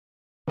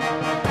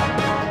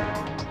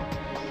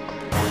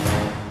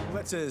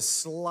It's a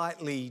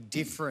slightly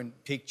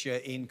different picture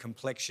in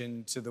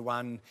complexion to the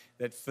one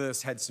that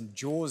first had some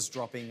jaws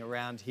dropping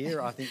around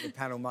here. I think the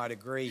panel might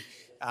agree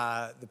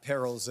the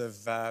perils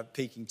of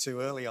peaking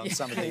too early on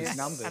some of these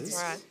numbers.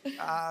 That's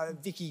right.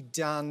 Vicky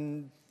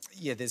Dunn,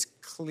 yeah, there's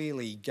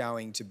clearly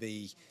going to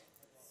be,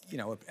 you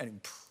know, an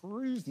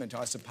improvement,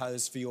 I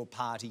suppose, for your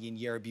party in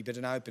Yerrabee, but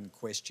an open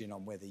question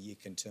on whether you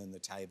can turn the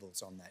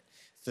tables on that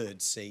third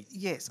seat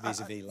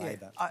vis-a-vis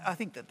Labor. Yeah, I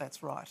think that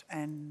that's right.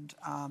 And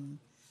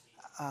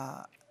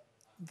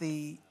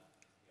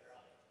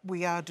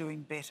we are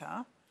doing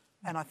better,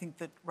 and I think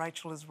that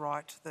Rachel is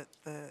right that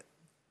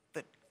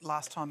that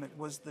last time it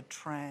was the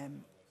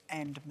Tram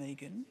and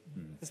Megan,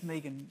 because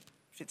Megan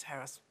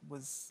Fitzharris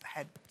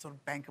had sort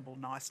of bankable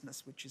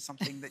niceness, which is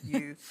something that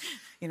you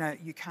know,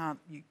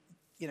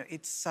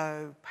 it's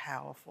so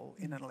powerful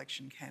in an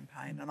election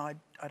campaign, and I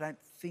don't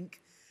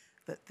think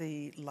that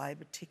the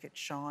Labor ticket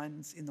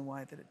shines in the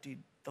way that it did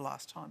the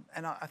last time.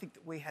 And I think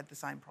that we had the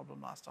same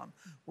problem last time.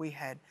 We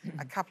had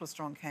a couple of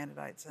strong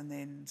candidates and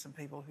then some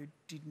people who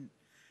didn't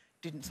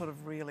sort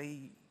of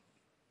really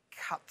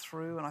cut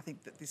through, and I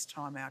think that this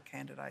time our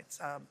candidates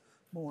are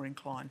more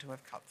inclined to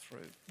have cut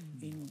through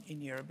in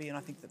Yerrabee, and I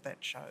think that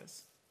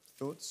shows.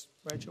 Thoughts,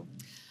 Rachel?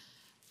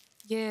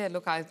 Yeah,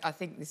 look, I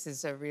think this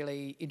is a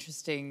really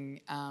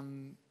interesting.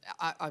 I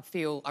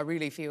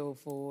really feel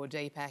for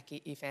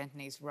Deepak if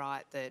Anthony's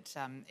right that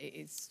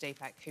it's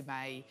Deepak who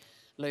may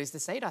lose the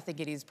seat. I think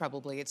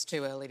it's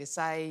too early to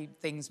say.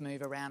 Things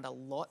move around a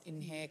lot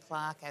in Hare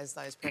Clark as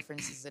those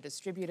preferences are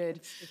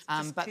distributed. It's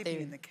just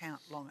keeping in the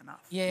count long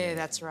enough. Yeah,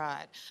 that's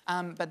right.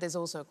 But there's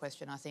also a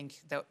question, I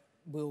think, that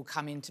will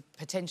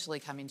potentially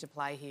come into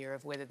play here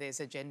of whether there's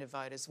a gender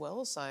vote as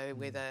well. So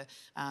whether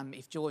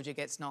if Georgia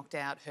gets knocked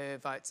out, her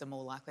votes are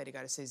more likely to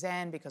go to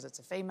Suzanne because it's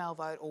a female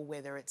vote, or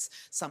whether it's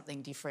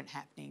something different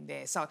happening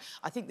there. So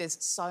I think there's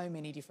so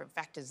many different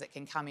factors that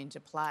can come into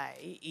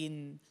play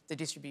in the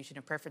distribution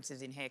of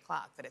preferences in Hare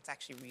Clark that it's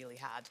actually really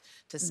hard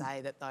to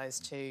say that those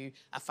two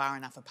are far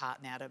enough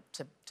apart now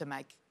to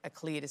make a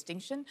clear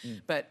distinction.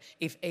 But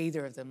if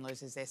either of them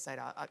loses their seat,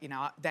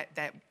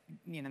 that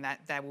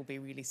will be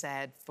really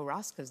sad for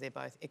us because they're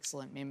both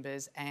excellent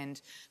members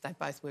and they've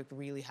both worked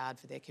really hard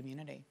for their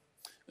community.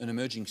 An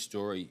emerging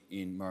story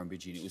in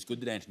Murrumbidgee, and it was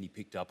good that Anthony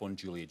picked up on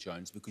Julia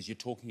Jones because you're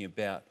talking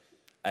about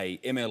a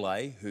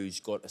MLA who's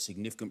got a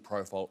significant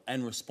profile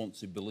and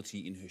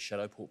responsibility in her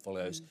shadow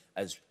portfolios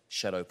as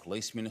Shadow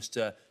Police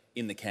Minister.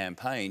 In the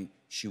campaign,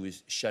 she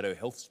was Shadow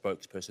Health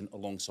Spokesperson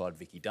alongside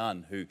Vicky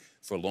Dunn, who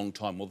for a long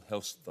time was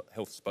health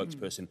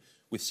spokesperson.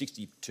 With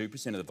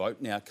 62% of the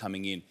vote now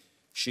coming in,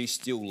 she's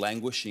still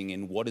languishing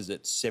in, what is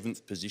it,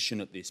 7th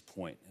position at this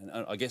point. And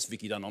I guess,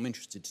 Vicky Dunn, I'm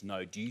interested to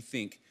know, do you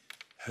think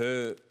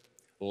her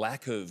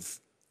lack of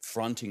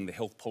fronting the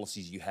health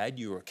policies you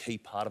were a key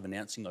part of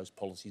announcing those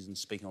policies and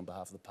speaking on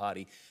behalf of the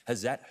party,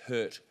 has that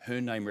hurt her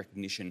name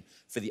recognition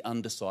for the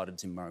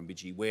undecideds in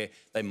Murrumbidgee, where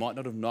they might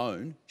not have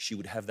known she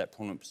would have that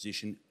prominent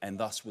position and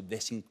thus were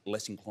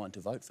less inclined to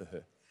vote for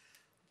her?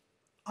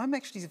 I'm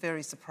actually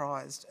very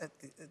surprised at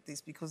this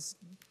because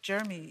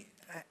Jeremy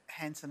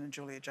Hanson and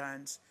Julia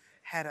Jones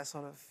had a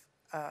sort of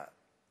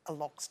a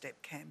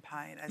lockstep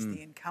campaign. As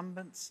the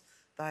incumbents,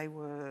 they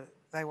were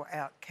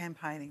out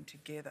campaigning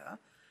together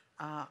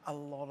a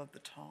lot of the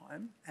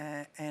time,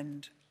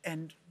 and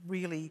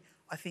really,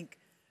 I think,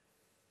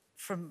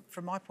 from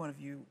my point of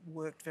view,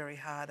 worked very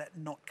hard at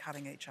not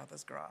cutting each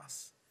other's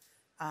grass.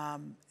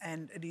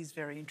 And it is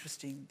very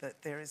interesting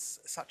that there is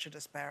such a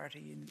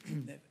disparity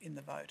in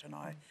the vote. And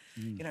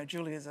you know,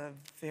 Julia's a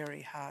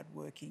very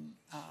hard-working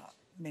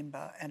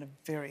member and a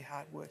very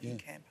hard-working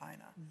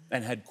campaigner.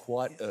 And had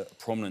quite a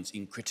prominence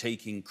in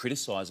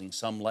criticising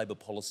some Labor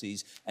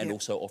policies and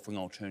also offering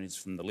alternatives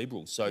from the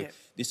Liberals. So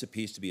this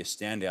appears to be a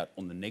standout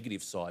on the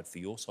negative side for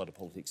your side of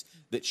politics,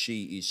 that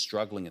she is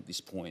struggling at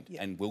this point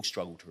and will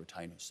struggle to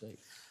retain her seat.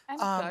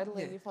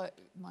 Anecdotally, if I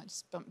might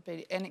just bump,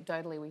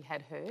 anecdotally we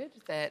had heard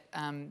that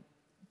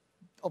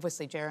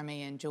obviously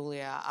Jeremy and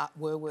Julia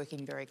were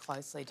working very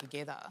closely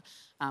together,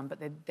 but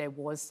there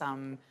was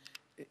some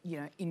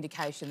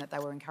indication that they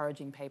were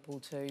encouraging people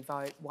to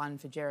vote 1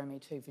 for Jeremy,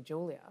 2 for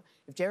Julia.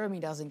 If Jeremy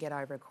doesn't get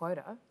over a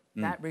quota,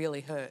 that really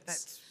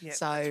hurts.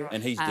 That's right.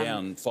 And he's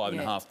down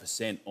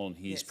 5.5% on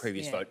his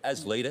previous vote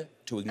as leader,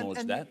 to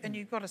acknowledge that. And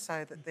you've got to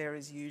say that there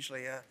is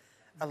usually a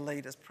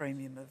leader's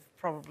premium of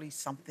probably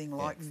something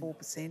like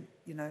 4%,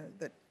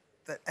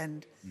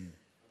 and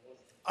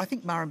I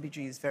think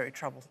Murrumbidgee is very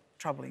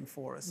troubling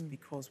for us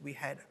because we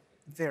had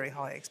very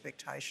high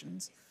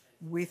expectations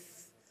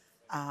with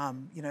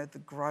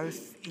the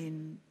growth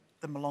in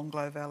the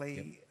Molonglo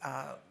Valley,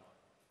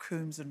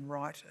 Coombs and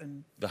Wright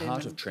and the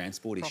heart of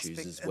transport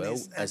issues as well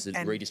as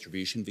the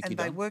redistribution, Vicky. And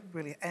they worked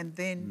really, and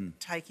then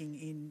taking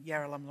in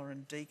Yarralumla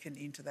and Deakin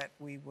into that,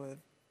 we were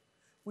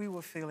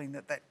feeling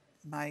that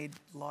made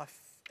life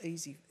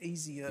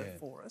easier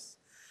for us.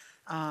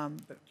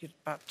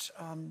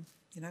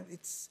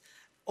 It's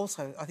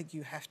also, I think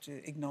you have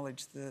to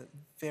acknowledge the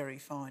very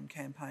fine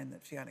campaign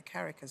that Fiona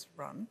Carrick has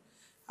run,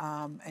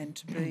 and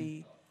to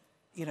be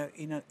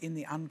in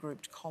the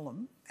ungrouped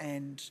column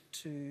and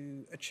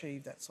to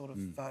achieve that sort of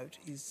vote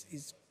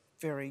is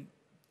very,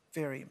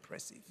 very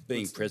impressive.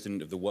 Being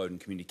president of the Woden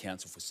Community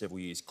Council for several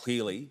years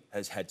clearly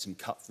has had some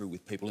cut through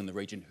with people in the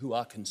region who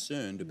are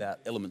concerned about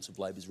elements of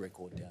Labor's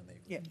record down there.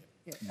 Yeah.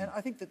 And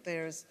I think that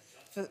there's,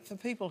 for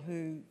people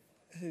who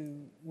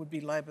would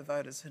be Labor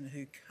voters and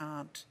who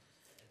can't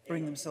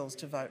bring themselves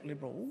to vote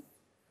Liberal,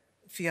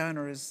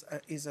 Fiona is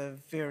a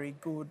very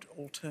good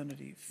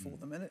alternative for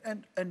them.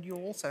 And you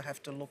also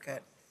have to look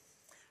at,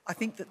 I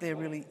think that there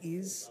really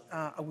is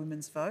a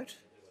women's vote,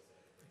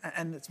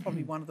 and it's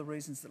probably one of the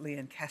reasons that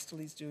Leanne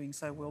Casterly's doing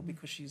so well,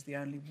 because she's the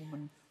only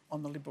woman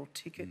on the Liberal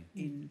ticket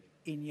in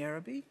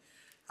Yarrabee.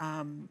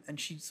 And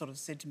she sort of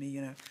said to me,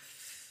 you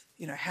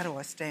know, how do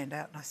I stand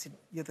out? And I said,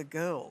 you're the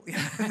girl,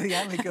 the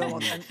only girl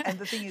on. And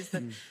the thing is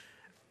that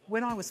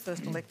when I was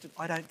first elected,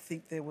 I don't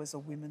think there was a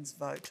women's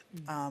vote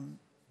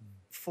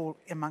for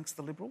amongst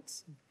the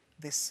Liberals.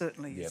 There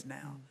certainly is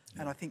now.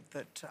 And I think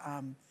that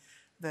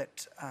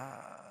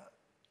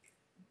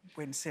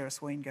when Sarah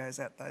Sween goes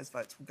out, those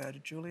votes will go to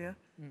Julia,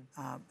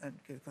 and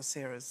because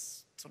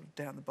Sarah's sort of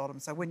down the bottom.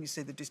 So when you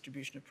see the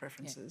distribution of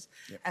preferences,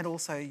 and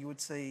also you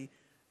would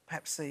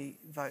perhaps see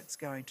votes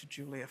going to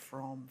Julia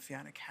from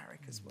Fiona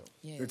Carrick as well.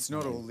 Yeah. It's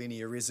not all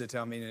linear, is it?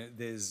 I mean,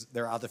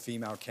 there are other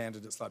female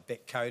candidates like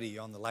Beck Cody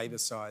on the Labor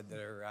side that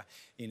are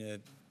in a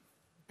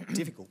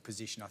difficult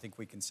position, I think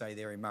we can say,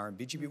 there in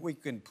Murrumbidgee, but we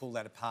can pull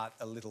that apart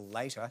a little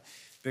later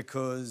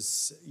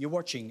because you're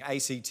watching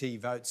ACT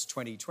Votes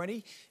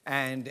 2020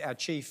 and our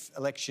chief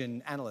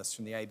election analyst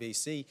from the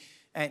ABC,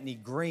 Anthony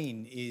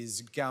Green,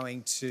 is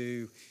going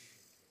to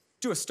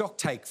do a stock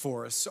take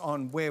for us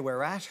on where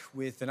we're at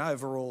with an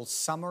overall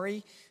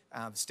summary,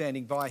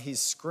 standing by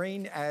his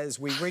screen as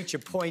we reach a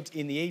point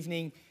in the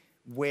evening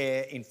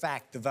where, in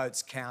fact, the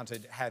votes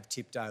counted have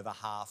tipped over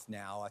half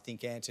now. I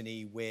think,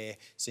 Anthony, we're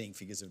seeing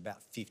figures of about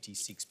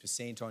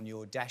 56% on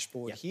your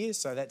dashboard here,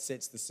 so that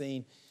sets the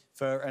scene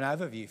for an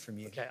overview from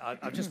you. Okay,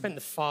 I've just spent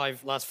the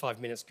last 5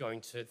 minutes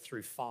going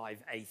through 5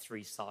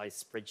 A3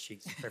 size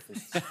spreadsheets of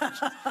preferences.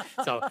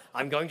 So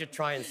I'm going to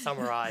try and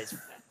summarise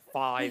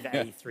 5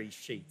 A3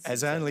 sheets.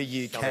 As only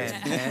you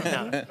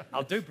can. No,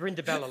 I'll do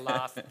Brindabella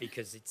last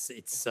because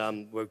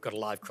we've got a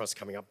live cross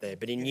coming up there.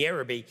 But in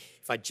Yarrabee,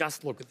 if I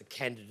just look at the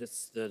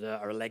candidates that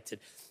are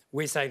elected,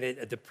 we're saying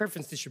that the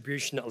preference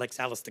distribution elects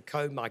Alistair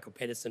Coe, Michael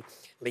Pedersen,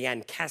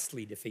 Leanne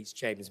Castley defeats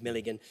James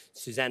Milligan,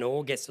 Suzanne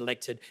Orr gets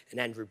elected, and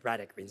Andrew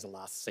Braddock wins the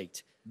last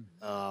seat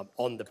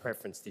on the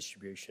preference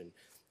distribution.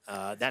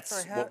 Sorry,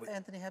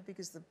 Anthony, how big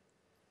is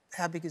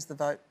the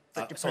vote?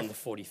 It's on the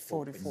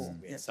 44. 44.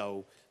 Yeah.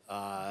 So,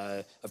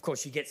 of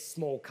course, you get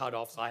small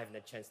cut-offs. I haven't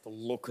had a chance to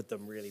look at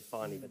them really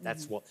finely, but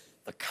that's what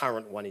the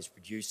current one is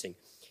producing.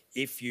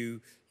 If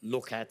you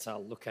look at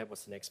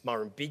what's the next,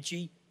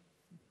 Murrumbidgee,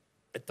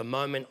 at the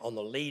moment on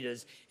the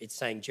leaders, it's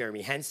saying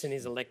Jeremy Hanson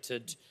is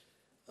elected.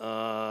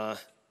 I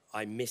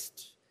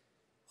missed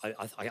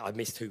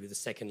who was the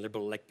second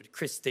Liberal elect, but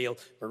Chris Steele,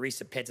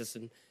 Marisa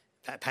Patterson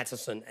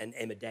and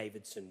Emma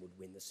Davidson would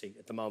win the seat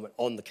at the moment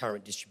on the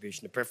current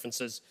distribution of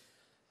preferences.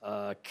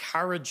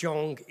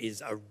 Kurrajong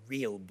is a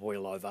real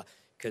boil-over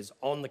because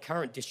on the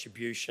current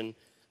distribution,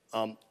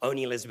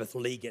 only Elizabeth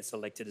Lee gets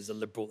elected as a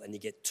Liberal and you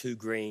get 2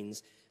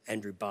 Greens,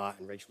 Andrew Barr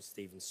and Rachel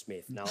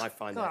Stevens-Smith. Now, I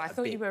find God, that I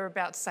thought you were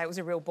about to say it was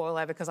a real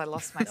boil-over because I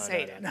lost my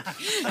seat. No.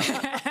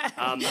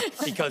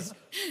 Because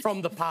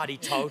from the party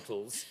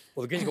totals,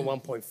 well, the Greens got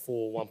 1.4,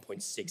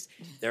 1.6.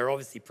 There are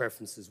obviously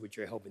preferences which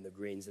are helping the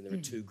Greens, and there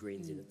are 2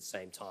 Greens in at the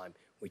same time,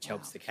 which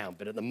helps the count.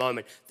 But at the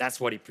moment, that's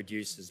what it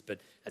produces.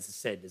 But as I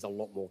said, there's a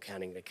lot more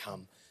counting to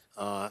come.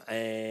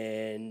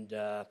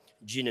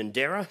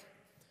 Ginninderra,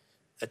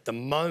 at the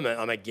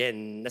moment,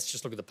 again, let's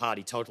just look at the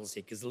party totals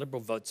here, because the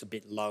Liberal vote's a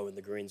bit low and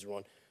the Greens are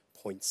on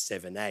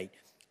 0.78.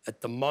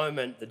 At the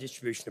moment, the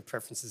distribution of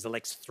preferences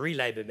elects 3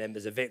 Labor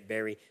members, Yvette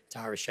Berry,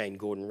 Tara Shane,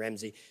 Gordon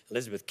Ramsay.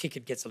 Elizabeth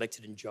Kickett gets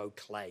elected and Joe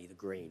Clay, the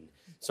Green.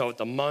 So at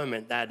the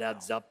moment, that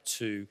adds up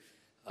to,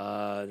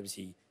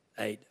 11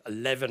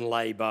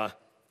 Labor,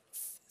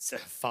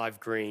 5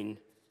 Green,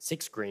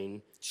 6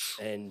 Green,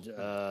 and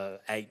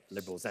 8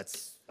 Liberals.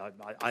 That's,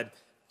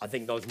 I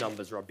think those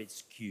numbers are a bit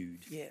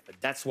skewed. Yeah.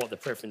 But that's what the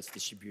preference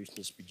distribution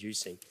is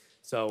producing.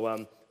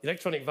 So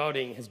electronic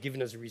voting has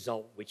given us a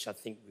result which I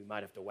think we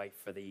might have to wait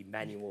for the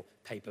manual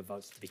paper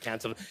votes to be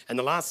counted. And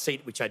the last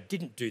seat, which I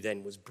didn't do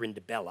then, was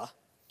Brindabella,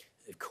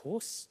 of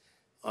course.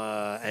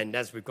 And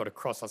as we've got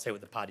across, I'll say what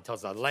the party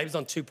tells us. The Labor's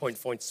on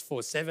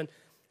 2.47,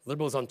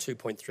 Liberals on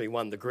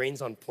 2.31, the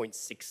Greens on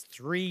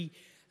 0.63,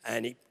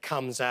 and it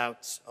comes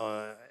out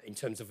in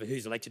terms of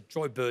who's elected.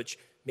 Joy Birch,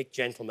 Mick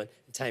Gentleman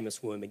and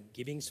Tamus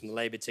Worman-Gibbings from the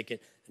Labor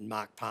ticket, and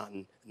Mark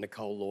Parton and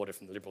Nicole Lauder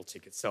from the Liberal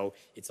ticket. So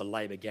it's a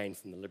Labor gain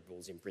from the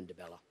Liberals in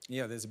Brindabella.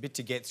 Yeah, there's a bit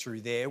to get through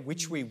there,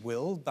 which we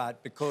will,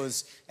 but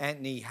because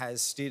Anthony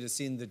has steered us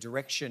in the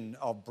direction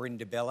of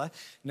Brindabella,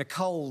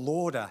 Nicole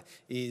Lauder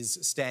is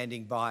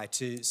standing by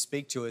to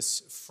speak to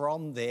us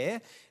from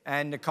there.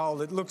 And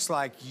Nicole, it looks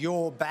like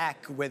you're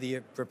back. Whether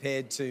you're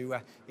prepared to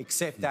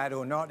accept that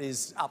or not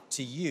is up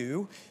to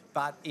you,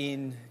 but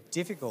in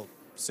difficult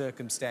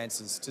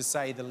circumstances, to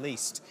say the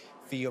least,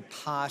 for your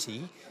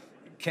party.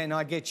 Can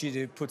I get you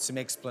to put some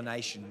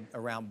explanation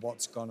around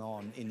what's gone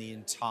on in the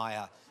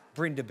entire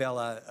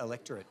Brindabella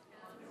electorate?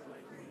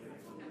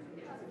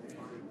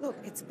 Look,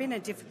 it's been a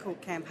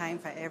difficult campaign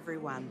for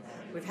everyone.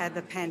 We've had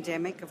the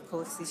pandemic, of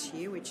course, this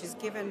year, which has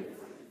given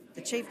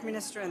the Chief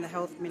Minister and the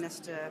Health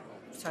Minister,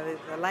 so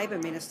the Labor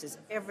ministers,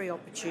 every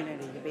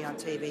opportunity to be on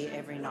TV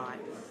every night.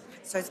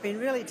 So it's been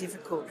really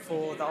difficult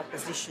for the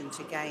opposition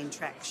to gain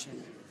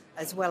traction,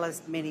 as well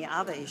as many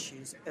other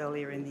issues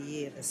earlier in the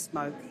year, the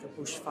smoke, the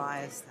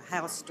bushfires, the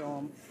house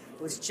storm.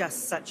 It was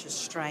just such a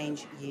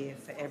strange year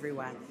for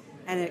everyone.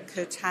 And it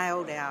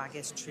curtailed our, I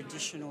guess,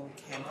 traditional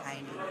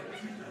campaigning.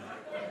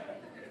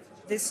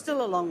 There's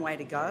still a long way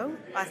to go,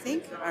 I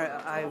think.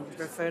 I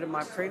refer to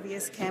my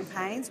previous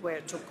campaigns where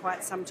it took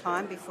quite some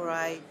time before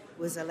I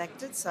was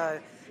elected. So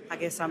I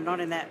guess I'm not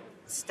in that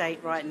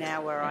state right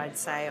now where I'd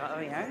say, oh,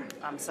 you know,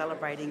 I'm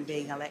celebrating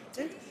being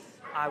elected.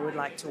 I would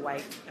like to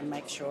wait and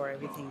make sure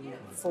everything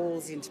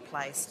falls into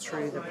place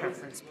through the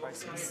preference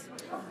process.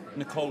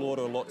 Nicole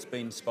Lauder, a lot's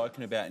been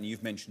spoken about, and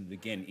you've mentioned it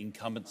again,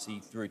 incumbency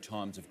through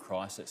times of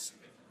crisis.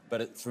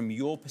 But from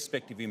your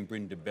perspective in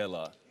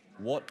Brindabella,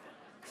 what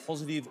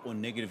positive or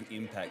negative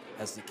impact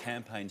has the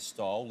campaign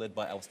style led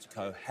by Alistair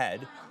Coe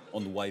had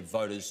on the way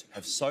voters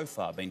have so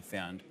far been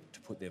found to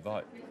put their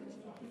vote?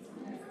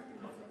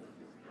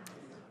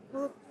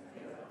 Well,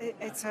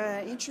 it's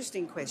an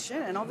interesting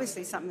question, and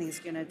obviously something that's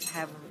going to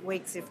have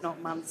weeks, if not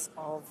months,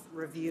 of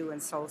review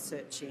and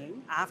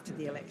soul-searching after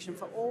the election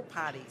for all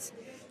parties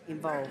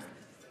involved.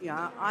 You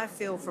know, I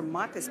feel from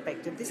my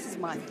perspective, this is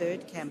my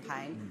third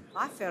campaign.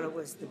 I felt it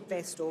was the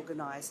best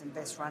organised and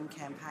best run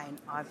campaign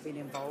I've been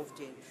involved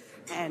in.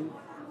 And,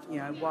 you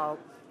know, while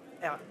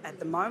at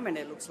the moment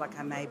it looks like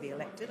I may be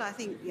elected, I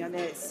think, you know,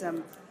 there's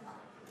some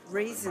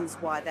reasons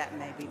why that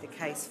may be the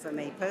case for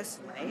me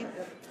personally.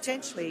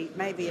 Potentially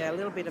maybe a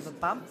little bit of a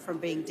bump from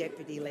being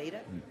deputy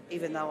leader,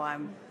 even though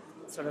I'm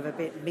sort of a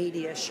bit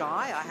media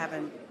shy. I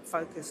haven't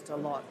focused a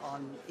lot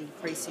on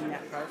increasing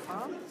that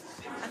profile.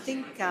 I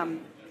think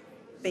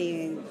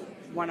being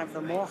one of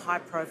the more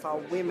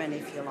high-profile women,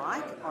 if you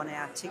like, on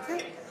our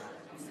ticket,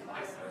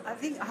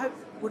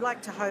 would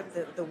like to hope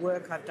that the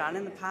work I've done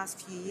in the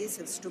past few years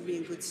has stood me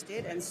in good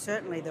stead, and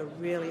certainly the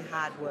really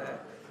hard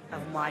work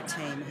of my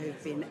team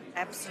who've been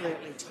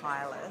absolutely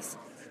tireless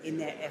in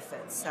their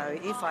efforts. So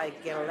if I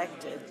get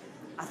elected,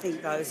 I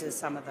think those are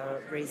some of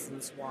the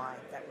reasons why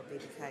that would be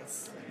the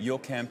case. Your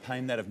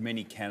campaign, that of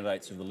many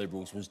candidates of the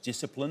Liberals, was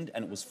disciplined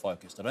and it was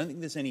focused. I don't think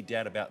there's any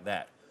doubt about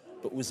that.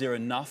 But was there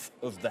enough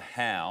of the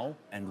how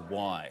and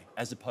why,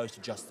 as opposed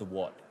to just the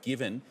what,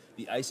 given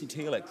the ACT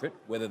electorate,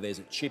 whether there's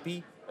a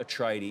chippy, a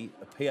tradie,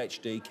 a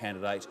PhD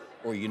candidate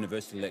or a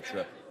university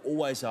lecturer,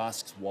 always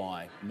asks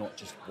why, not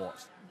just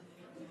what?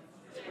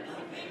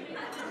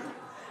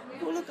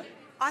 Well, look,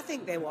 I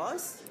think there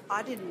was.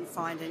 I didn't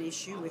find an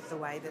issue with the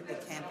way that the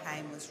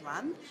campaign was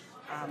run.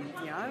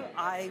 You know,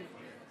 I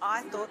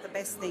thought the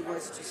best thing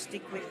was to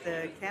stick with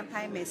the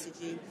campaign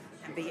messaging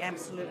and be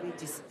absolutely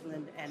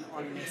disciplined and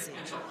on message.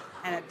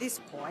 And at this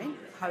point,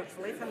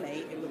 hopefully for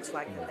me, it looks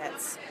like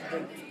that's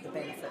the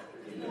benefit.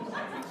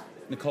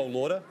 Nicole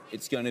Lauder,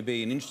 it's going to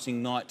be an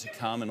interesting night to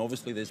come, and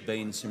obviously there's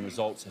been some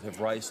results that have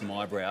raised some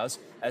eyebrows.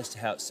 As to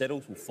how it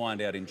settles, we'll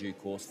find out in due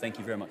course. Thank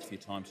you very much for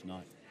your time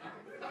tonight.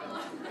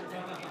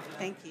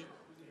 Thank you.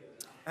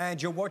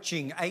 And you're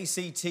watching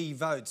ACT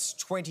Votes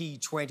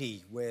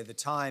 2020, where the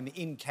time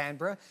in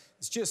Canberra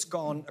has just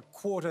gone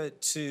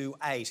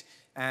 7:45,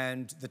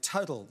 and the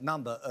total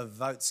number of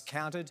votes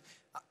counted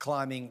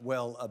climbing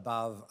well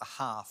above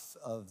half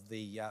of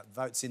the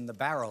votes in the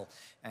barrel.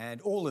 And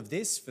all of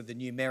this, for the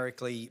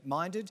numerically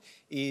minded,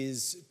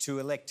 is to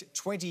elect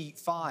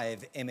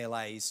 25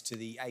 MLAs to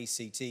the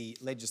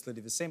ACT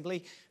Legislative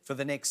Assembly for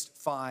the next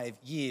 5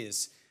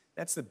 years.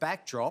 That's the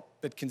backdrop,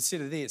 but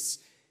consider this.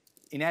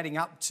 In adding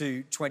up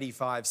to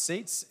 25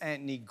 seats,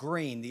 Anthony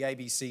Green, the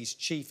ABC's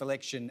chief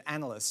election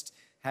analyst,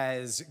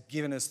 has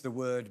given us the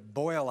word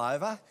boil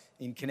over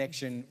in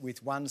connection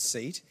with one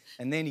seat,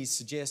 and then he's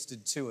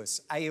suggested to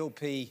us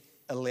ALP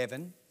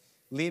 11,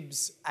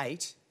 Libs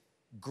 8,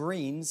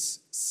 Greens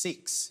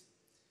 6.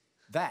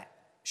 That,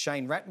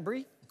 Shane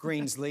Rattenbury,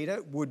 Greens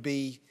leader, would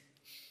be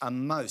a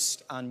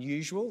most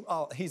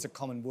unusual, here's a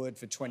common word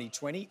for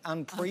 2020,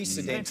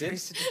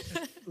 unprecedented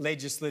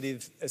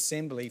legislative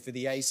assembly for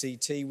the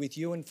ACT with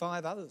you and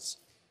 5 others.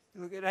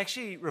 Look, it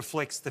actually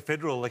reflects the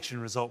federal election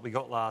result we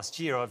got last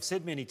year. I've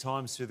said many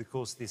times through the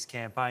course of this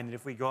campaign that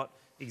if we got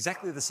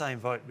exactly the same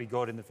vote we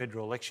got in the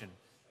federal election,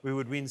 we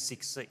would win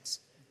 6 seats.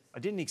 I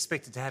didn't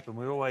expect it to happen.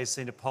 We always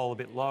seem to poll a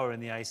bit lower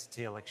in the ACT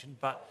election,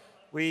 but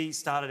we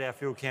started our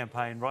field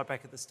campaign right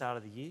back at the start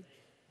of the year.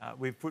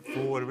 We've put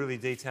forward a really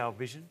detailed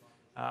vision.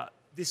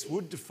 This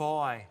would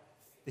defy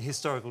the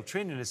historical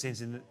trend in a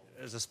sense,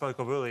 as I spoke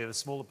of earlier, the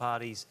smaller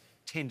parties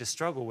tend to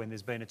struggle when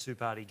there's been a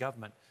two-party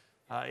government.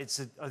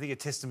 It's, I think, a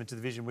testament to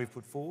the vision we've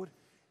put forward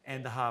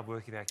and the hard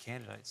work of our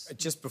candidates.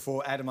 Just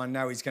before Adam, I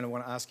know he's going to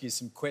want to ask you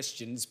some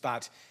questions,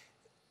 but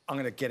I'm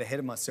going to get ahead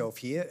of myself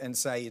here and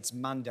say it's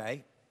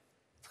Monday.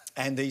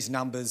 and these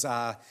numbers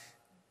are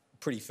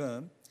pretty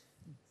firm,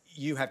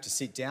 you have to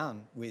sit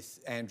down with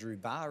Andrew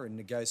Barr and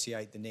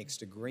negotiate the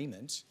next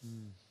agreement.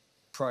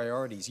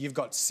 Priorities. You've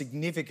got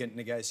significant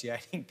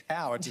negotiating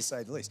power, to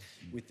say the least,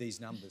 with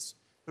these numbers.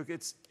 Look,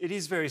 it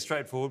is very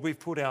straightforward. We've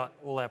put out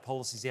all our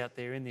policies out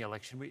there in the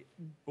election. We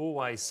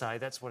always say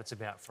that's what it's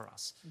about for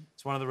us.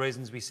 It's one of the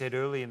reasons we said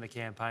early in the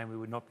campaign we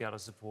would not be able to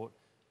support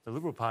the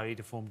Liberal Party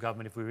to form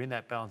government if we were in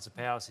that balance of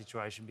power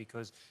situation,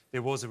 because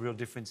there was a real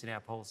difference in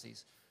our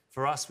policies.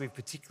 For us, we've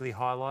particularly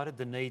highlighted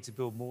the need to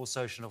build more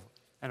social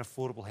and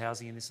affordable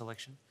housing in this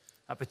election,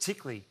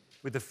 particularly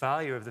with the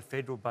failure of the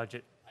federal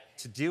budget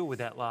to deal with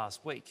that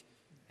last week.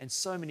 And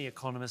so many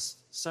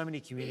economists, so many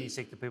community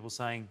sector people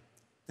saying,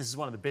 this is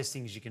one of the best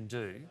things you can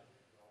do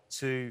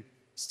to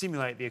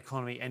stimulate the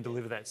economy and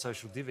deliver that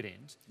social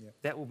dividend.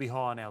 That will be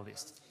high on our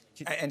list.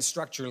 And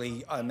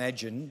structurally, I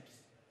imagine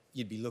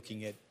you'd be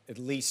looking at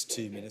least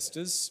 2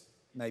 ministers,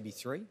 maybe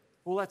 3.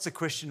 Well, that's a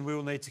question we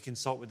will need to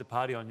consult with the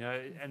party on,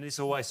 and this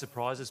always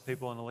surprises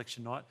people on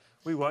election night.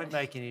 We won't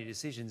make any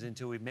decisions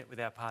until we've met with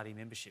our party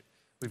membership.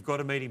 We've got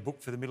a meeting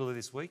booked for the middle of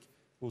this week.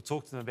 We'll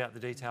talk to them about the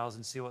details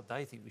and see what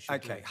they think we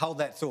should do. Okay, hold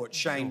that thought.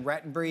 Shane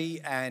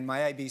Rattenbury and my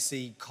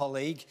ABC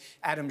colleague,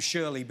 Adam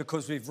Shirley,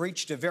 because we've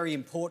reached a very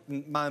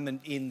important moment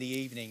in the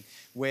evening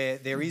where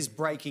there is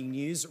breaking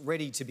news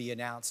ready to be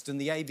announced, and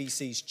the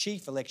ABC's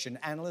chief election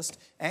analyst,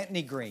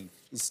 Anthony Green,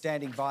 is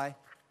standing by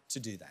to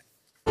do that.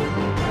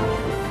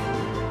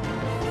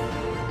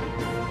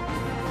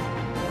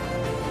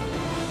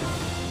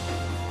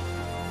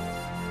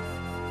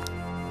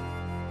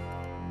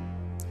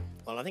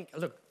 Well, I think,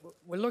 look,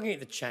 we're looking at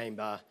the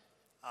chamber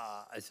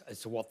as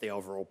to what the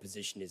overall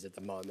position is at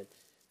the moment.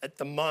 At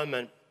the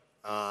moment,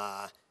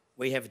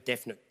 we have a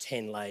definite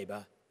 10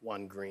 Labor,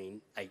 1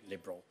 Green, 8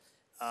 Liberal.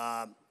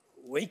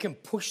 We can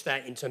push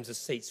that in terms of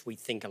seats we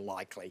think are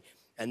likely,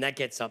 and that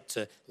gets up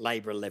to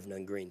Labor 11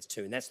 and Greens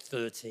 2, and that's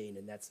 13,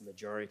 and that's a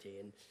majority.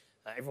 And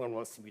everyone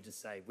wants me to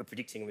say we're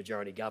predicting a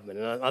majority government,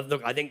 and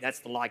look, I think that's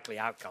the likely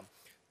outcome.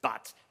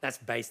 But that's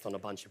based on a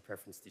bunch of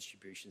preference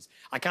distributions.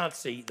 I can't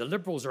see, the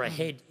Liberals are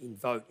ahead in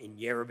vote in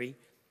Yerrabee,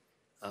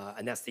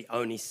 and that's the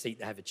only seat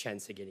they have a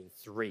chance of getting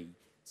 3.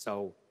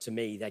 So to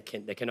me, they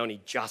can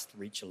only just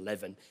reach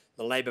 11.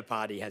 The Labor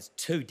Party has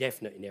 2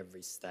 definite in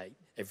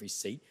every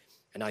seat,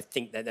 and I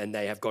think that, and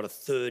they have got a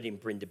 3rd in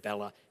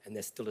Brindabella, and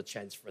there's still a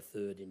chance for a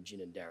 3rd in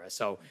Ginninderra.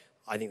 So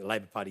I think the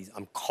Labor Party,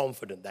 I'm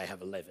confident they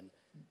have 11.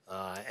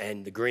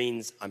 And the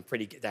Greens,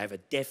 they have a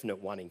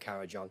definite 1 in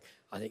Kurrajong.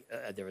 I think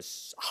they're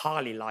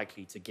highly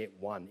likely to get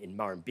 1 in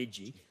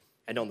Murrumbidgee.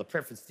 And on the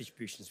preference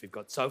distributions we've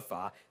got so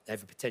far, they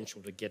have a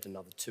potential to get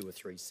another 2 or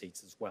 3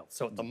 seats as well.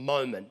 So at the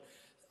moment,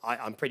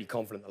 I'm pretty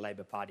confident the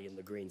Labor Party and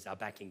the Greens are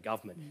back in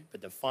government,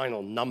 but the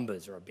final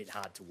numbers are a bit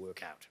hard to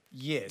work out.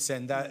 Yes,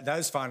 and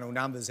those final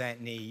numbers,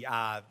 Anthony,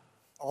 are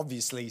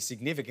obviously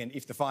significant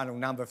if the final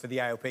number for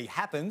the ALP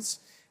happens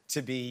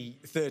to be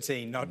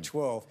 13, not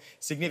 12.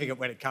 Significant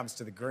when it comes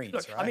to the Greens,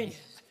 Look, right? I mean,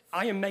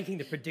 I am making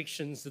the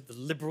predictions that the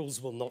Liberals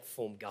will not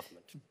form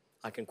government.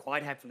 I can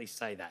quite happily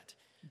say that.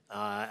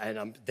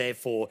 And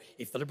therefore,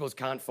 if the Liberals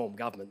can't form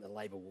government, then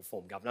Labor will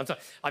form government.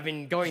 I've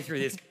been going through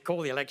this,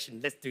 call the election,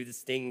 let's do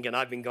this thing, and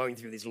I've been going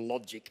through this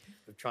logic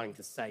of trying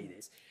to say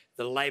this.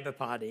 The Labor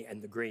Party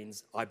and the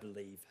Greens, I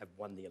believe, have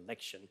won the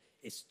election.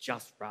 It's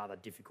just rather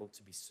difficult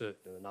to be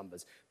certain of the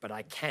numbers. But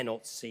I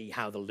cannot see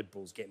how the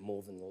Liberals get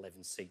more than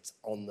 11 seats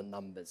on the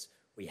numbers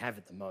we have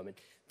at the moment.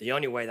 The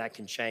only way that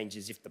can change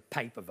is if the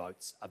paper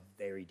votes are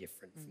very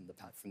different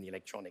from the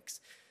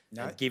electronics.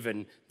 No. And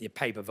given the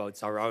paper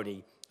votes are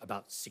only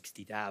about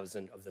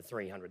 60,000 of the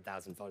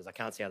 300,000 voters, I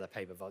can't see how the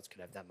paper votes could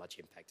have that much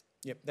impact.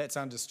 Yep, that's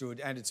understood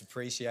and it's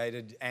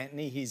appreciated.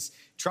 Anthony, he's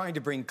trying to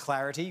bring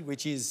clarity,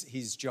 which is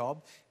his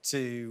job,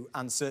 to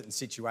uncertain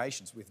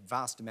situations with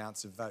vast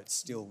amounts of votes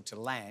still to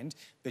land.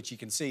 But you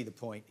can see the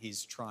point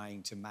he's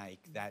trying to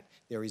make, that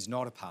there is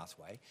not a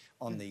pathway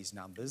on these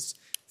numbers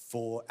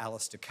for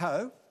Alistair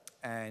Coe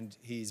and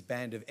his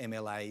band of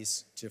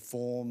MLAs to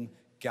form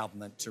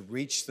government, to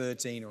reach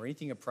 13 or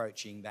anything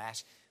approaching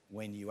that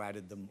when you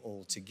added them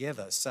all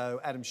together. So,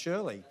 Adam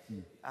Shirley,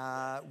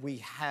 we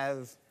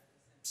have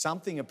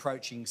something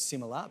approaching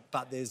similar,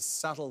 but there's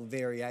subtle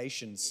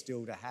variations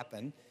still to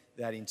happen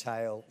that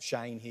entail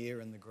Shane here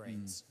and the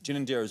Greens.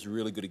 Ginninderra is a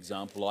really good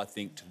example, I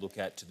think, to look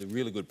at, to the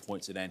really good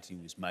points that Anthony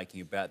was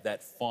making about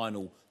that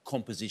final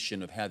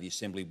composition of how the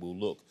Assembly will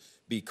look,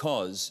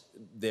 because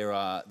there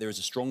is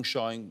a strong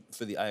showing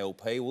for the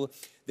ALP. Well,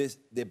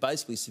 they're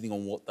basically sitting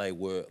on what they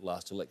were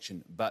last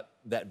election, but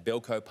that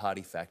Belko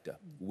party factor,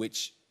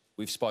 which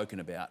we've spoken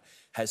about,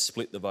 has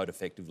split the vote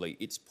effectively.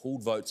 It's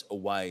pulled votes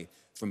away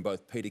from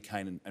both Peter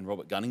Kane and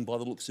Robert Gunning by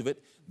the looks of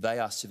it. They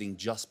are sitting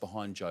just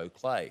behind Joe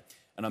Clay.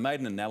 And I made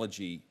an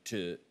analogy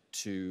to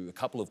a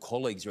couple of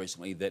colleagues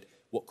recently that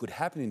what could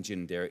happen in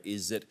Ginninderra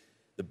is that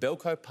the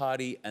Belko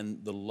party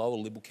and the lower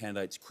Liberal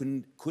candidates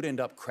could end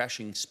up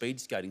crashing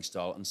speed skating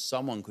style, and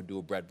someone could do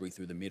a Bradbury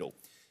through the middle.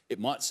 it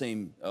might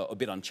seem a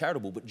bit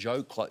uncharitable, but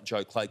Joe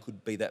Clay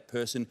could be that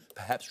person.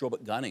 Perhaps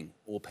Robert Gunning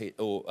or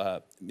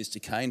Mr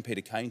Kane,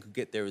 Peter Kane, could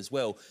get there as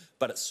well.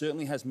 But it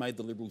certainly has made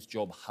the Liberals'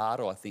 job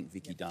harder, I think,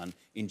 Vicky Dunn,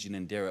 in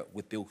Ginninderra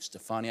with Bill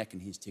Stefaniak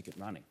and his ticket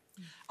running.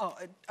 Oh,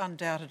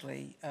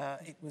 undoubtedly,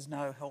 it was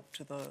no help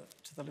to the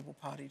Liberal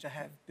Party to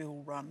have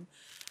Bill run.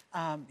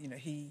 You know,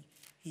 he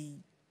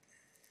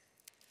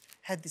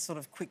had this sort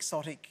of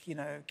quixotic, you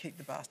know, keep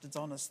the bastards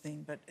honest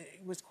thing, but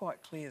it was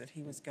quite clear that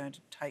he was going to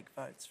take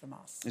votes from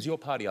us. Is your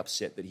party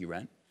upset that he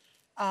ran?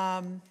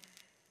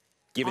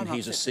 Given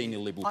he's a senior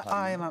Liberal party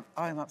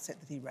I am upset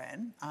that he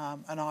ran,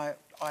 and I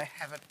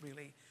haven't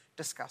really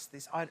discussed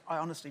this. I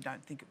honestly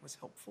don't think it was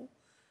helpful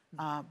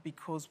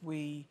because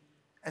we,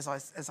 as I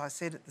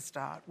said at the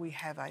start, we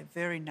have a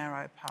very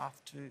narrow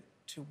path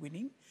to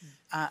winning,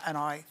 and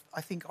I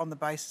think on the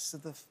basis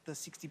of the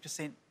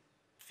 60%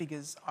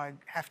 figures, I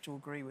have to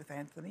agree with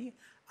Anthony.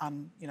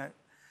 You know,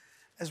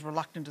 as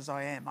reluctant as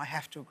I am, I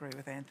have to agree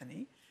with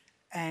Anthony.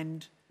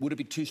 And would it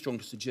be too strong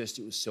to suggest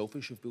it was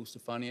selfish of Bill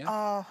Stefaniak?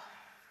 I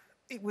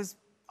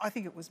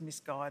think it was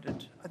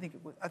misguided. I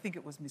think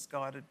it was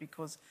misguided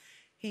because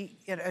he,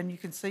 and you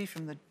can see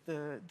from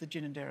the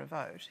Ginninderra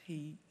vote,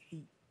 he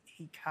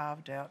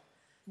carved out,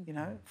 you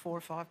know, 4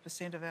 or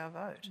 5% of our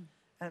vote.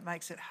 And it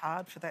makes it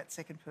hard for that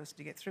second person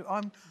to get through.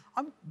 I'm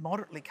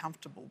moderately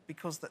comfortable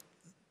because that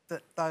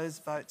those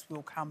votes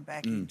will come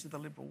back into the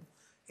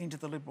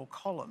Liberal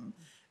column,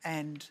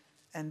 and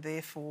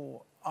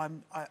therefore I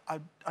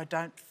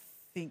don't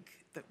think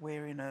that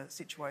we're in a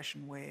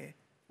situation where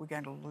we're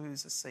going to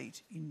lose a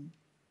seat in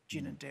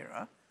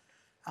Ginninderra,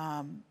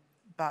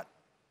 but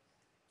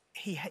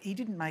he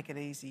didn't make it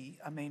easy.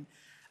 I mean,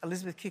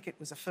 Elizabeth Kickett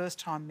was a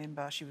first-time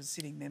member. She was a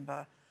sitting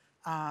member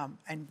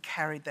and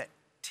carried that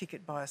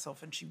ticket by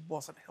herself, and she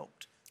wasn't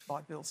helped by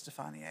Bill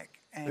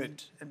Stefaniak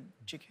and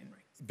Chick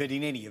Henry. But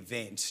in any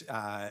event,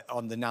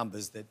 on the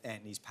numbers that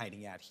Anthony's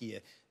painting out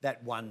here,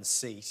 that one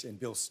seat and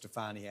Bill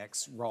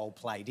Stefaniak's role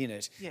played in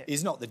it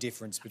is not the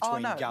difference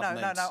between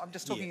government... No, I'm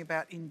just talking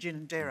about in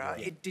Ginninderra.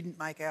 Yeah. It didn't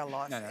make our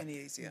life any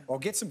easier. I'll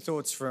get some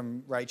thoughts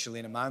from Rachel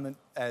in a moment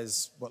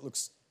as what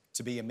looks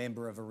to be a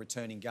member of a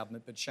returning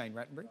government, but Shane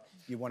Rattenbury,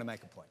 you want to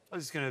make a point? I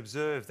was just going to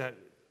observe that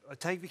I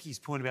take Vicky's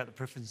point about the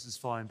preferences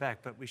flying back,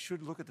 but we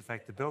should look at the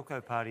fact the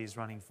Belko party is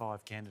running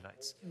 5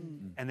 candidates,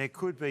 and there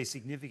could be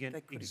significant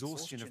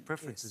exhaustion of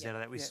preferences out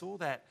of that. We saw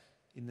that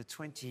in the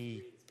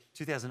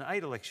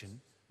 2008 election,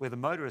 where the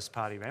Motorist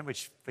Party ran,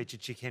 which featured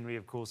Chick Henry,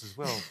 of course, as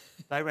well.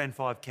 They ran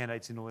 5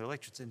 candidates in all the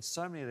electorates, and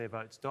so many of their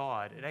votes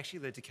died. It actually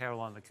led to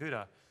Caroline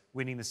Lakuta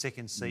winning the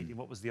second seat in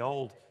what was the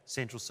old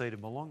central seat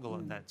of Molonglo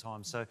at that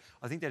time. So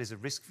I think that is a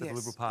risk for the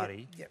Liberal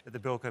Party, that the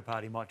Belko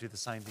party might do the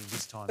same thing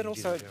this time. But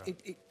also,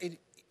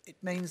 it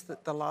means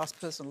that the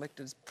last person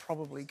elected is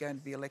probably going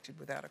to be elected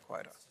without a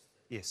quota.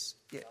 Yes.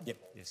 Yeah. Yep.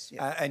 Yes.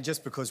 And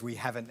just because we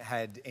haven't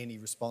had any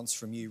response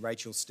from you,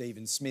 Rachel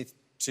Stephen-Smith,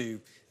 to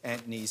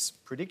Anthony's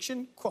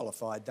prediction,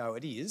 qualified though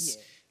it is,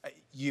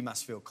 you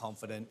must feel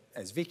confident,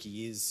 as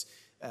Vicky is,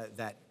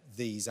 that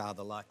these are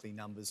the likely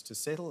numbers to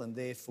settle, and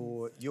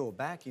therefore you're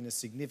back in a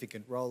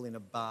significant role in a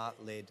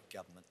Barr-led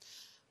government.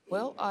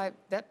 Well, I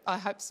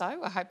hope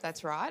so. I hope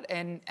that's right.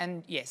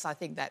 And yes, I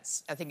think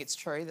it's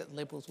true that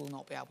Liberals will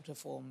not be able to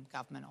form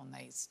government on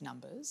these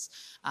numbers.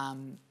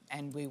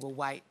 And we will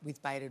wait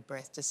with bated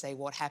breath to see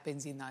what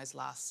happens in those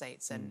last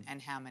seats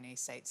and how many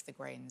seats the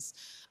Greens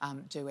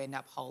do end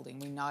up holding.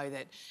 We know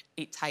that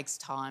it takes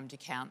time to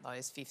count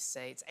those 5th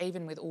seats.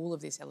 Even with all of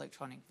this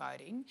electronic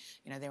voting,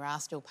 you know, there are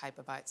still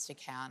paper votes to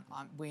count.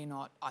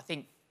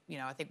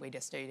 I think we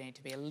just do need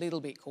to be a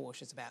little bit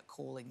cautious about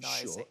calling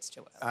those seats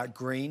too early.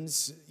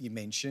 Greens, you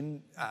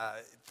mentioned,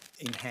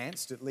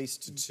 enhanced at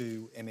least to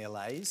 2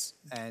 MLAs,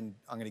 and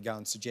I'm going to go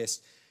and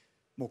suggest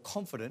more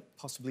confident,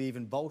 possibly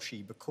even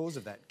Bolshe because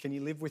of that. Can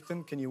you live with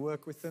them? Can you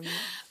work with them?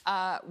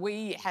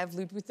 We have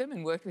lived with them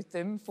and worked with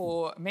them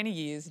for many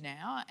years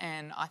now,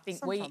 and I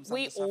think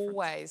we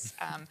always,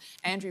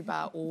 Andrew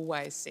Barr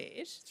always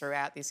said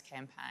throughout this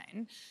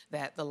campaign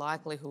that the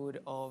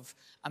likelihood of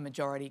a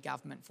majority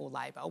government for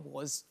Labor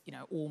was, you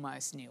know,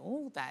 almost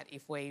nil, that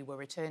if we were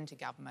returned to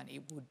government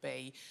it would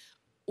be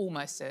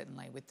almost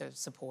certainly with the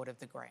support of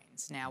the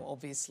Greens. Now,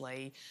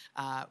 obviously,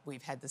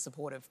 we've had the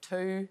support of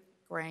 2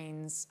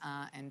 Greens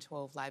and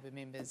 12 Labor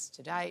members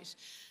to date.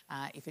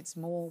 If it's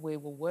more, we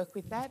will work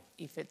with that.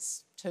 If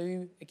it's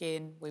 2,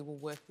 again, we will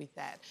work with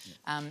that.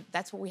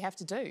 That's what we have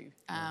to do.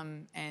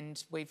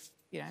 And we've,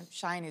 you know,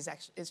 Shane is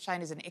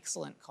an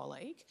excellent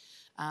colleague.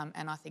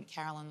 And I think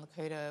Caroline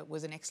Lakuta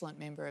was an excellent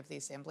member of the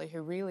Assembly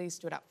who really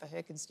stood up for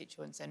her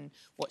constituents and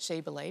what she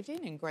believed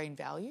in and green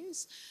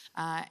values.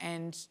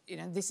 And, you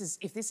know,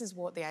 if this is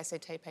what the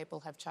ACT people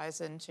have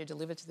chosen to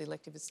deliver to the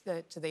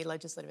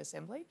Legislative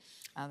Assembly,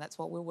 that's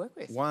what we'll work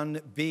with. One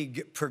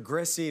big,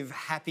 progressive,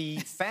 happy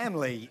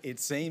family, it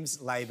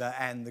seems, Labor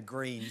and the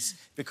Greens,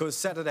 because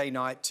Saturday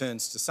night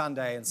turns to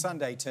Sunday and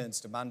Sunday turns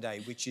to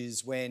Monday, which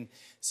is when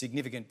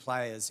significant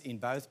players in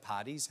both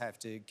parties have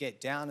to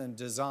get down and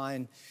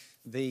design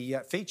the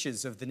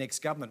features of the next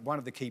government. One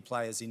of the key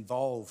players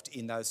involved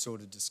in those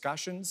sort of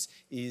discussions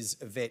is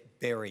Yvette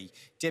Berry,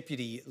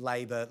 Deputy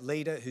Labor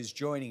leader, who's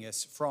joining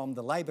us from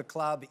the Labor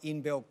Club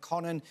in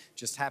Belconnen,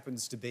 just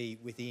happens to be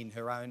within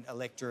her own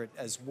electorate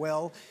as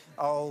well.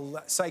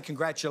 I'll say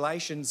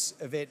congratulations,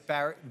 Yvette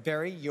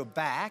Berry, you're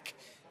back.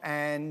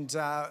 And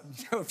there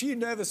were a few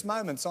nervous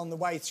moments on the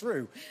way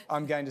through,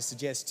 I'm going to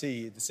suggest to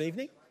you this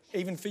evening,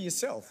 even for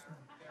yourself.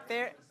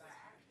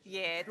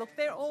 Yeah, look,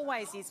 there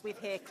always is with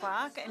Hare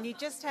Clark, and you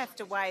just have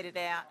to wait it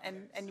out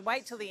and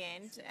wait till the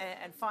end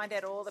and find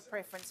out all the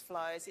preference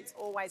flows. It's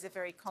always a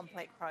very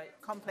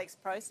complex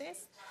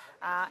process.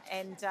 I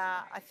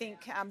think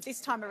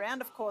this time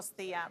around, of course,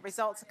 the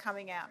results are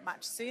coming out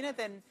much sooner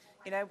than,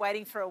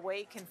 waiting for a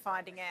week and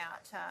finding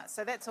out.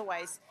 So that's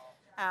always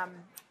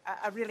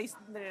a really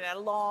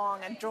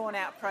long and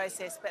drawn-out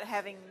process, but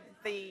having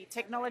the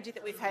technology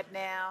that we've had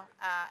now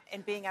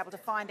and being able to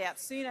find out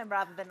sooner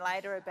rather than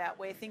later about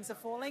where things are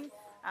falling,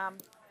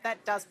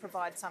 that does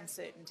provide some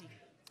certainty.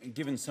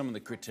 Given some of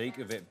the critique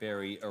of Yvette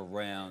Berry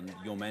around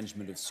your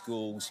management of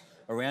schools,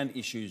 around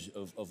issues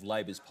of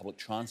Labor's public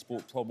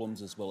transport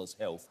problems as well as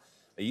health,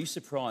 are you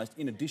surprised,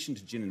 in addition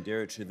to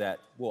Ginninderra, to that,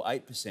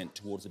 8%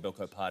 towards the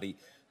Belko Party,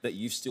 that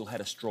you've still had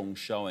a strong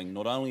showing,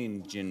 not only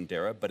in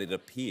Ginninderra, but it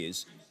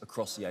appears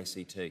across the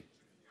ACT?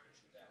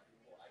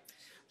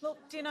 Look,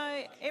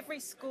 every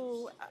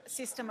school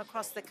system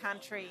across the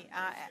country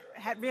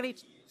had really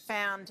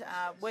found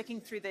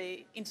working through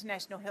the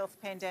international health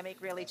pandemic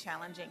really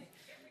challenging.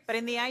 But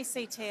in the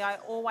ACT, I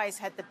always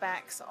had the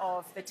backs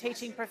of the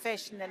teaching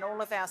profession and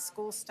all of our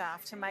school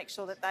staff to make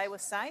sure that they were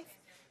safe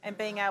and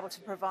being able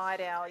to provide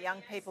our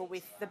young people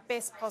with the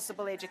best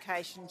possible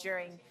education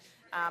during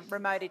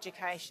remote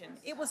education.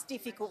 It was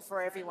difficult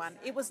for everyone.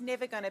 It was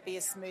never going to be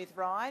a smooth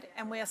ride,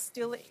 and we are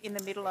still in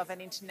the middle of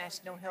an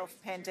international health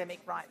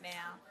pandemic right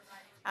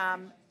now.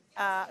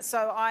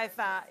 So I've,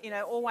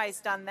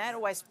 always done that,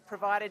 always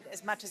provided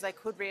as much as I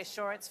could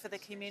reassurance for the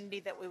community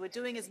that we were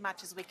doing as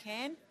much as we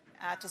can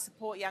to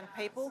support young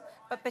people,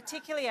 but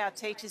particularly our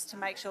teachers to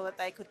make sure that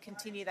they could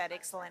continue that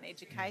excellent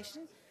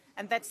education.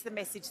 And that's the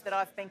message that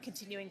I've been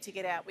continuing to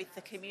get out with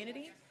the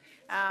community.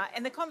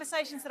 And the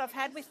conversations that I've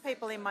had with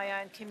people in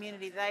my own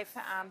community, they've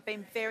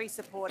been very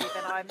supportive,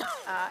 and I'm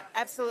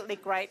absolutely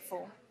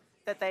grateful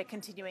that they're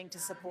continuing to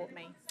support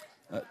me.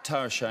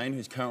 Tara Shane,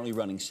 who's currently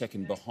running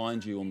second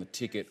behind you on the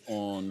ticket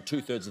on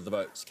 2/3 of the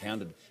votes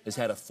counted, has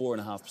had a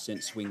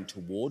 4.5% swing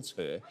towards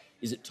her.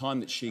 Is it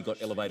time that she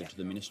got elevated to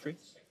the ministry?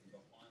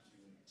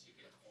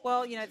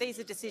 Well, these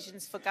are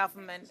decisions for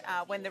government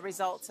when the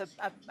results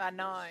are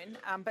known.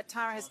 But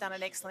Tara has done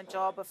an excellent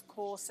job, of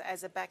course,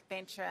 as a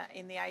backbencher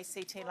in the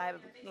ACT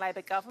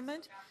Labor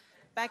government.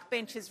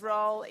 Backbencher's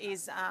role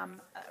is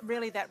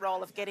really that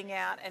role of getting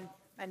out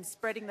and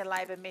spreading the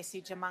Labor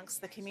message amongst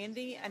the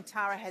community, and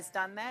Tara has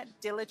done that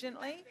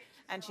diligently,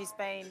 and she's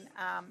been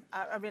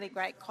a really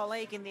great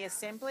colleague in the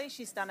Assembly.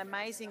 She's done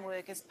amazing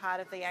work as part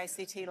of the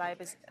ACT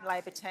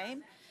Labor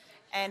team,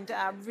 and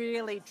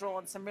really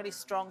drawn some really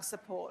strong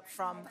support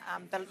from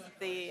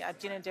the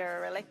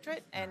Ginninderra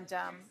electorate. And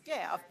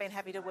I've been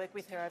happy to work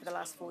with her over the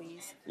last 4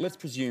 years. Let's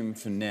presume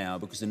for now,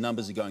 because the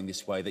numbers are going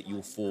this way, that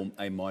you'll form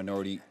a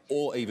minority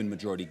or even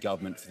majority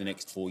government for the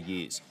next 4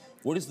 years.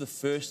 What is the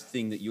first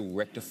thing that you'll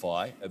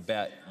rectify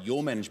about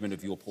your management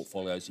of your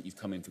portfolios that you've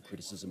come in for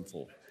criticism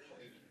for?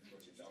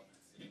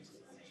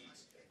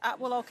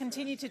 Well, I'll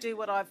continue to do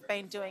what I've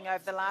been doing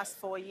over the last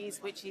 4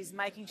 years, which is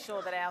making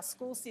sure that our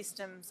school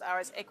systems are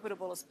as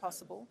equitable as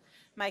possible,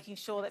 making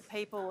sure that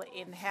people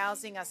in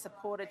housing are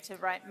supported to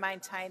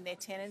maintain their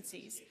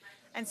tenancies,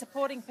 and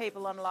supporting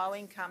people on low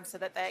income so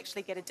that they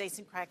actually get a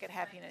decent crack at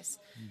happiness.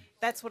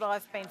 That's what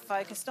I've been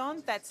focused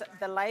on. That's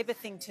the Labor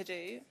thing to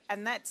do,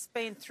 and that's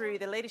been through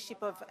the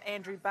leadership of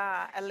Andrew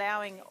Barr,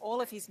 allowing all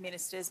of his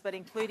ministers, but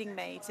including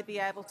me, to be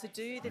able to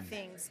do the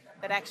things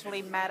that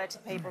actually matter to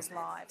people's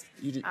lives.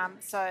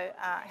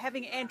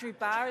 Having Andrew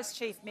Barr as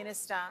Chief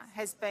Minister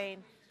has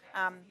been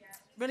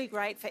really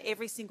great for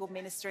every single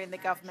minister in the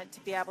government to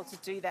be able to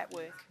do that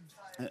work.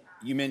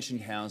 You mentioned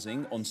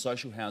housing. On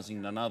social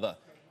housing, none other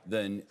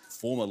than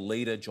former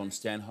leader John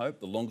Stanhope,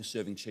 the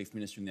longest-serving Chief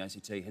Minister in the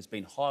ACT, has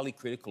been highly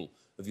critical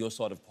of your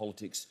side of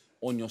politics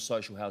on your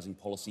social housing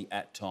policy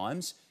at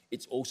times.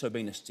 It's also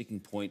been a sticking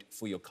point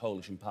for your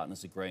coalition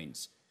partners, the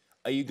Greens.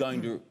 Are you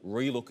going to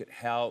relook at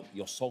how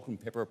your salt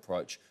and pepper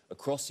approach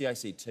across the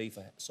ACT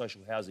for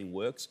social housing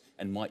works,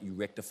 and might you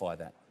rectify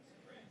that?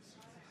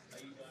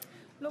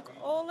 Look,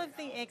 all of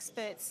the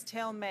experts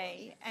tell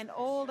me, and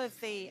all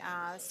of the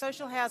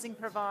social housing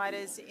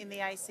providers in the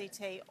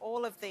ACT,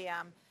 all of the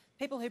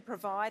people who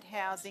provide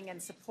housing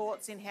and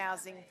supports in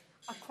housing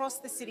across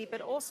the city,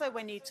 but also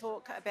when you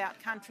talk about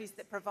countries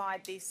that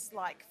provide this,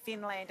 like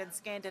Finland and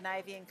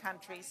Scandinavian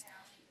countries,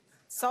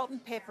 salt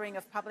and peppering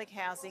of public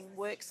housing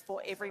works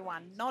for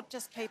everyone, not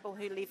just people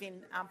who live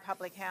in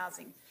public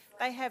housing.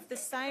 They have the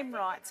same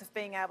rights of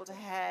being able to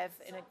have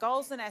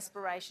goals and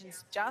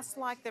aspirations just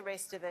like the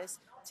rest of us,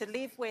 to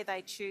live where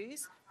they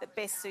choose that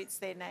best suits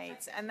their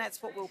needs, and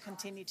that's what we'll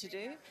continue to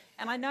do.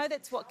 And I know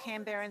that's what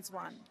Canberrans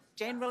want.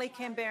 generally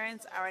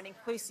Canberrans are an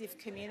inclusive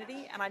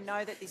community, and I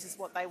know that this is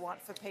what they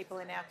want for people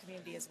in our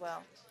community as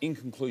well. In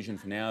conclusion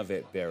for now,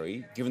 Yvette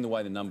Berry, given the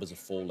way the numbers are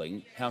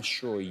falling, how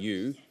sure are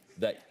you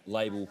that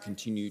Labor will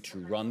continue to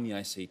run the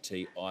ACT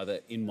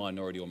either in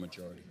minority or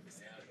majority?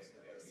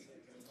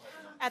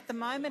 At the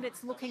moment,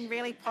 it's looking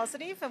really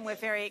positive, and we're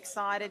very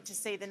excited to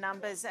see the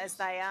numbers as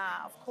they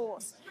are, of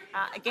course.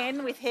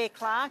 Again, with Hare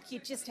Clark, you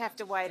just have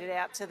to wait it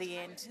out to the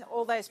end.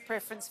 All those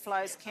preference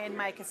flows can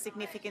make a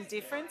significant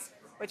difference.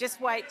 We'll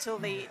just wait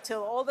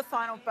till all the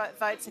final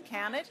votes are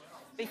counted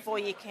before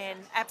you can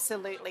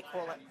absolutely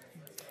call it.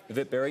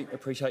 Yvette Berry,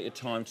 appreciate your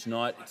time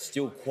tonight. It's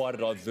still quite a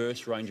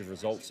diverse range of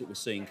results that we're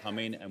seeing come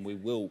in, and we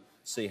will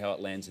see how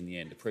it lands in the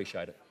end.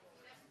 Appreciate it.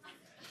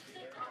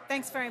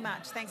 Thanks very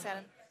much. Thanks,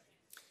 Adam.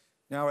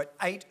 Now at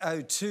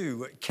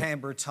 8:02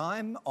 Canberra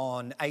time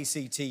on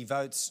ACT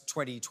Votes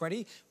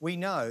 2020, we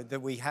know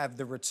that we have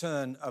the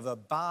return of a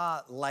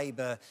Barr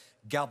Labor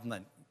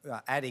government,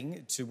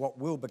 adding to what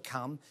will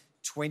become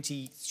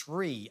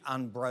 23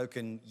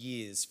 unbroken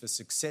years for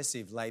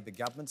successive Labor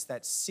governments.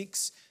 That's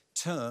 6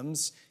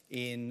 terms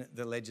in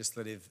the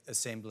Legislative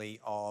Assembly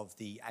of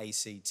the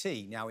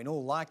ACT. Now, in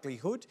all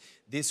likelihood,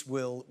 this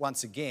will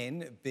once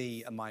again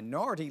be a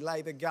minority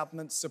Labor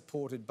government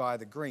supported by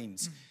the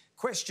Greens.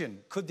 Question,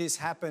 could this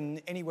happen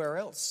anywhere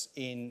else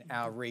in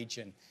our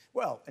region?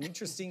 Well, an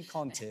interesting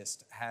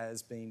contest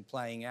has been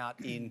playing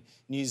out in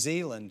New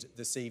Zealand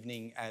this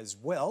evening as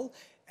well.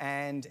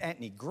 And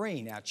Anthony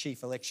Green, our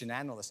chief election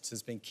analyst,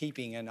 has been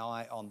keeping an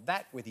eye on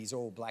that with his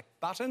all-black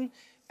button.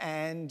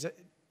 And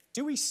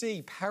do we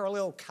see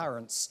parallel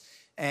currents,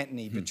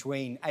 Anthony,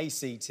 between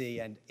ACT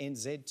and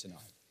NZ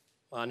tonight?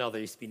 Well, I know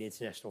there used to be an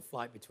international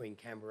flight between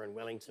Canberra and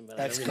Wellington, but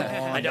That's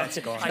I don't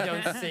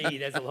see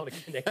there's a lot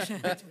of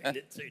connection between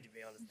the two, to be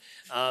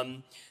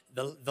honest.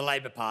 The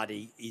Labor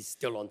Party is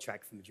still on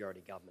track for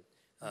majority government.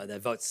 Their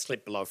votes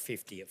slipped below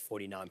 50 at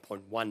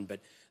 49.1, but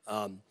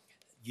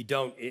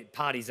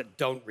parties that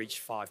don't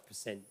reach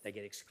 5%, they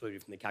get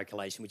excluded from the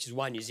calculation, which is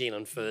why New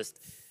Zealand First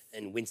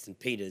and Winston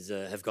Peters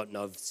have got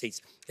no seats.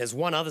 There's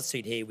one other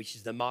seat here, which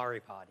is the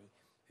Maori Party,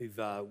 who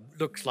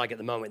looks like at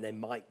the moment they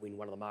might win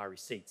one of the Maori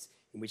seats,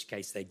 in which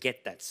case they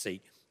get that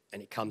seat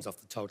and it comes off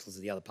the totals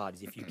of the other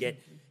parties. If you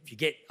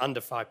get under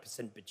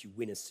 5% but you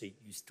win a seat,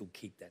 you still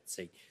keep that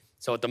seat.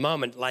 So at the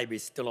moment, Labor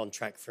is still on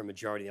track for a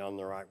majority on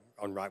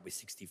right with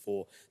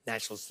 64,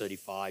 Nationals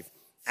 35,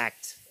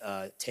 ACT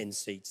 10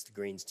 seats, the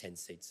Greens 10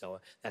 seats. So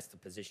that's the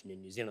position in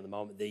New Zealand at the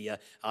moment. The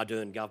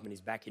Ardern government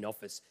is back in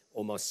office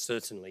almost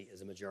certainly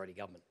as a majority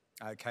government.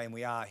 Okay, and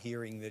we are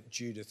hearing that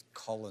Judith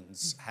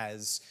Collins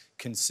has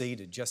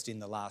conceded just in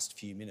the last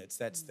few minutes.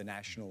 That's the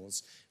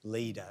Nationals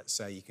leader.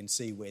 So you can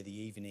see where the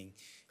evening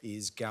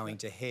is going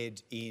to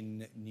head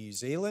in New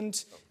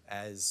Zealand,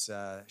 as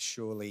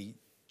surely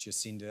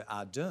Jacinda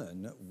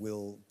Ardern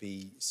will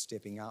be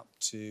stepping up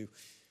to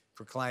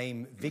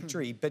proclaim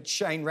victory. But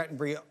Shane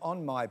Rattenbury,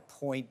 on my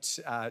point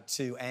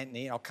to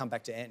Anthony, I'll come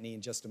back to Anthony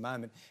in just a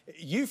moment.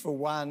 You, for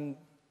one,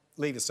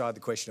 leave aside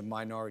the question of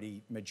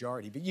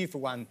minority-majority, but you, for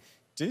one,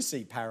 do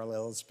see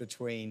parallels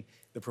between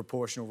the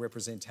proportional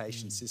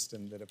representation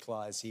system that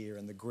applies here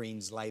and the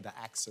Greens-Labor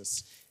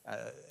axis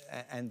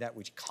and that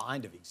which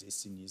kind of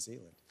exists in New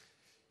Zealand.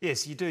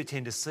 Yes, you do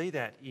tend to see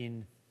that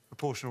in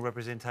proportional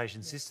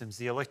representation systems.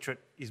 The electorate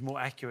is more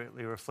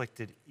accurately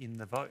reflected in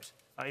the vote,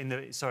 in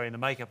the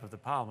makeup of the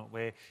parliament,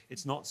 where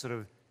it's not sort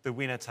of the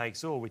winner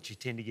takes all, which you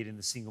tend to get in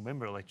the single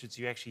member electorates.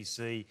 You actually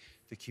see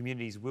the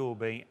community's will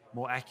being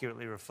more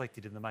accurately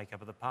reflected in the makeup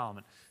of the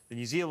parliament. The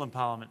New Zealand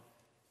parliament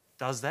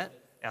does that.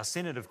 Our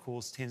Senate, of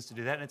course, tends to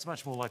do that, and it's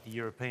much more like the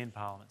European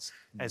parliaments,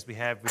 as we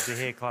have with the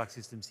Hare Clark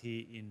systems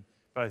here in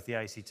both the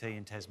ACT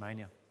and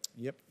Tasmania.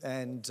 Yep,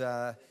 and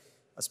I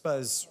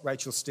suppose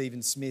Rachel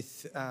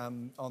Stephen-Smith,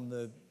 on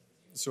the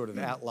sort of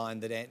outline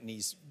that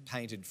Anthony's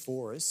painted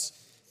for us,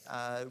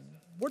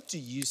 what do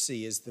you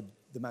see as the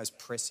most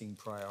pressing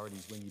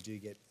priorities when you do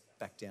get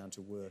back down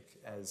to work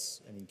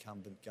as an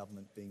incumbent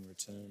government being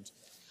returned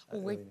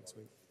early next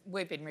week?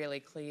 We've been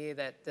really clear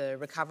that the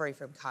recovery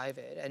from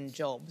COVID and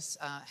jobs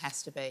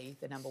has to be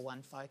the number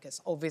one focus.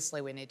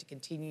 Obviously, we need to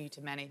continue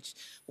to manage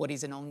what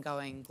is an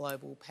ongoing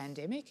global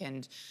pandemic,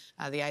 and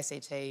the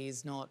ACT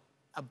is not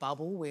a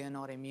bubble. We are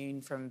not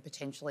immune from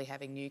potentially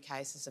having new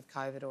cases of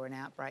COVID or an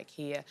outbreak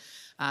here.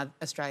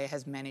 Australia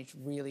has managed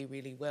really,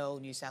 really well.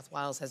 New South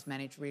Wales has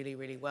managed really,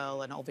 really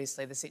well. And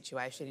obviously the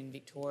situation in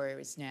Victoria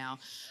is now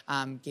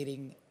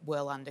getting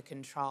well under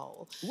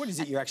control. What is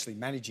it you're actually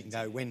managing,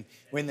 though, when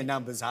the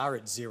numbers are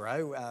at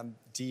zero?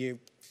 Do you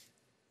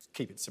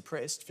keep it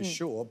suppressed, for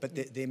sure,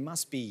 but there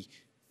must be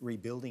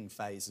rebuilding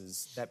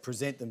phases that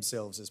present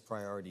themselves as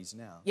priorities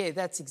now. Yeah,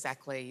 that's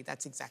exactly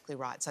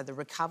right. So the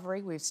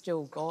recovery, we've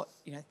still got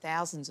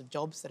thousands of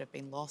jobs that have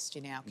been lost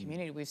in our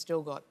community. We've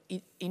still got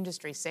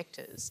industry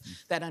sectors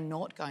that are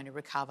not going to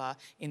recover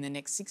in the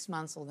next 6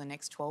 months or the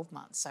next 12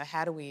 months. So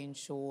how do we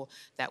ensure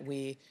that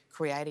we're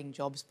creating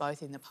jobs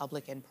both in the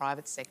public and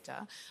private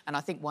sector? And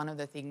I think one of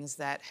the things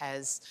that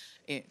has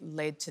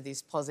led to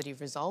this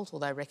positive result,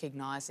 although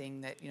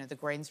recognising that the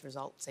Greens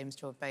result seems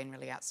to have been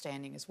really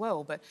outstanding as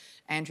well, but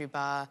Andrew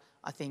Barr,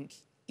 I think,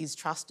 is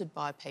trusted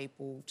by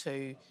people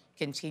to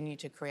continue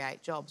to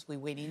create jobs. We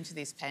went into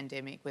this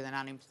pandemic with an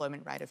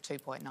unemployment rate of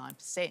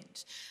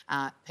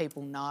 2.9%.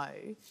 People know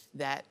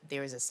that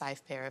there is a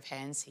safe pair of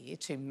hands here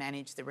to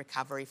manage the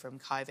recovery from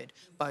COVID,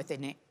 both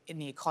in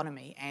the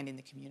economy and in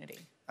the community.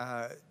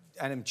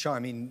 Adam,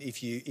 chime in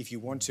if you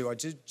want to. I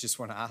just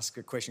want to ask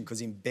a question,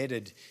 because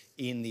embedded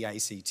in the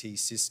ACT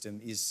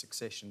system is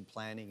succession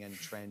planning and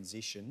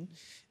transition.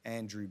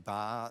 Andrew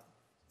Barr,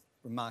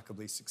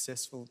 remarkably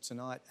successful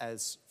tonight,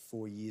 as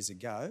 4 years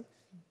ago,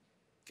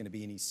 going to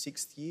be in his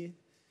 6th year.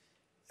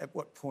 At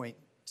what point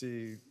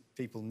do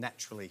people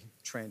naturally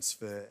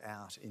transfer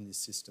out in this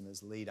system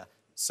as leader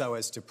so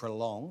as to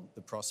prolong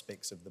the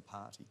prospects of the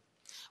party?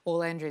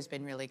 Well, Andrew's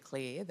been really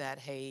clear that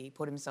he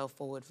put himself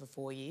forward for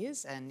 4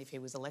 years, and if he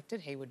was elected,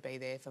 he would be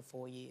there for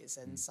 4 years.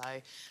 And so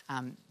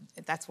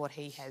that's what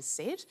he has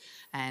said,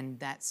 and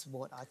that's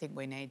what I think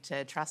we need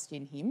to trust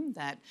in him,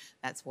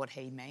 that's what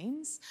he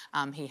means.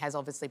 He has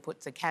obviously put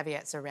the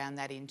caveats around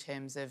that in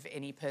terms of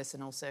any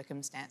personal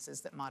circumstances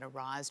that might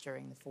arise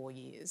during the 4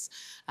 years.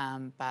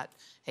 But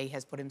he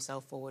has put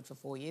himself forward for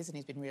 4 years, and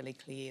he's been really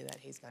clear that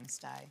he's going to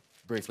stay.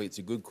 Briefly, it's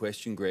a good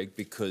question, Greg,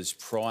 because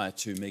prior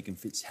to Megan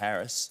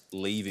Fitzharris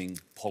leaving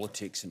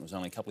politics, and it was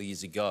only a couple of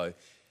years ago,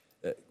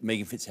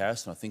 Megan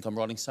Fitzharris, and I think I'm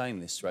right in saying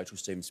this, Rachel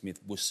Stephen-Smith,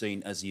 was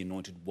seen as the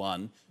anointed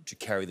one to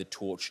carry the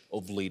torch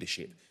of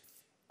leadership.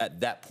 At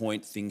that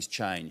point, things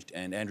changed,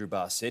 and Andrew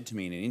Barr said to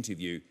me in an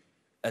interview,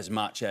 as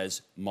much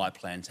as my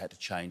plans had to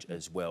change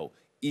as well.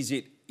 Is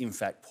it, in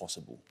fact,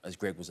 possible, as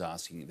Greg was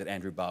asking, that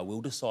Andrew Barr will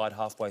decide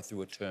halfway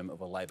through a term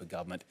of a Labor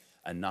government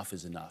enough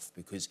is enough?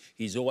 Because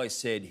he's always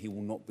said he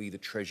will not be the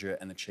Treasurer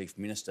and the Chief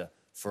Minister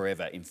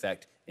forever. In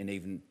fact, in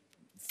even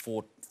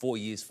 4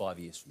 years, 5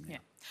 years from now. Yeah.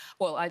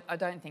 Well, I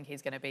don't think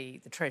he's going to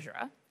be the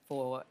Treasurer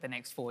for the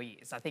next 4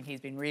 years. I think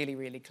he's been really,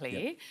 really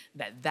clear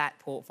that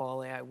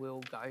portfolio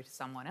will go to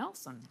someone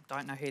else, and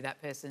don't know who that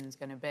person's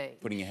going to be.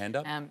 Putting your hand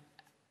up?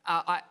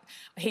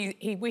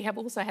 We have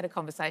also had a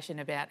conversation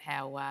about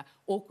how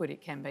awkward it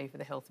can be for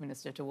the Health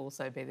Minister to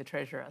also be the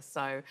Treasurer.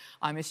 So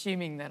I'm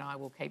assuming that I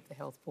will keep the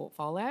health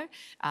portfolio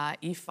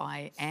if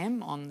I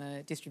am on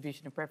the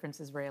distribution of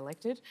preferences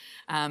re-elected.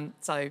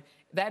 So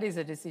that is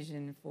a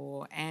decision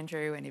for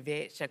Andrew and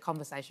Yvette, a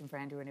conversation for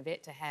Andrew and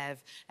Yvette to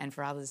have, and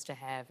for others to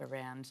have,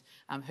 around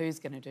who's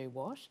going to do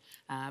what.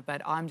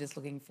 But I'm just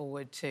looking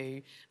forward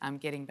to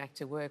getting back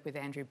to work with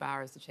Andrew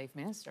Barr as the Chief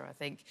Minister. I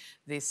think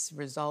this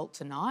result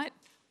tonight,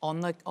 on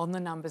the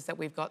numbers that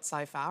we've got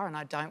so far, and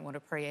I don't want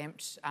to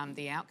preempt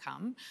the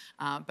outcome,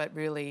 but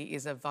really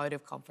is a vote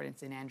of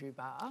confidence in Andrew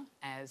Barr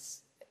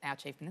as our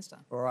Chief Minister.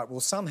 All right, well,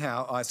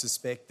 somehow I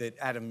suspect that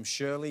Adam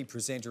Shirley,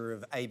 presenter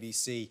of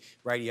ABC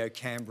Radio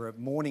Canberra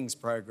Mornings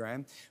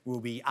program, will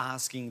be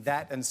asking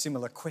that and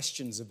similar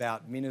questions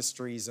about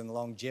ministries and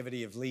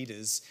longevity of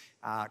leaders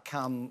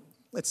come,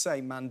 let's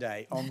say,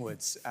 Monday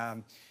onwards.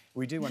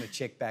 We do want to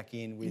check back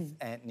in with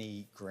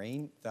Anthony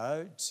Green,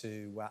 though,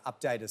 to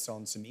update us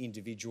on some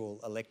individual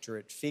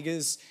electorate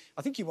figures.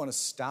 I think you want to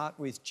start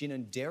with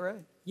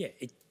Ginninderra. Yeah,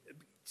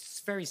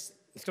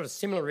 it's got a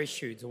similar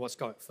issue to what's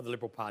going for the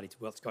Liberal Party to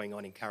what's going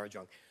on in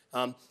Kurrajong.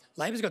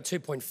 Labor's got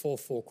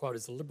 2.44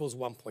 quotas, the Liberals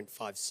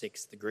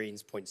 1.56, the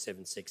Greens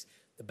 0.76,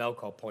 the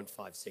Belcourt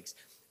 0.56.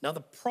 Now, the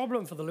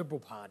problem for the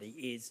Liberal Party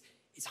is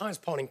its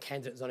highest polling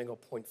candidate has only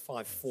got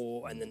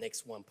 0.54 and the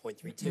next one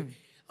 0.32.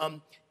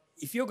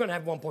 If you're going to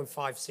have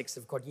 1.56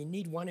 of quota, you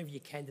need one of your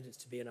candidates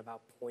to be in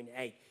about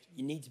 0.8.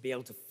 You need to be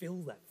able to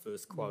fill that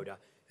first quota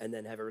and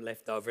then have a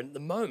leftover. And at the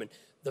moment,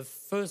 the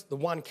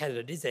one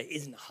candidate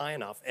isn't high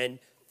enough, and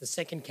the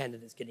second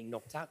candidate's getting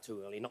knocked out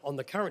too early. On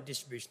the current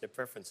distribution of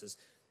preferences,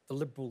 the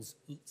Liberals'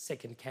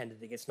 second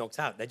candidate gets knocked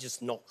out. They're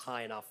just not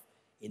high enough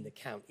in the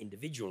count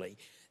individually.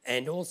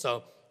 And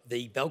also,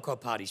 the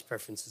Belcourt Party's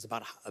preferences,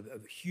 about a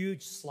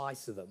huge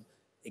slice of them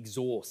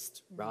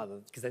exhaust rather,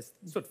 because there's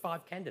sort of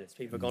 5 candidates.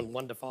 People have gone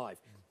 1 to 5.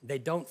 They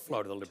don't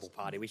flow to the Liberal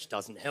Party, which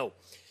doesn't help.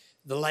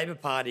 The Labor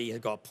Party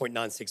has got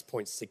 0.96,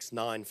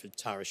 0.69 for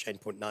Tara Shane,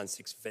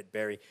 0.96 for Vet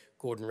Berry,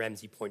 Gordon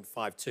Ramsay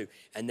 0.52,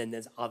 and then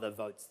there's other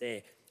votes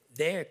there.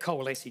 They're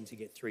coalescing to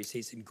get 3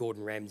 seats, and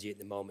Gordon Ramsay at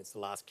the moment is the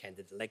last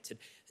candidate elected,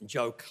 and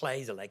Joe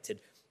Clay's elected.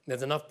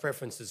 There's enough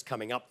preferences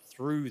coming up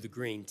through the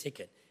Green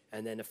ticket,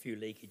 and then a few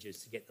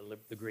leakages to get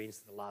the Greens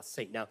to the last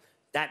seat. Now,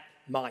 that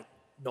might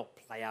not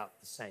play out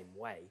the same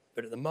way,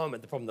 but at the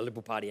moment, the problem the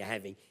Liberal Party are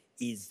having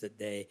is that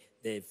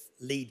their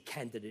lead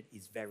candidate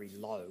is very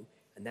low,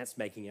 and that's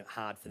making it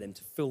hard for them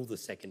to fill the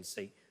second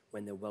seat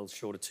when they're well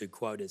short of 2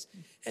 quotas.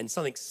 And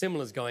something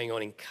similar is going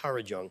on in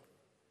Kurrajong.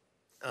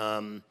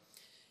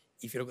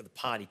 If you look at the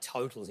party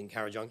totals in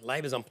Currajong,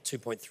 Labor's on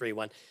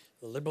 2.31,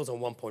 the Liberals on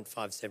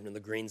 1.57 and the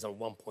Greens on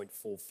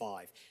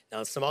 1.45.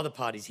 Now, some other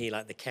parties here,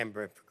 like the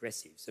Canberra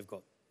Progressives, have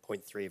got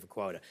 0.3 of a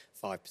quota,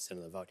 5%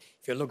 of the vote.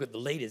 If you look at the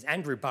leaders,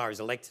 Andrew Barr is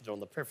elected on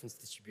the preference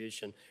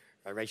distribution.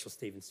 Rachel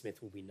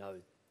Stephen-Smith will be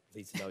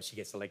needs to know she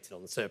gets elected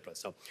on the surplus.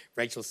 So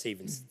Rachel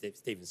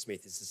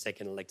Stephen-Smith is the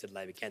second elected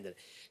Labor candidate.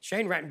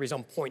 Shane Rattenbury is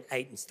on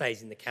 0.8 and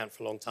stays in the count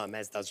for a long time,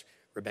 as does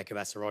Rebecca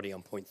Vassarotti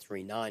on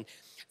 0.39.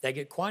 They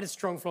get quite a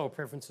strong flow of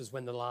preferences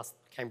when the last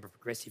Canberra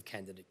Progressive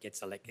candidate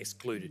gets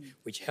excluded,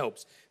 which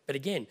helps. But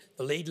again,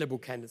 the lead Liberal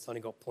candidate's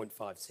only got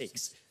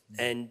 0.56,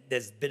 and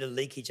there's a bit of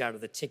leakage out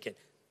of the ticket.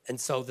 And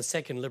so the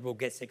second Liberal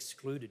gets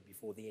excluded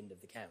before the end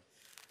of the count.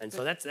 And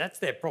so that's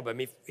their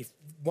problem. If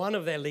one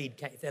of their lead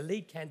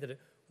candidate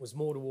was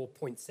more toward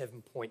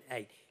 0.7,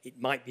 0.8, it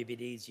might be a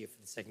bit easier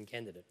for the second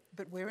candidate.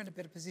 But we're in a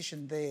better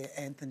position there,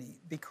 Anthony,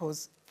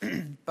 because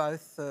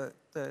both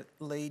the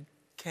lead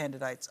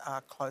candidates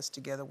are close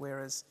together,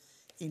 whereas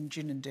in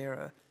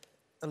Ginninderra,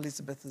 there's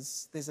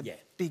a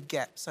big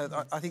gap.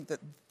 So I think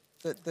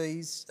that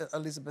these,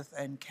 Elizabeth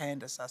and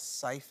Candice, are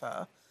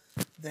safer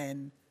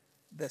than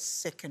the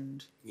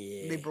second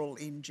Liberal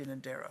in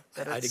Ginninderra.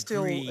 But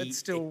it's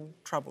still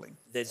troubling.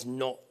 There's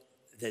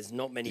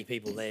not many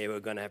people there who are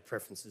going to have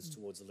preferences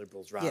towards the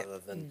Liberals rather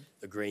than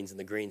the Greens, and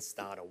the Greens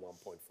start on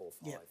 1.45.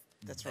 Yeah,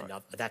 that's right.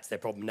 And that's their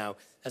problem now.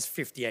 That's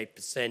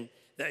 58%.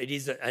 It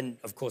is, and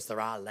of course there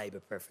are Labor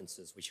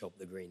preferences which help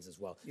the Greens as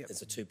well. Yep.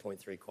 There's a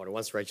 2.3 quota.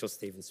 Once Rachel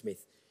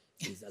Stephen-Smith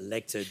is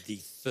elected the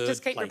third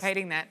Just keep place.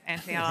 repeating that,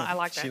 Anthony. I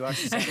like that. She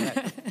likes to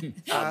say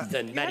that.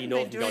 Then Maddie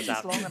Norton goes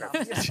up.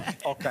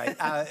 Okay.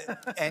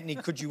 Anthony,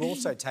 could you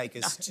also take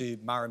us to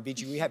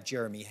Murrumbidgee? We have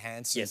Jeremy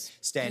Hanson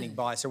standing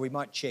by, so we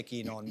might check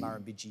in on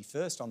Murrumbidgee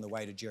first on the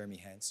way to Jeremy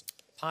Hanson.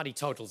 Party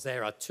totals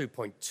there are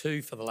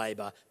 2.2 for the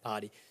Labor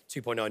Party,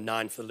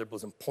 2.09 for the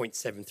Liberals and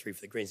 0.73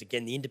 for the Greens.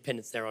 Again, the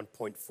independents there on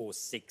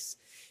 0.46.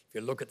 If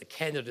you look at the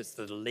candidates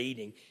that are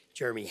leading,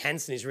 Jeremy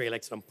Hanson is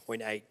re-elected on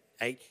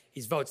 0.88.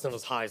 His vote's not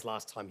as high as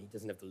last time. He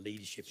doesn't have the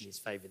leadership in his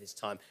favour this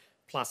time.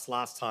 Plus,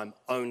 last time,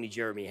 only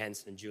Jeremy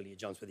Hanson and Julia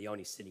Johns were the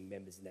only sitting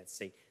members in that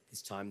seat.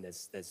 This time,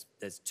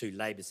 there's two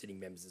Labor sitting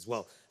members as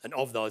well. And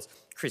of those,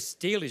 Chris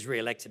Steele is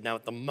re-elected. Now,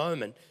 at the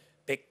moment,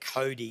 Beck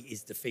Cody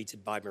is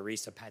defeated by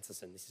Marisa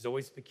Patterson. This is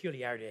always a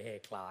peculiarity of Hare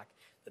Clark,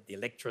 that the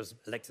electors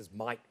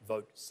might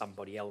vote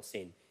somebody else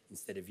in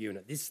instead of you. And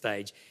at this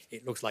stage,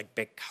 it looks like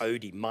Beck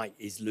Cody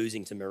is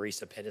losing to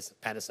Marisa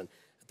Patterson.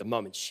 At the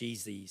moment,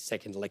 she's the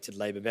second elected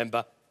Labor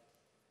member.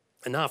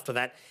 And after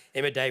that,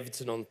 Emma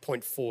Davidson on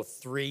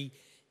 0.43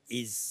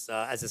 is,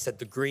 as I said,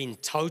 the Green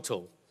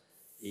total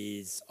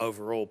is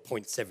overall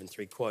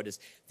 0.73 quotas.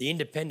 The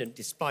Independent,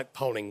 despite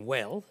polling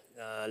well,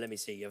 let me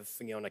see,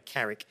 Fiona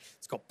Carrick,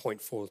 it's got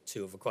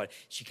 0.42 of a quota.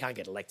 She can't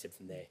get elected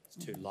from there.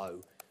 It's too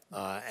low.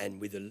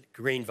 And with the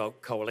Green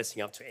vote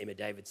coalescing up to Emma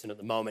Davidson at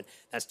the moment,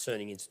 that's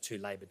turning into 2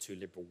 Labor, 2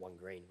 Liberal, 1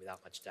 Green,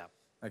 without much doubt.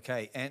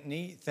 Okay,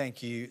 Anthony,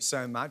 thank you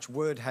so much.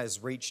 Word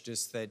has reached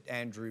us that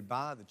Andrew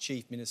Barr, the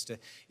Chief Minister,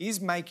 is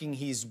making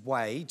his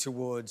way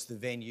towards the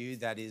venue,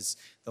 that is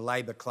the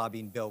Labor Club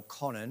in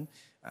Belconnen,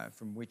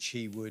 from which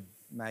he would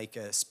make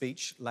a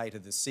speech later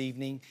this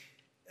evening.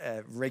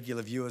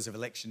 Regular viewers of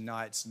election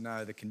nights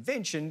know the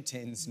convention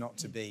tends not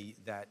to be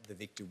that the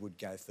victor would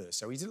go first.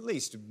 So he's at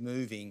least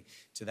moving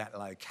to that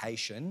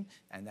location,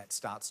 and that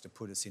starts to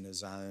put us in a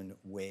zone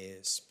where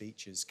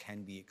speeches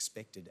can be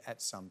expected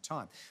at some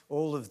time.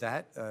 All of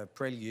that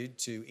prelude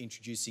to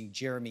introducing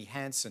Jeremy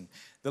Hanson.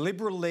 The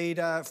Liberal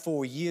leader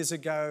 4 years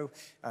ago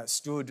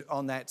stood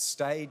on that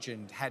stage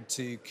and had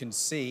to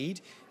concede.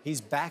 He's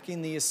back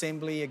in the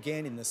Assembly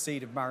again in the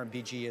seat of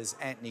Murrumbidgee, as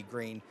Anthony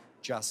Green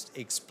just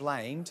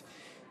explained.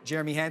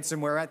 Jeremy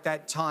Hanson, we're at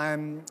that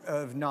time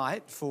of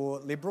night for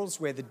Liberals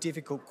where the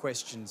difficult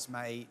questions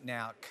may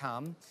now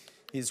come.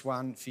 Here's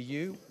one for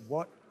you.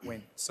 What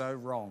went so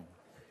wrong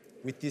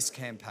with this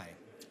campaign?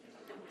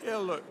 Yeah,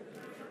 look,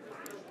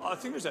 I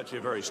think it was actually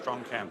a very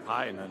strong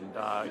campaign,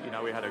 and, you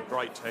know, we had a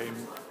great team,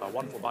 a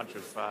wonderful bunch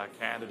of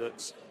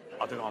candidates.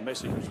 I think our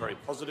message was very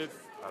positive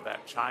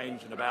about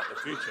change and about the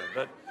future.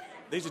 But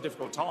these are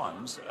difficult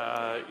times,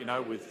 you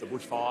know, with the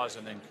bushfires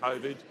and then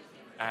COVID.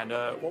 And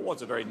what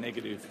was a very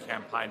negative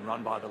campaign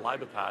run by the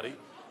Labor Party,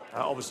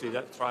 obviously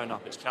that's thrown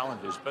up its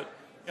challenges. But,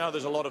 you know,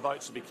 there's a lot of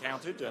votes to be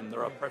counted and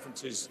there are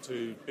preferences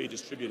to be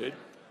distributed.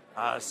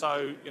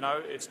 So, you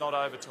know, it's not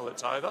over till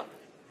it's over.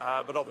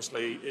 But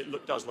obviously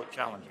it does look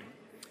challenging.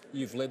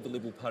 You've led the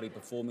Liberal Party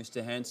before,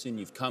 Mr Hanson.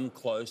 You've come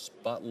close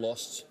but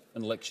lost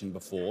an election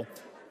before.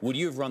 Would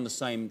you have run the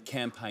same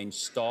campaign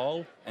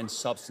style and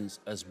substance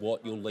as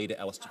what your leader,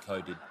 Alistair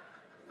Coe, did?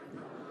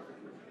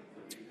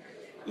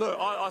 Look,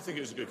 I think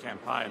it was a good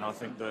campaign. I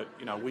think that,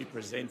 you know, we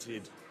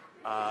presented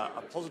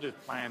a positive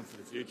plan for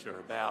the future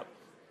about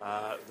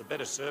the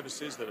better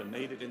services that are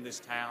needed in this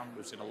town.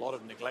 We've seen a lot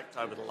of neglect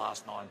over the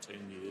last 19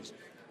 years.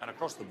 And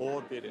across the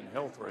board, be it in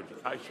health or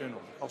education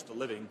or the cost of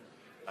living,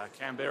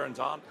 Canberrans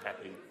aren't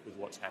happy with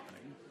what's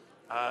happening.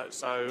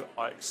 So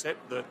I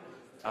accept that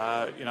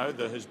you know,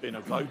 there has been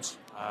a vote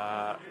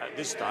at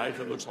this stage.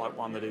 It looks like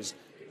one that is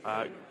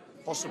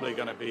possibly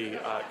going to be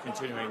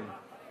continuing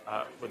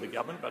with the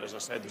government. But as I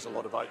said, there's a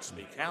lot of votes to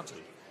be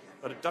counted.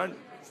 But I don't,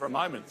 for a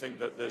moment, think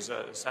that there's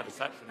a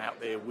satisfaction out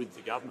there with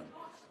the government.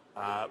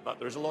 But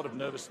there is a lot of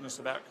nervousness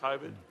about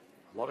COVID,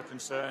 a lot of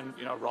concern,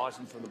 you know,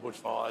 rising from the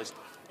bushfires.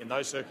 In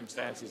those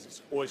circumstances,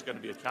 it's always going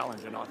to be a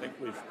challenge, and I think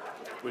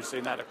we've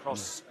seen that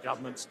across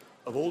governments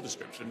of all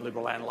description,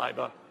 Liberal and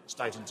Labor,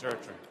 state and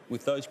territory.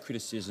 With those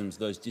criticisms,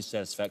 those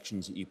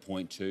dissatisfactions that you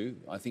point to,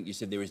 I think you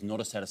said there is not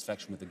a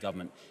satisfaction with the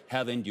government.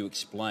 How then do you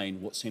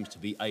explain what seems to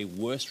be a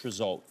worse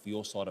result for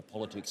your side of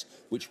politics,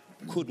 which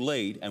could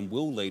lead and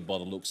will lead, by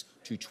the looks,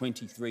 to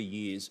 23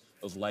 years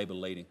of Labor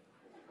leading?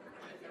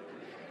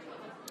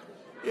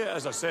 Yeah,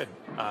 as I said,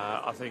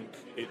 I think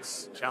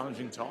it's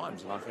challenging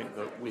times, and I think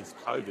that with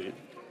COVID,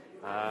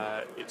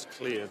 it's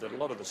clear that a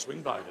lot of the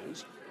swing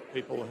voters,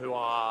 people who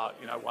are,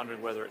 you know,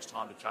 wondering whether it's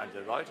time to change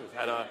their vote, have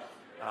had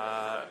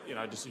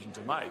a decision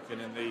to make. And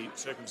in the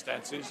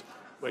circumstances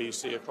where you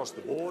see across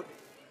the board,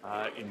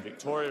 in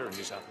Victoria and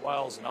New South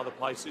Wales and other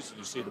places,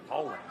 you see the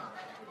polling,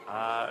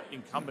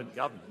 incumbent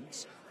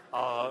governments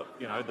are,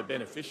 you know, the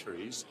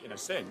beneficiaries in a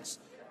sense,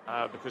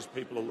 because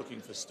people are looking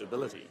for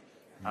stability.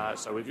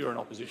 So if you're in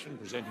opposition,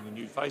 presenting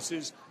new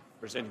faces,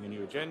 presenting a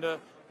new agenda,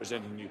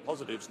 presenting new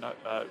positives,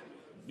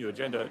 new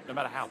agenda, no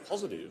matter how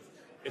positive,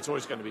 it's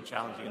always going to be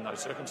challenging in those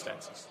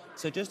circumstances.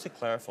 So just to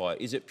clarify,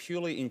 is it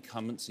purely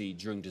incumbency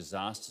during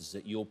disasters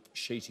that you're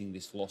sheeting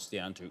this loss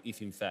down to,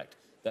 if in fact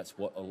that's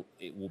what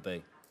it will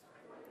be?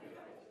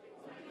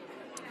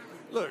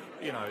 Look,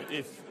 you know,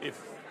 if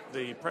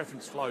the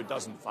preference flow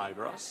doesn't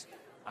favour us,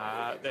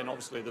 then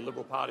obviously the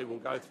Liberal Party will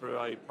go through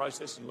a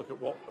process and look at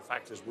what the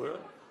factors were,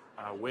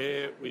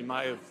 where we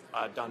may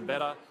have done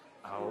better,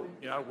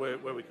 you know,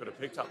 where we could have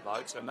picked up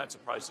votes, and that's a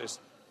process,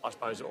 I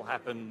suppose, that will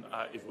happen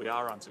if we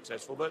are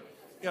unsuccessful. But,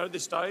 you know, at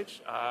this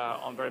stage,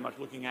 I'm very much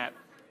looking at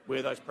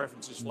where those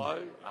preferences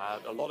flow.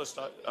 A lot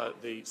of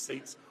the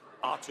seats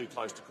are too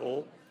close to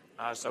call,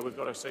 so we've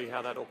got to see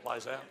how that all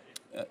plays out.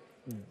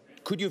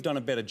 Could you have done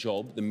a better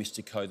job than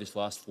Mr Coe this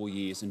last 4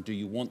 years, and do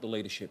you want the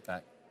leadership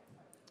back?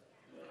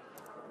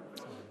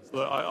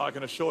 Look, I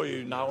can assure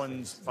you no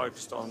one's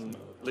focused on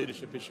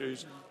leadership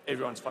issues.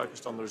 Everyone's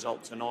focused on the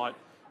result tonight.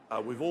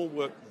 We've all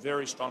worked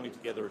very strongly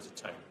together as a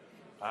team.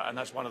 And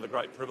that's one of the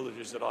great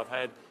privileges that I've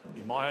had.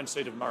 In my own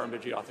seat of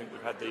Murrumbidgee, I think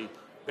we've had the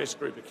best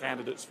group of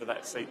candidates for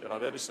that seat that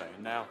I've ever seen.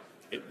 Now,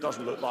 it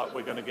doesn't look like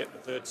we're going to get the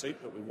third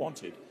seat that we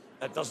wanted.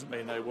 That doesn't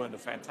mean they weren't a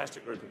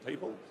fantastic group of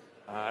people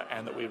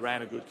and that we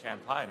ran a good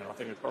campaign. And I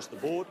think across the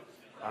board,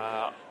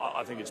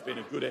 I think it's been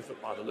a good effort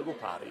by the Liberal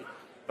Party.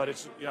 But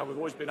it's, you know, we've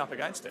always been up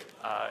against it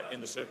in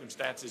the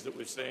circumstances that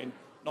we've seen,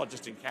 not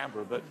just in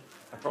Canberra, but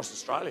across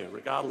Australia,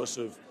 regardless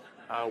of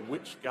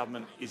which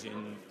government is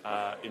in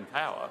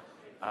power.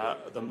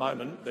 At the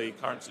moment, the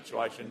current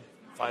situation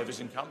favours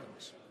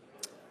incumbents.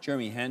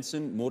 Jeremy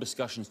Hanson, more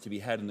discussions to be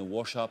had in the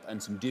wash-up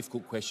and some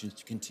difficult questions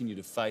to continue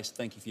to face.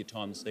 Thank you for your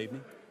time this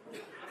evening.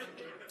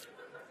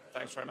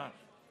 Thanks very much.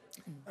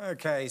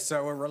 Okay,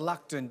 so a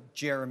reluctant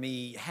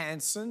Jeremy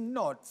Hanson,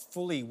 not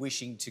fully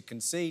wishing to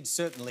concede,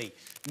 certainly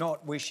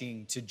not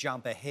wishing to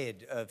jump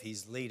ahead of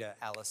his leader,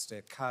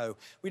 Alistair Coe.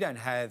 We don't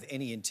have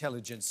any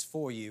intelligence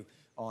for you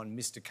on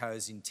Mr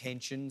Coe's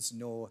intentions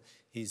nor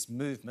his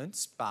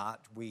movements, but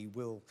we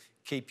will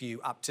keep you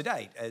up to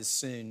date as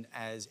soon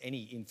as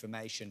any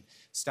information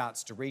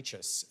starts to reach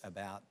us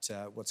about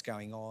what's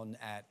going on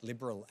at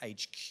Liberal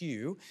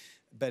HQ.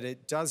 But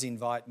it does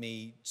invite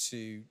me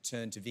to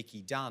turn to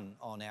Vicky Dunn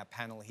on our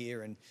panel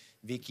here. And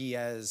Vicky,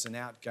 as an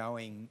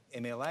outgoing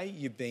MLA,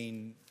 you've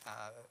been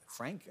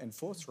frank and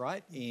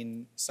forthright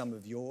in some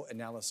of your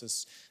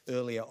analysis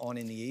earlier on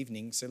in the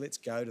evening. So let's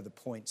go to the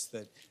points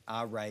that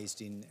are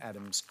raised in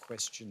Adam's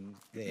question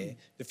there.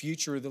 The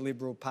future of the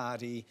Liberal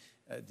Party,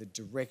 the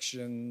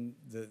direction,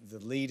 the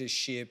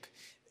leadership.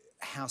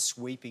 How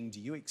sweeping do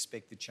you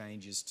expect the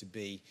changes to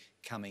be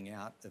coming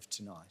out of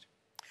tonight?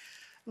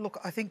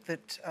 Look, I think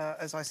that,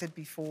 as I said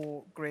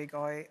before, Greg,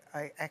 I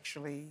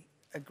actually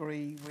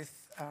agree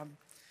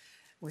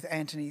with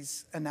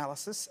Anthony's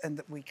analysis and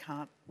that we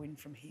can't win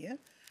from here.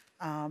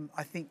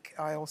 I think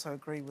I also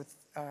agree with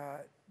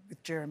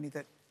Jeremy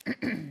that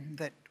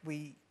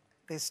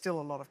there's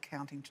still a lot of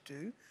counting to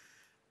do.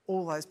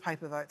 All those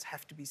paper votes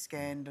have to be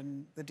scanned,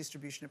 and the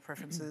distribution of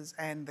preferences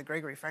and the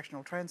Gregory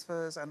fractional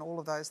transfers and all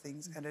of those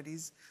things, and it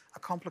is a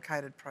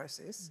complicated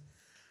process.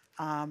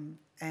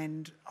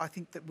 And I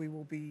think that we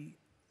will be,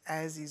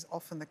 as is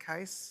often the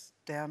case,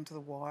 down to the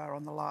wire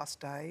on the last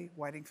day,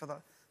 waiting for the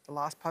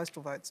last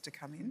postal votes to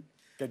come in.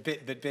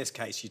 But best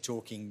case, you're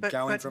talking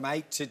going from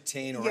 8 to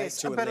 10 or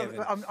yes, 8 to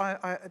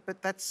 11.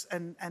 But that's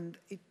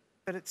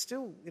but it's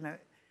still, you know,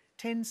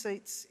 10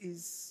 seats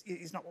is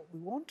not what we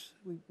want.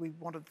 We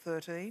wanted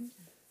 13.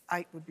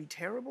 8 would be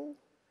terrible,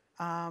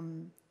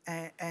 and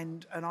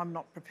I'm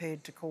not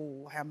prepared to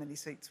call how many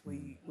seats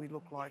we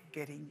look like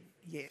getting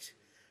yet.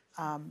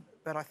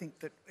 But I think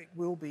that it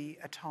will be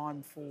a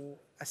time for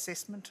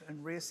assessment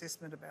and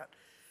reassessment about.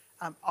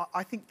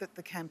 I think that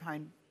the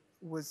campaign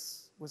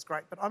was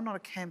great. But I'm not a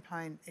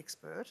campaign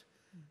expert.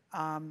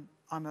 I'm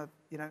a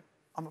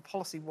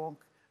policy wonk,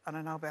 and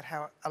I know about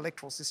how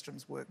electoral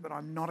systems work, but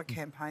I'm not a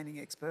campaigning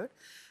expert.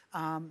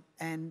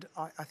 And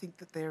I think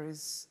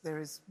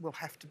that will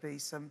have to be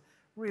some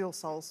real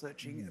soul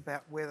searching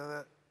about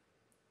whether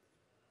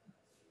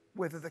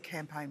the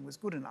campaign was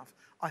good enough.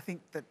 I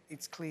think that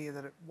it's clear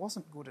that it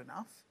wasn't good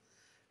enough,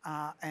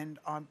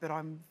 but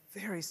I'm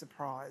very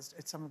surprised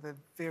at some of the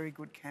very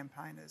good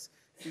campaigners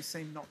who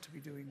seem not to be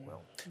doing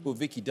well. Well,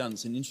 Vicky Dunn,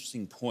 it's an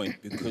interesting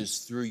point because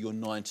through your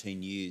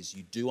 19 years,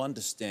 you do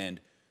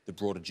understand the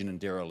broader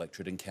Ginninderra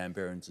electorate and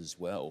Canberrans as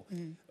well.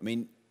 I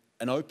mean,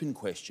 an open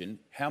question,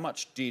 how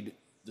much did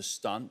the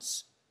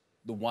stunts,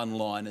 the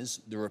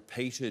one-liners, the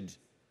repeated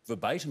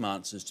verbatim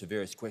answers to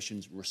various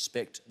questions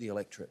respect the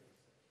electorate?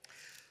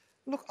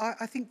 Look,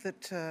 I think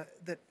that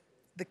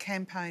the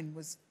campaign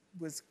was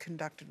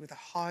conducted with a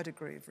high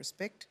degree of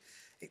respect.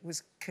 It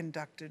was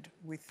conducted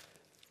with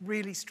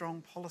really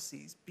strong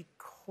policies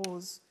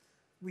because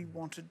we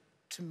wanted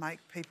to make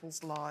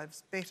people's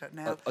lives better.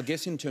 Now, I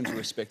guess in terms of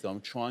respect, though,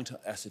 I'm trying to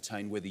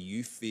ascertain whether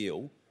you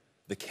feel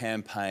the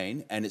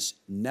campaign and its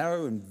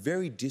narrow and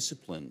very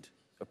disciplined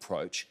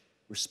approach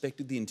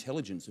respected the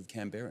intelligence of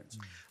Canberrans.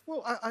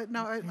 Well, I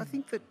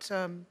think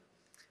that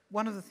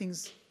one of the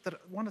things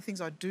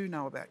I do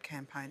know about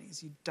campaigning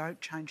is you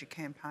don't change a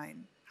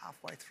campaign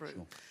halfway through.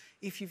 Sure.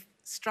 If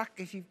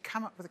you've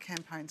come up with a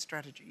campaign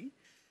strategy,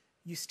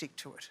 you stick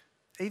to it.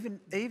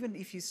 Even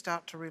if you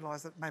start to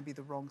realise that may be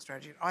the wrong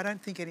strategy. I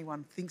don't think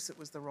anyone thinks it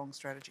was the wrong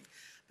strategy.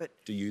 But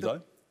Do you,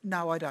 though?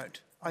 No, I don't.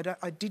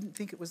 I didn't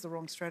think it was the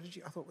wrong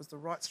strategy. I thought it was the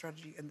right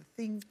strategy. And the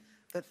thing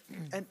that,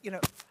 and you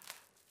know,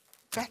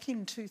 back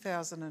in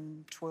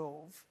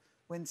 2012,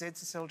 when Zed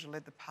Seselja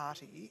led the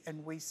party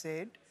and we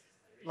said,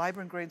 Labor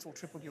and Greens will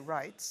triple your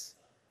rates,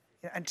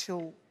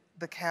 until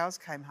the cows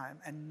came home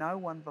and no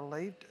one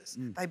believed us.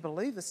 They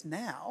believe us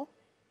now,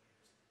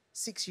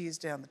 6 years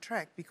down the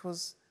track,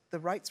 because the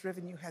rates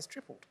revenue has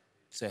tripled.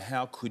 So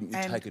how couldn't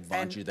you take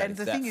advantage of that and if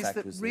the that thing is fact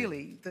that was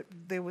really that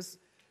there was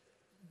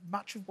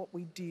much of what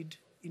we did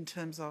in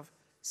terms of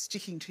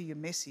sticking to your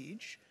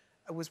message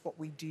was what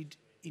we did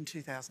in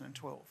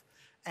 2012.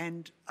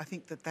 And I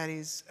think that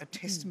is a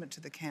testament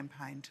to the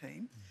campaign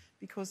team,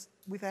 because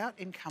without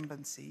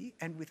incumbency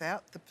and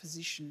without the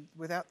position,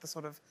 without the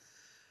sort of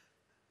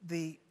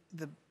the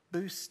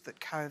boost that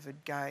COVID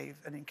gave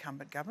an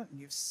incumbent government, and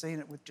you've seen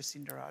it with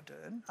Jacinda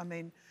Ardern, I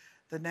mean,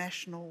 the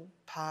National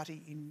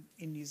Party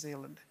in New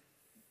Zealand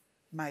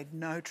made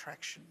no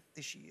traction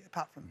this year,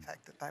 apart from the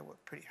fact that they were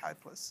pretty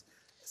hopeless.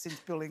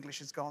 Since Bill English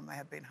has gone, they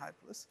have been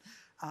hopeless.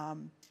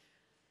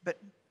 But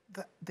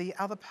the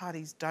other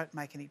parties don't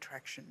make any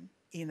traction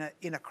in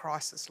a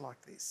crisis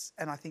like this.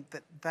 And I think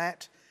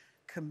that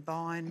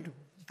combined,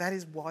 that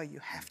is why you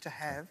have to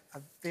have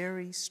a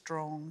very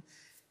strong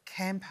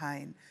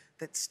campaign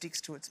that sticks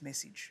to its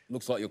message.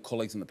 Looks like your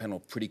colleagues on the panel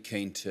are pretty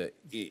keen to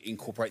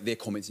incorporate their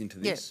comments into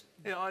this.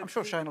 Yeah, I'm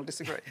sure Shane will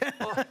disagree.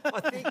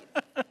 I think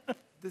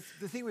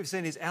the thing we've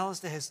seen is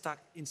Alistair has stuck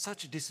in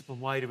such a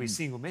disciplined way to his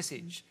single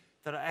message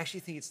that I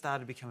actually think it started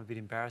to become a bit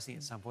embarrassing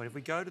at some point. If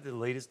we go to the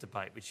leaders'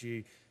 debate, which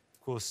you,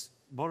 of course,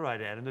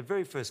 moderated, Adam, the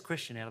very first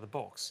question out of the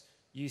box,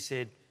 you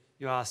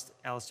asked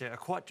Alistair a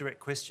quite direct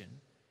question,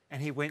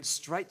 and he went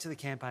straight to the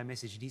campaign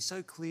message, and he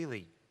so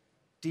clearly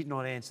did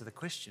not answer the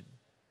question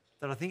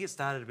that I think it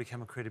started to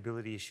become a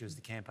credibility issue as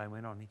the campaign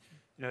went on.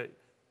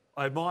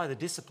 I admire the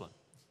discipline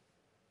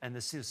and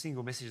the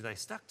single message they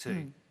stuck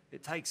to.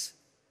 It takes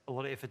a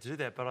lot of effort to do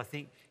that, but I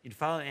think in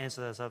failing to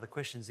answer those other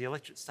questions, the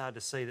electorate started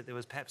to see that there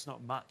was perhaps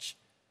not much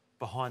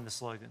behind the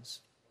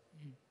slogans.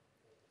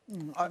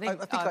 I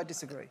think I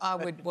disagree.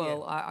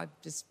 I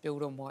just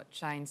build on what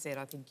Shane said.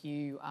 I think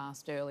you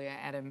asked earlier,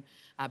 Adam,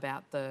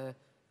 about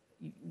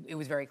it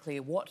was very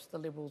clear what the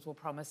Liberals were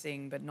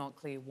promising, but not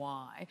clear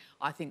why.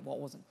 I think what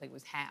wasn't clear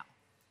was how.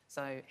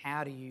 So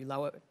how do you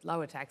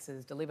lower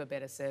taxes, deliver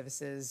better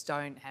services,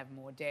 don't have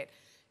more debt?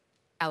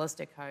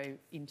 Alistair Coe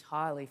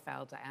entirely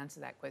failed to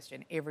answer that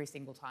question every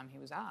single time he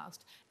was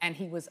asked, and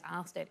he was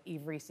asked at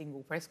every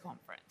single press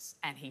conference,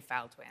 and he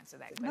failed to answer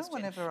that question. No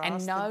one ever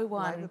asked the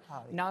Labor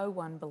Party. No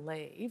one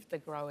believed the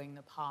growing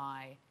the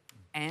pie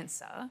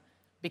answer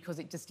because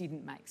it just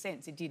didn't make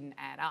sense. It didn't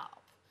add up.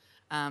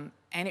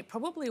 And it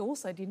probably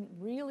also didn't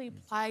really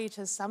play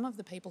to some of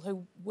the people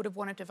who would have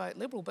wanted to vote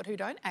Liberal but who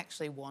don't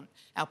actually want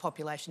our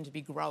population to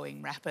be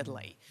growing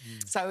rapidly.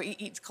 So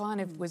it's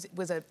kind of was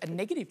a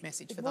negative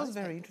message for those people. It was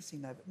very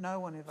interesting though, but no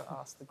one ever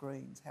asked the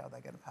Greens how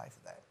they're going to pay for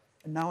that.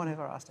 And no one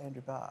ever asked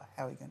Andrew Barr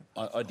how he's going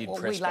to pay. I did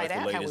press both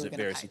the leaders at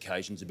various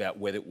occasions about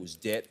whether it was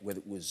debt, whether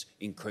it was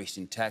increase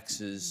in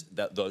taxes,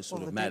 those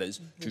sort of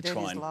matters, to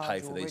try and pay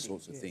for these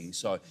sorts of things.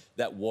 So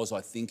that was, I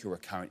think, a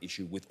recurrent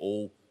issue with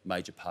all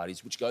major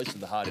parties, which goes to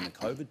the heart in the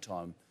COVID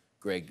time,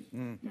 Greg,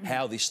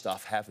 how this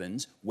stuff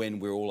happens when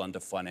we're all under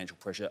financial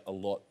pressure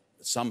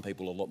some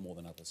people a lot more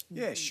than others.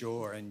 Yeah,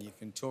 sure, and you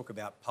can talk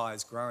about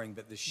pies growing,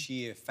 but the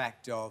sheer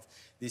fact of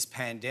this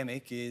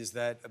pandemic is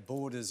that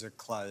borders are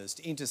closed.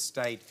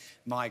 Interstate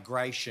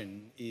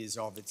migration is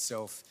of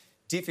itself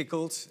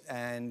difficult,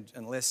 and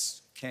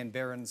unless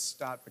Canberrans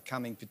start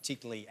becoming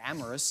particularly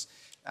amorous,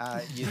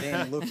 you're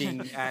then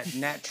looking at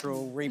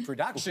natural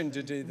reproduction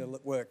to do the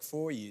work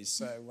for you.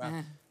 So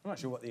I'm not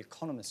sure what the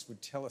economists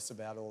would tell us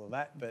about all of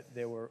that, but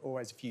there were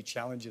always a few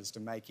challenges to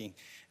making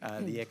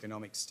the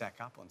economics stack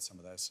up on some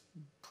of those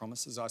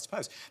promises, I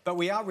suppose. But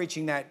we are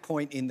reaching that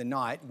point in the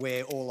night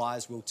where all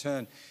eyes will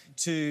turn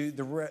to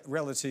the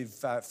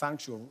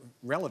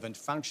relevant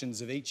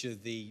functions of each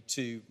of the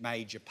two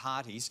major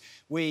parties.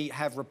 We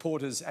have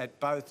reporters at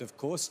both, of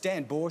course.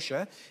 Dan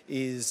Borscher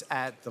is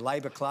at the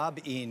Labor Club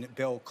in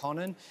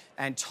Belconnen,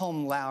 and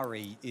Tom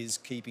Lowry is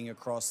keeping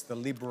across the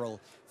Liberal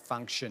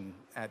function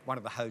at one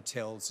of the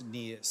hotels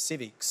near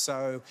Civic.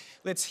 So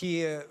let's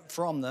hear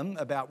from them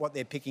about what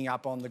they're picking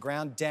up on the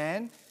ground.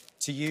 Dan,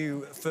 to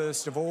you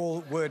first of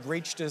all. Word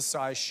reached us,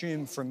 I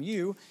assume, from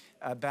you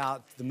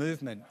about the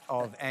movement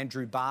of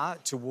Andrew Barr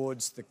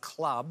towards the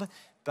club.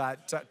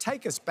 But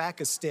take us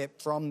back a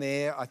step from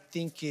there. I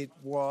think it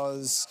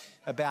was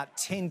about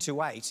 10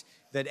 to 8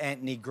 that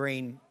Anthony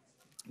Green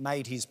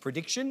made his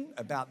prediction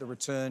about the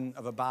return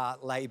of a Barr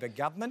Labor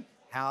government.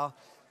 How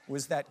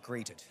was that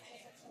greeted?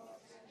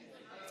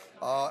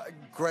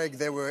 Greg,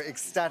 there were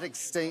ecstatic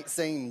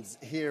scenes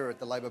here at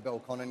the Labor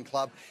Belconnen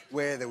Club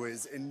where there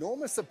was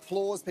enormous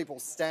applause, people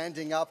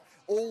standing up,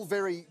 all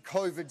very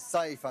COVID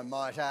safe, I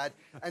might add,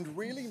 and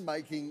really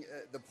making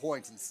the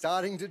point and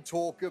starting to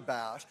talk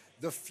about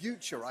the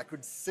future. I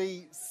could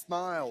see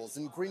smiles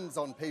and grins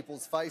on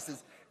people's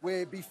faces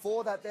where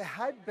before that there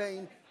had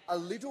been a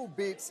little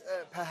bit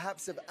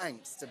perhaps of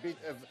angst, a bit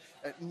of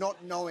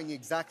not knowing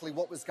exactly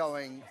what was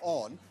going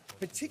on,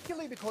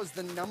 particularly because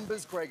the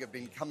numbers, Greg, have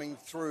been coming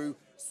through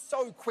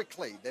so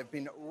quickly. They've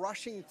been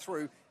rushing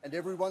through and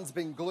everyone's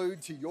been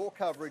glued to your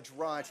coverage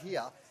right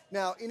here.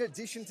 Now, in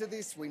addition to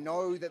this, we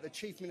know that the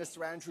Chief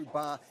Minister, Andrew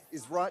Barr,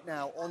 is right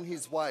now on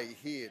his way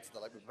here to the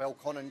Labor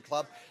Belconnen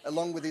Club,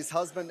 along with his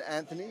husband,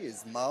 Anthony,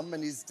 his mum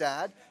and his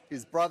dad,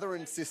 his brother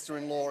and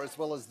sister-in-law, as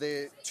well as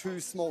their two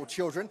small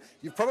children.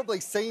 You've probably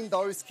seen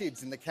those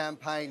kids in the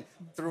campaign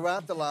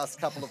throughout the last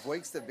couple of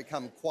weeks. They've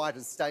become quite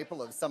a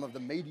staple of some of the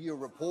media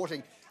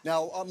reporting.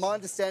 Now, my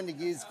understanding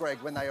is, Greg,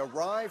 when they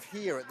arrive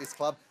here at this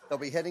club, they'll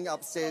be heading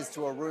upstairs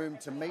to a room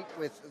to meet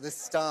with the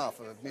staff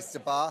of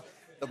Mr Barr.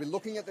 They'll be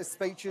looking at the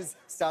speeches,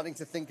 starting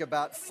to think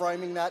about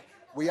framing that.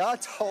 We are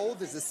told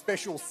there's a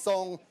special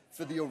song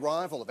for the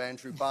arrival of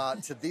Andrew Barr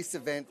to this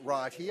event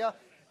right here.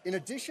 In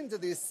addition to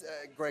this,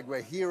 Greg,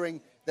 we're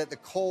hearing that the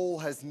call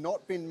has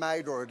not been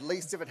made, or at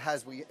least if it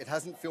has, it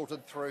hasn't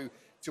filtered through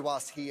to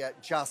us here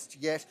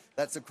just yet.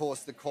 That's, of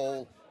course, the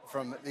call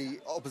from the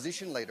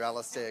opposition leader,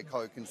 Alastair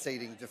Coe,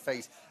 conceding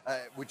defeat,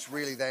 which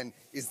really then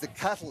is the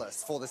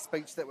catalyst for the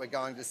speech that we're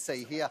going to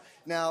see here.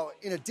 Now,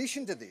 in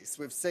addition to this,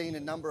 we've seen a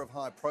number of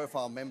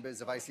high-profile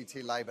members of ACT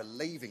Labor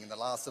leaving in the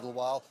last little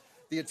while.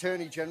 The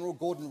Attorney-General,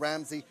 Gordon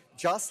Ramsay,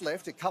 just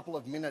left a couple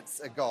of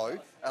minutes ago,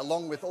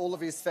 along with all of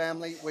his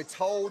family. We're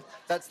told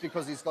that's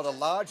because he's got a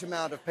large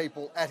amount of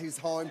people at his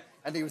home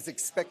and he was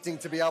expecting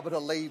to be able to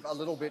leave a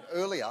little bit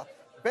earlier.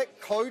 Bec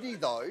Cody,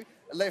 though,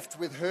 left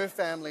with her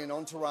family and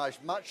entourage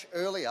much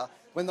earlier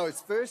when those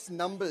first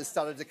numbers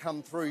started to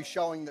come through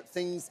showing that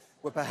things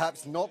were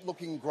perhaps not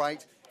looking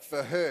great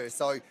for her.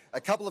 So a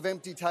couple of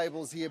empty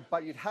tables here,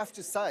 but you'd have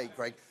to say,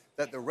 Greg,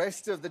 that the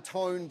rest of the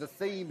tone, the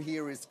theme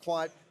here is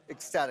quite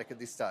ecstatic at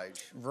this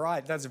stage.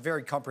 Right, that's a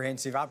very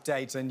comprehensive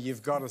update and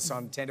you've got us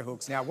on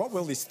tenterhooks. Now, what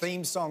will this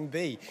theme song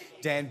be?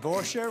 Dan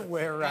Borscher,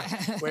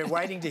 we're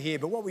waiting to hear,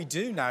 but what we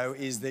do know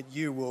is that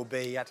you will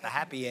be at the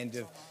happy end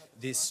of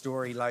this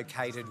story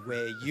located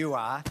where you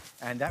are,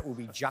 and that will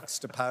be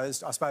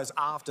juxtaposed, I suppose,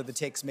 after the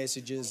text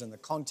messages and the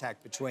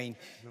contact between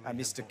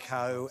Mr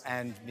Coe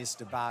and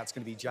Mr Barr. It's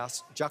going to be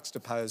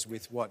juxtaposed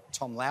with what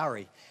Tom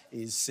Lowry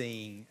is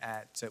seeing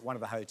at one of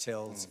the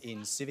hotels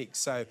in Civic.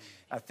 So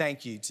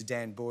thank you to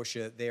Dan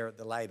Borscher there at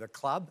the Labor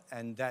Club,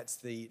 and that's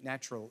the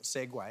natural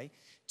segue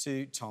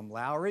to Tom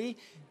Lowry.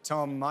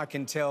 Tom, I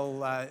can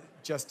tell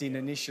just in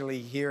initially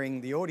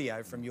hearing the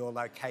audio from your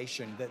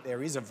location that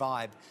there is a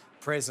vibe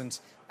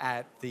present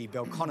at the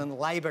Belconnen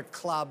Labor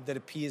Club that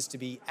appears to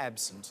be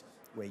absent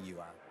where you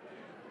are.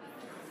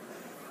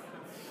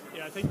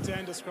 Yeah, I think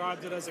Dan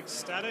described it as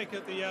ecstatic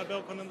at the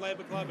Belconnen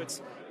Labor Club.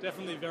 It's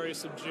definitely very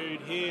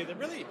subdued here. There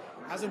really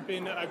hasn't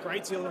been a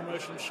great deal of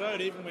emotion showed.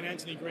 Even when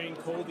Anthony Green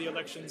called the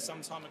election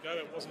some time ago,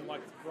 it wasn't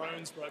like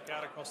groans broke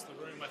out across the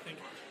room. I think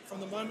from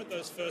the moment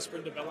those first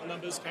Brenda Bella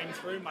numbers came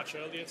through much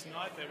earlier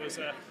tonight, there was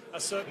a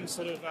certain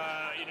sort of,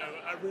 a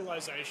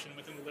realisation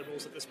within the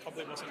Liberals that this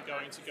probably wasn't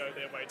going to go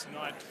their way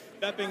tonight.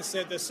 That being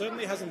said, there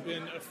certainly hasn't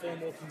been a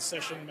formal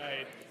concession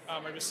made.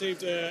 I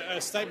received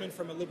a statement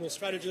from a Liberal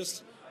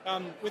strategist.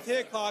 With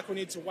Hare Clark, we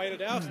need to wait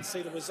it out and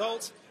see the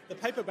results. The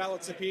paper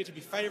ballots appear to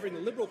be favouring the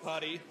Liberal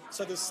Party,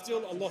 so there's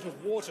still a lot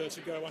of water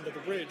to go under the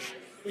bridge.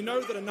 We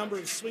know that a number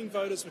of swing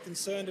voters were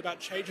concerned about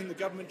changing the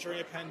government during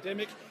a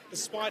pandemic,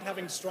 despite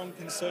having strong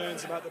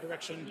concerns about the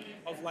direction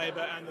of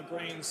Labor and the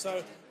Greens.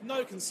 So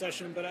no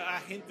concession, but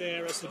a hint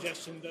there, a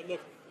suggestion that,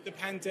 look, the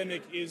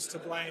pandemic is to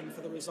blame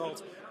for the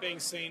result being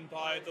seen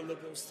by the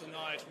Liberals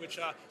tonight, which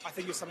I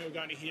think is something we're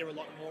going to hear a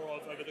lot more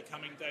of over the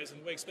coming days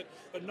and weeks.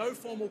 But no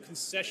formal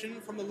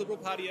concession from the Liberal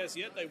Party as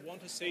yet. They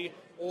want to see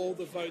all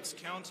the votes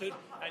counted,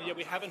 and yet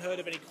we haven't heard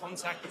of any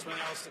contact between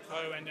Alistair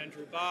Coe and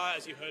Andrew Barr.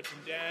 As you heard from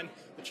Dan,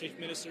 the Chief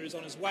Minister is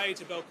on his way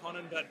to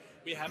Belconnen, but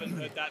we haven't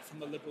heard that from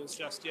the Liberals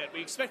just yet.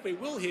 We expect we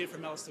will hear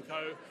from Alistair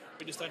Coe.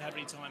 We just don't have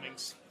any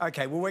timings.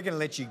 OK, well, we're going to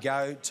let you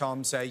go,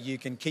 Tom, so you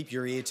can keep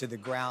your ear to the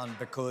ground,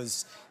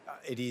 because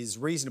it is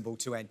reasonable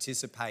to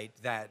anticipate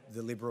that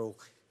the Liberal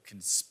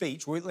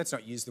speech, well, let's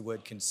not use the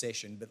word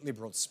concession, but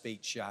Liberal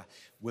speech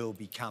will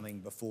be coming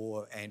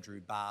before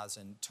Andrew Barr's,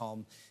 and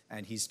Tom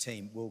and his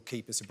team will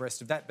keep us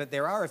abreast of that. But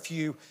there are a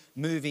few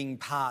moving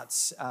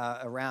parts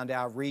around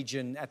our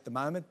region at the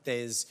moment.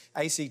 There's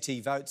ACT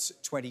Votes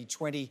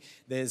 2020.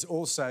 There's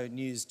also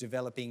news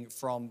developing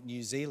from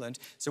New Zealand.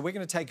 So we're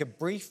going to take a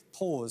brief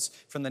pause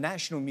from the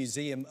National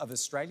Museum of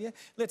Australia.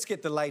 Let's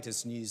get the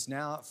latest news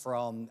now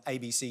from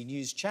ABC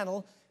News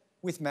Channel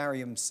with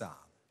Mariam Saab.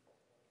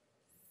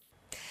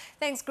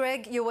 Thanks,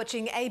 Greg. You're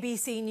watching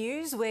ABC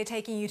News. We're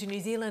taking you to New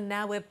Zealand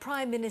now, where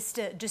Prime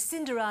Minister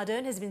Jacinda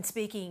Ardern has been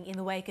speaking in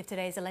the wake of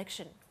today's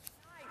election.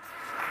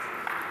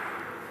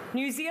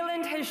 New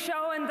Zealand has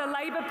shown the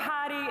Labor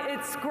Party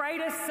its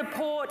greatest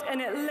support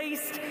in at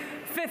least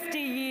 50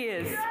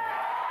 years.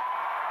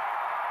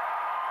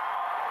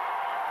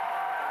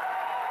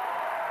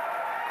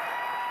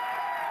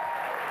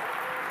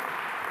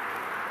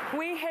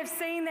 We have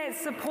seen that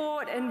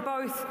support in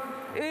both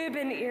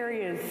urban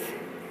areas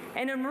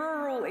and in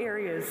rural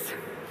areas,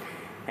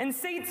 in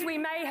seats we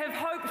may have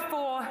hoped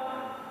for,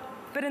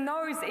 but in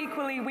those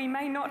equally we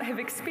may not have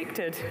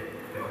expected.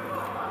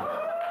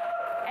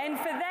 And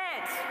for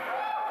that,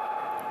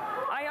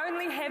 I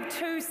only have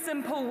two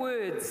simple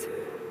words: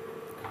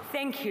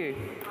 thank you.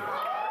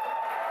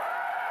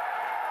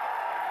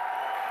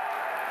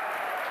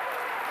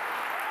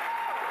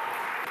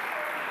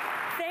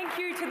 Thank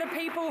you to the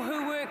people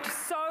who worked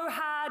so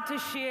hard to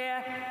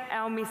share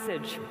our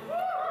message,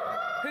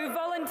 who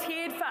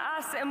volunteered for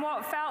us in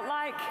what felt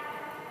like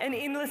an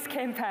endless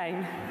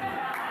campaign.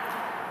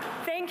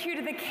 Thank you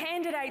to the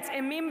candidates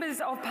and members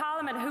of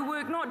Parliament who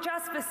worked not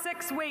just for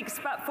 6 weeks,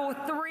 but for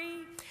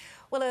 3.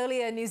 Well,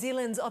 earlier, New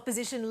Zealand's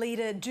opposition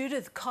leader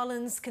Judith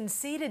Collins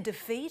conceded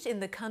defeat in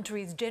the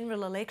country's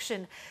general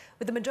election.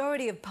 With the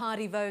majority of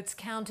party votes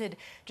counted,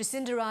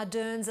 Jacinda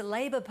Ardern's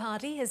Labor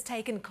Party has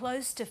taken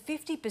close to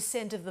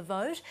 50% of the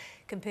vote,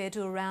 compared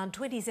to around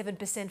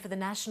 27% for the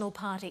National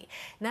Party.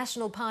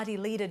 National Party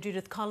leader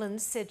Judith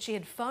Collins said she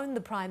had phoned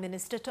the Prime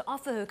Minister to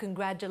offer her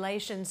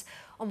congratulations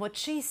on what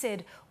she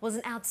said was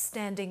an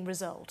outstanding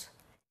result.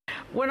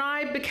 When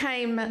I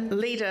became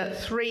leader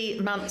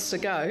 3 months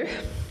ago,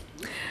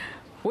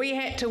 we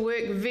had to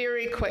work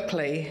very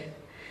quickly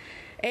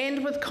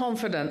and with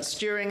confidence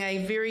during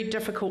a very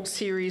difficult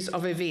series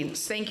of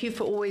events. Thank you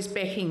for always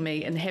backing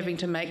me in having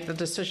to make the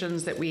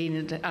decisions that we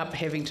ended up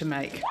having to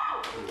make.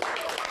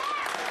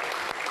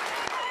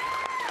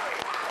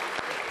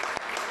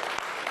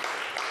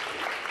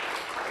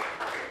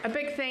 A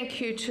big thank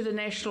you to the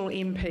national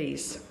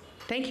MPs.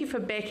 Thank you for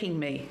backing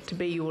me to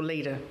be your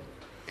leader.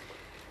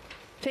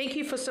 Thank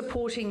you for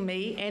supporting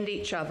me and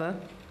each other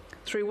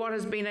through what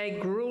has been a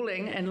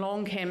gruelling and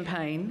long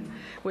campaign,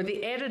 with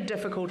the added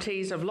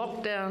difficulties of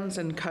lockdowns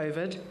and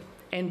COVID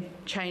and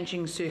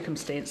changing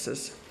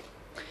circumstances.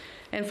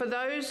 And for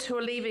those who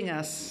are leaving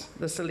us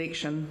this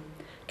election,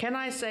 can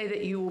I say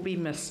that you will be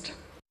missed?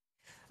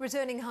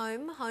 Returning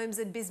home, homes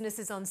and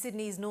businesses on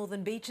Sydney's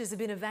northern beaches have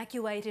been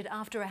evacuated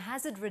after a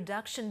hazard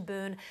reduction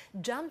burn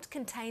jumped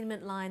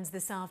containment lines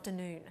this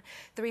afternoon.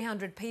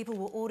 300 people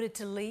were ordered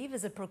to leave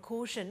as a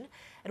precaution.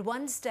 At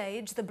one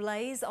stage, the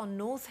blaze on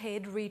North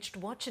Head reached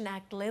watch and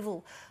act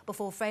level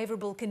before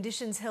favourable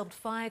conditions helped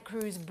fire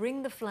crews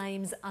bring the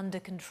flames under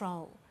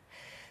control.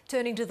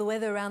 Turning to the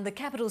weather around the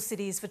capital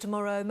cities for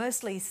tomorrow,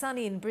 mostly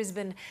sunny in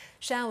Brisbane,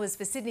 showers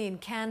for Sydney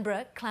and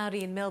Canberra,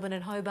 cloudy in Melbourne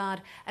and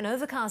Hobart, an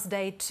overcast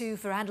day too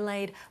for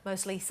Adelaide,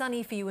 mostly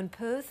sunny for you in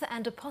Perth,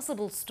 and a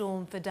possible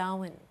storm for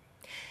Darwin.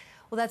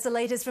 Well, that's the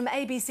latest from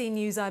ABC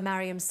News. I'm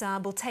Mariam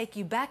Saab. We'll take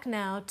you back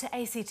now to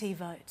ACT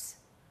Votes.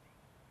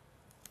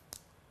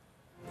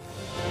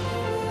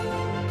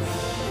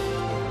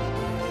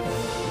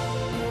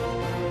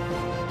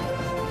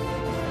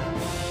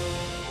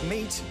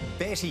 Meet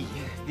Betty,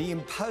 the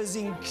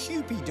imposing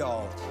Kewpie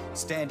doll,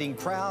 standing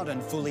proud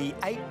and fully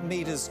 8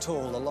 metres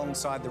tall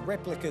alongside the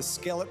replica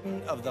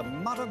skeleton of the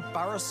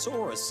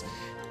Muttaburrasaurus.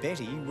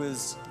 Betty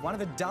was one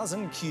of a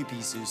dozen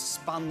Kewpies who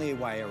spun their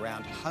way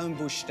around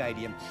Homebush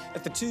Stadium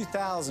at the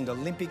 2000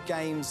 Olympic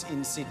Games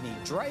in Sydney,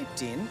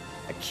 draped in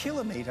a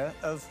kilometre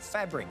of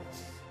fabric.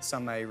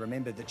 Some may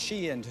remember that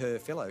she and her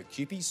fellow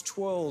Kewpies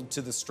twirled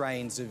to the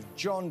strains of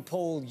John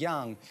Paul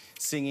Young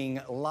singing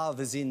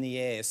Love is in the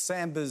Air.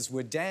 Sambas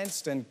were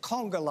danced and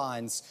conga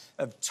lines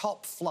of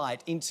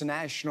top-flight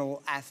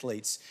international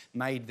athletes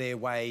made their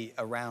way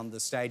around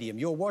the stadium.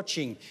 You're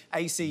watching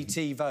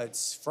ACT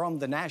Votes from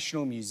the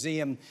National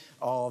Museum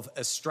of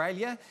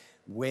Australia.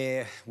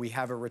 where we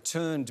have a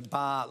returned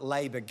Barr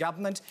Labor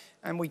government,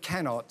 and we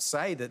cannot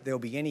say that there'll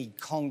be any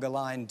conga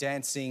line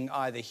dancing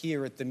either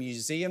here at the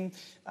museum,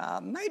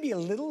 maybe a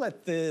little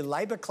at the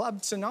Labor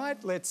Club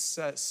tonight. Let's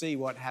see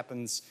what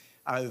happens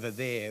over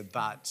there,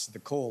 but the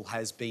call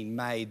has been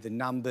made. The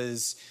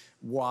numbers,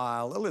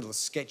 while a little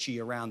sketchy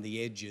around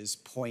the edges,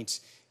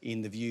 point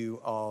in the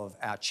view of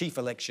our chief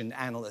election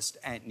analyst,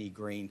 Anthony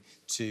Green,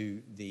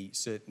 to the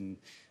certain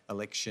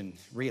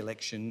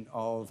re-election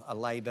of a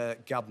Labor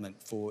government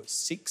for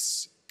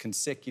 6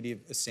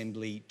 consecutive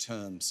Assembly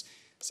terms.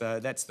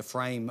 So that's the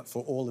frame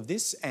for all of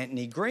this.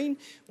 Anthony Green,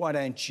 why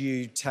don't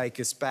you take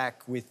us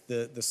back with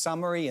the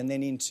summary and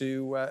then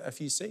into a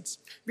few seats?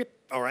 Yep.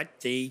 All right.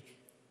 The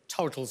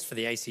totals for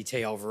the ACT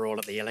overall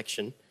at the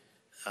election,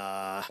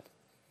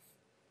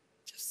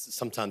 just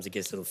sometimes it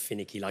gets a little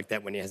finicky like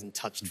that when it hasn't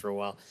touched for a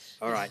while.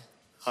 All right.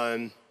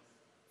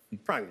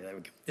 Primary, there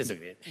we go. This will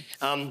be it.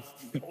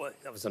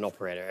 That was an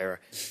operator error.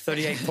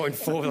 38.4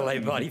 for the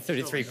Labor Party,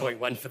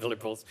 33.1 for the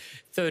Liberals,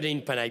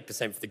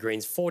 13.8% for the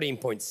Greens,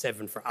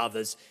 14.7 for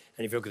others.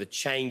 And if you look at the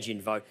change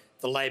in vote,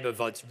 the Labor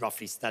vote's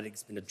roughly static.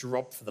 It's been a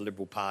drop for the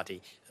Liberal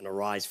Party and a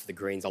rise for the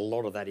Greens, a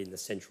lot of that in the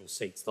central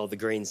seats, though the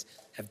Greens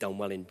have done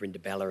well in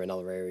Brindabella and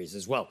other areas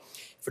as well.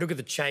 If we look at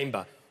the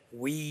chamber,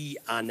 we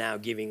are now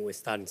we're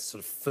starting to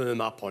sort of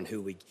firm up on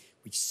which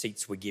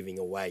seats we're giving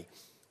away.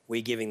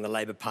 We're giving the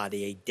Labor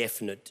Party a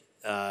definite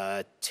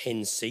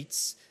 10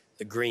 seats,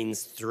 the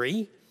Greens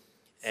 3,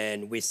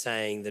 and we're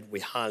saying that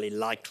we're highly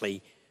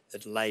likely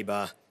that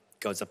Labor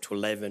goes up to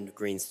 11,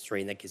 Greens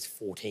 3, and that gives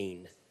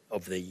 14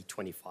 of the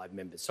 25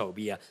 members. So it'll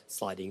be a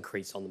slight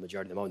increase on the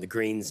majority at the moment. The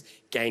Greens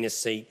gain a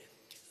seat.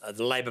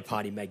 The Labor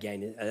Party may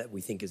gain,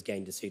 we think, has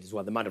gained a seat as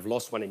well. They might have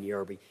lost one in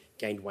Werribee,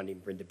 gained one in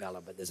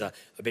Brindabella, but there's a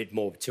bit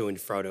more to and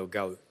fro to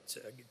go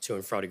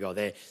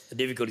there. The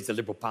difficulty is the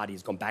Liberal Party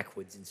has gone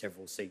backwards in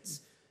several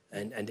seats.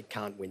 And it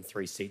can't win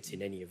 3 seats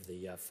in any of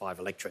the 5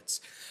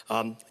 electorates.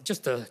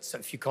 Just a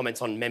few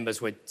comments on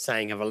members we're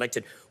saying have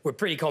elected. We're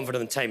pretty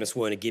confident that Tamus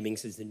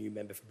Werner-Gibbings is the new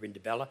member for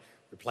Brindabella,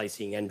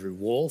 replacing Andrew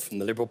Wall from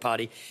the Liberal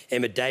Party.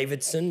 Emma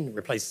Davidson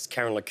replaces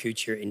Karen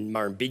Lakucha in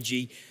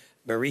Murrumbidgee.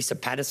 Marisa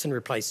Patterson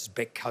replaces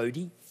Beck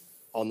Cody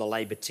on the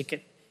Labor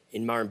ticket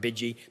in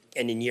Murrumbidgee.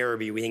 And in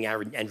Werribee, we think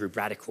Andrew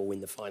Braddock will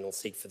win the final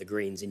seat for the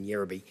Greens in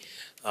Werribee.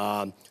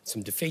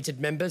 Some defeated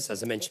members,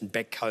 as I mentioned,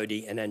 Beck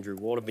Cody and Andrew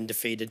Wall have been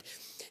defeated.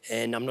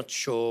 And I'm not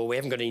sure, we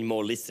haven't got any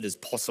more listed as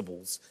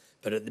possibles,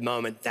 but at the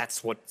moment,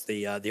 that's what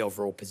the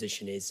overall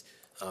position is.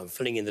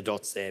 Filling in the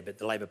dots there, but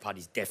the Labor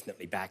Party's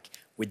definitely back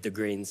with the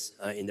Greens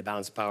in the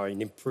balance of power,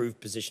 an improved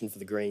position for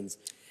the Greens.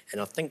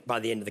 And I think by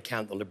the end of the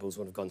count, the Liberals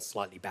would have gone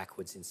slightly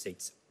backwards in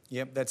seats.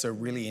 Yep, that's a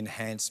really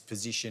enhanced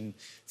position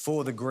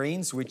for the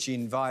Greens, which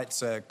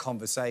invites a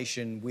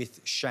conversation with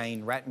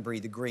Shane Rattenbury,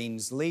 the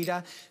Greens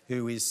leader,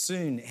 who is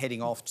soon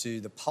heading off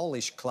to the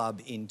Polish club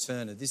in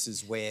Turner. This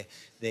is where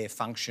their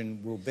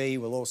function will be.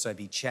 We'll also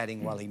be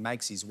chatting while he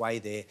makes his way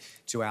there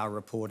to our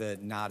reporter,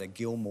 Nada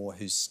Gilmore,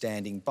 who's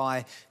standing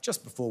by.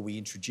 Just before we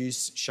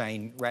introduce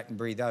Shane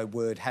Rattenbury, though,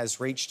 word has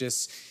reached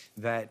us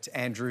that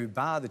Andrew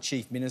Barr, the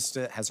Chief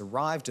Minister, has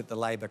arrived at the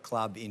Labor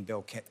Club in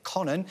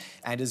Belconnen,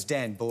 and as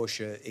Dan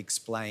Borscher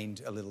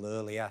explained a little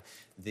earlier,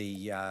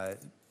 the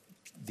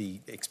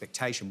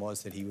expectation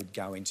was that he would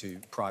go into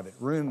private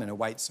room and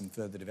await some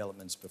further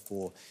developments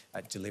before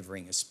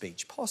delivering a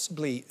speech.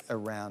 Possibly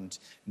around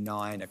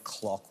 9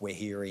 o'clock, we're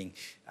hearing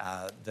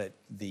that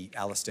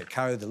Alistair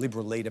Coe, the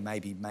Liberal leader, may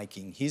be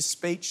making his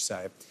speech,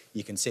 so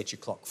you can set your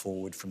clock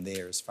forward from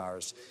there as far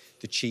as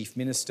the Chief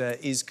Minister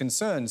is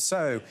concerned.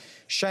 So,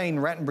 Shane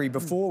Rattenbury,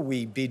 before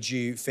we bid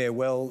you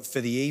farewell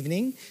for the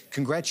evening,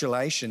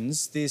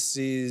 congratulations. This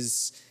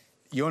is,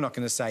 you're not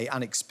going to say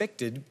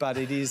unexpected, but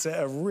it is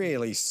a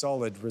really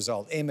solid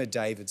result. Emma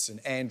Davidson,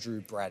 Andrew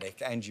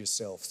Braddock and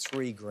yourself,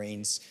 3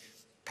 Greens,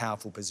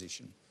 powerful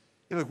position.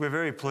 Yeah, look, we're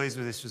very pleased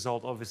with this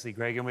result, obviously,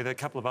 Greg, and with a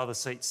couple of other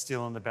seats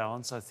still on the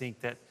balance. I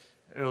think that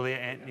earlier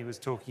Anthony was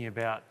talking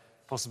about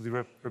possibly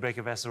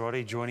Rebecca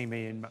Vassarotti joining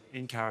me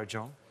in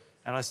Kurrajong.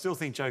 And I still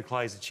think Joe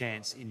Clay's a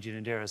chance in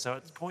Ginninderra. So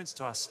it points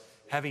to us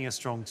having a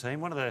strong team.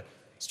 One of the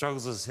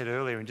struggles, as I said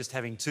earlier, in just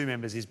having 2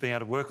 members is being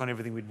able to work on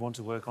everything we'd want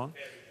to work on.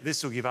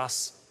 This will give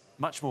us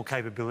much more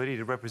capability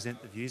to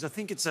represent the views. I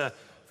think it's,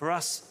 for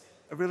us,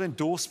 a real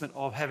endorsement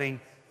of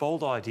having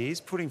bold ideas,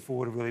 putting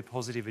forward a really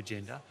positive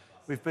agenda.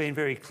 We've been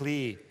very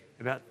clear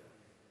about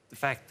the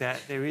fact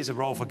that there is a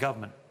role for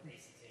government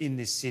in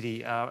this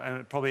city, and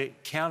it probably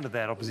countered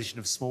that opposition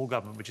of small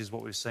government, which is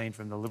what we've seen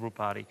from the Liberal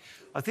Party.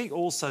 I think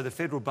also the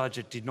federal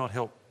budget did not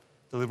help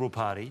the Liberal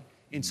Party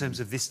in terms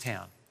of this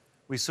town.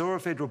 We saw a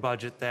federal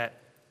budget that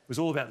was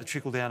all about the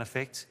trickle-down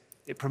effect.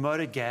 It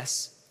promoted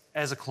gas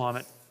as a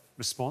climate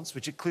response,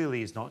 which it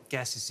clearly is not.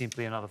 Gas is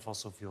simply another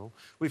fossil fuel.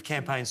 We've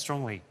campaigned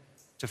strongly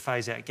to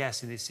phase out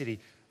gas in this city.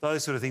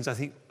 Those sort of things, I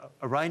think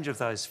a range of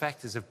those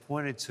factors have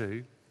pointed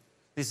to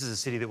this is a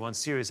city that wants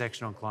serious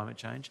action on climate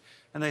change,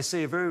 and they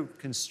see a very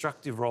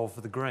constructive role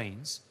for the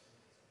Greens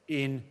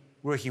in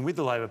working with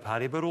the Labor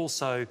Party, but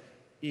also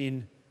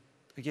in,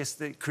 I guess,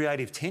 the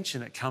creative tension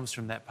that comes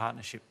from that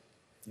partnership.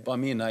 By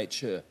mere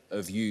nature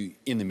of you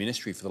in the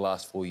ministry for the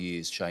last 4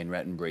 years, Shane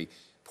Rattenbury,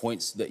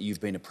 points that you've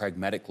been a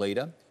pragmatic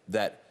leader,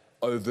 that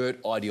overt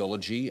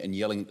ideology and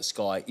yelling at the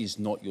sky is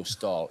not your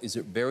style. Is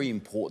it very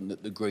important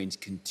that the Greens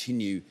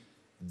continue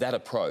that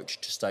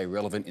approach to stay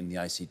relevant in the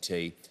ACT?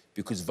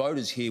 Because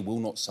voters here will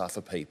not suffer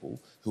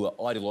people who are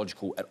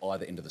ideological at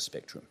either end of the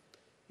spectrum.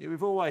 Yeah,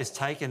 we've always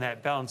taken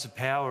that balance of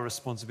power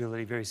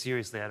responsibility very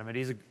seriously, Adam. It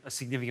is a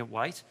significant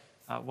weight,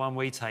 one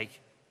we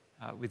take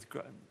with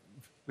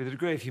a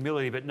degree of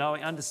humility, but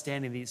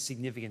understanding the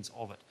significance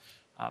of it.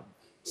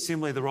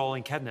 Similarly, the role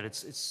in Cabinet,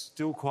 it's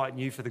still quite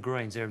new for the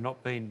Greens. There have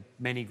not been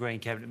many Green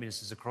Cabinet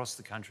ministers across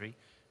the country.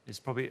 There's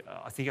probably,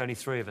 I think, only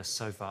 3 of us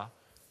so far.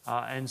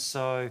 And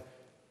so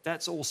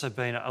that's also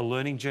been a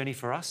learning journey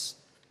for us.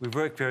 We've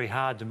worked very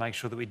hard to make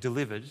sure that we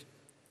delivered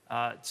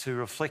to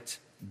reflect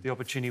the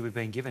opportunity we've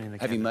been given in the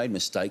Cabinet. Have you made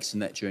mistakes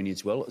in that journey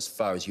as well, as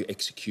far as your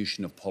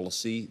execution of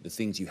policy, the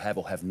things you have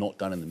or have not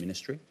done in the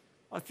ministry?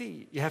 I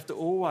think you have to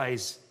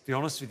always be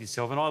honest with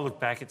yourself. And I look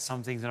back at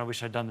some things and I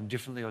wish I'd done them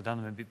differently or done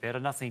them a bit better.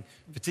 Nothing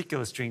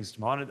particular strings to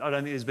mind. I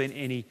don't think there's been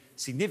any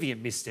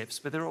significant missteps,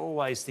 but there are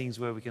always things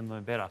where we can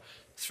learn better.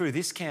 Through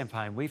this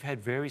campaign, we've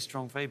had very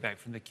strong feedback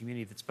from the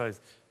community that's both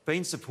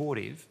been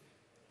supportive,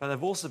 but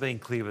they've also been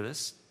clear with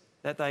us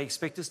that they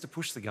expect us to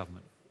push the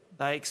government.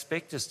 They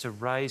expect us to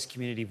raise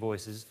community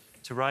voices,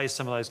 to raise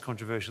some of those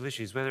controversial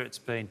issues, whether it's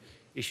been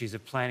issues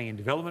of planning and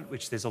development,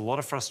 which there's a lot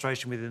of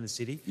frustration within the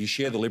city. You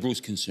share the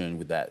Liberals' concern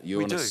with that.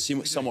 You're on a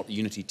somewhat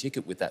unity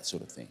ticket with that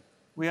sort of thing.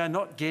 We are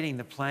not getting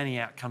the planning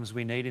outcomes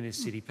we need in this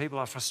city. People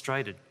are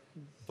frustrated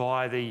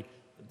by the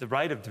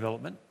rate of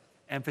development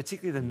and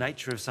particularly the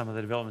nature of some of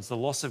the developments, the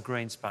loss of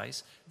green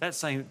space. That's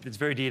something that's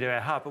very dear to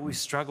our heart, but we've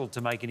struggled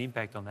to make an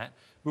impact on that.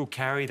 We'll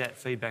carry that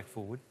feedback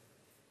forward.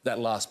 That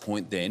last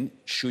point then,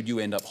 should you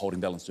end up holding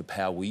balance of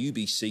power, will you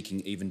be seeking,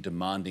 even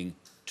demanding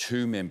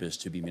 2 members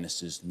to be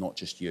ministers, not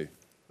just you?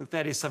 Look,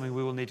 that is something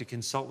we will need to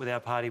consult with our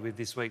party with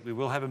this week. We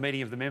will have a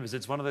meeting of the members.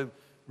 It's one of the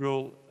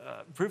real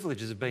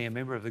privileges of being a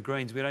member of the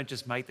Greens. We don't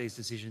just make these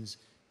decisions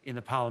in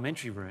the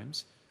parliamentary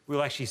rooms.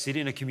 We'll actually sit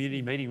in a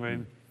community meeting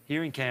room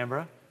here in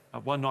Canberra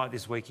one night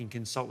this week and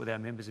consult with our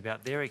members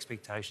about their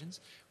expectations,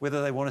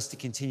 whether they want us to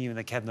continue in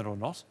the Cabinet or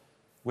not,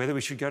 whether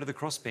we should go to the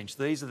crossbench.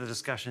 These are the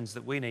discussions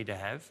that we need to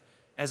have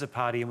as a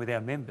party and with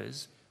our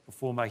members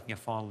before making a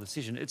final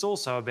decision. It's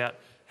also about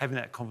having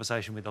that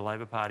conversation with the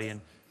Labor Party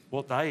and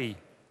what they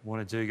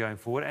want to do going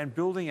forward and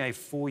building a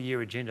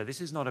 4-year agenda.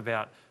 This is not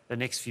about the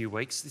next few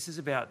weeks. This is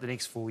about the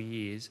next 4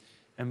 years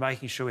and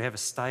making sure we have a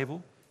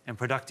stable and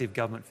productive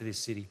government for this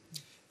city.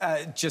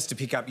 Just to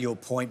pick up your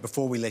point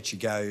before we let you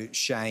go,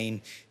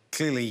 Shane,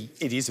 clearly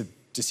it is a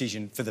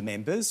decision for the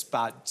members,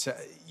 but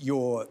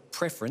your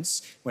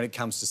preference when it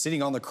comes to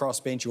sitting on the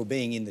crossbench or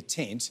being in the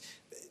tent,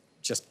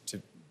 just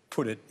to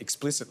put it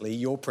explicitly,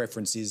 your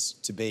preference is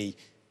to be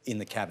in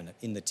the Cabinet,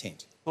 in the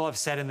tent. Well, I've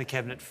sat in the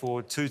Cabinet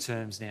for 2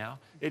 terms now.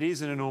 It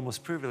is an enormous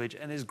privilege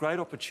and there's great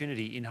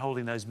opportunity in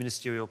holding those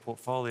ministerial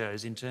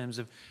portfolios in terms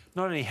of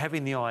not only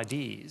having the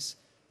ideas,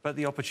 but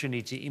the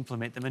opportunity to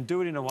implement them and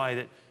do it in a way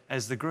that,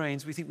 as the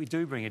Greens, we think we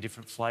do bring a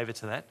different flavour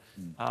to that.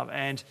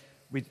 And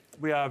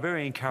we are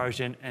very encouraged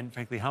and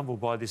frankly humbled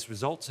by this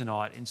result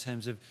tonight in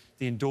terms of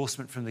the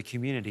endorsement from the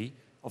community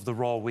of the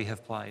role we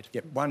have played.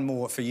 Yep, one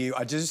more for you.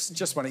 I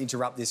just want to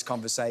interrupt this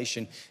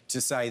conversation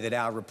to say that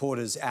our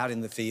reporters out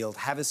in the field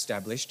have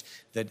established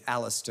that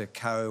Alistair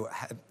Coe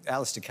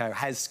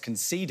has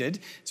conceded,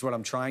 is what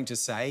I'm trying to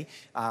say.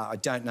 I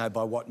don't know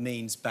by what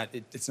means, but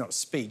it's not a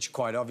speech.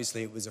 Quite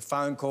obviously, it was a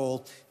phone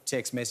call,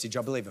 text message,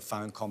 I believe a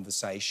phone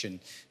conversation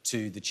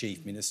to the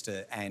Chief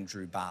Minister,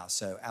 Andrew Barr.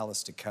 So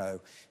Alistair Coe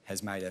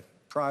has made a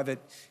private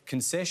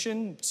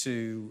concession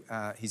to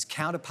his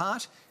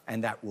counterpart,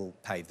 and that will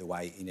pave the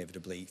way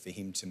inevitably for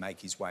him to make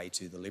his way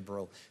to the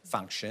Liberal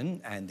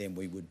function, and then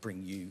we would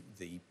bring you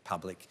the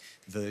public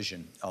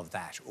version of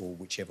that, or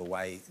whichever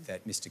way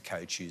that Mr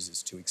Coe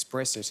chooses to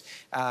express it.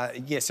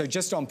 Yeah, so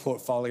just on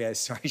portfolios,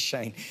 sorry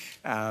Shane,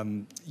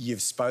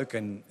 you've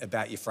spoken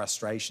about your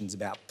frustrations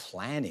about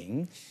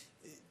planning.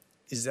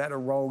 Is that a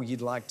role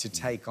you'd like to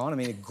take on? I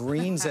mean,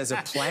 Greens as a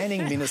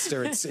planning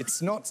minister,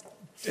 it's not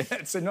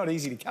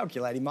easy to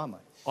calculate in my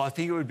mind. I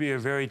think it would be a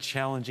very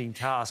challenging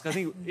task. I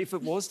think if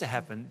it was to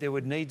happen, there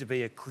would need to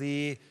be a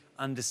clear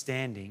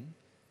understanding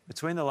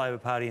between the Labor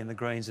Party and the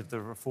Greens of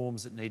the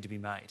reforms that need to be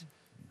made.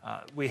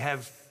 We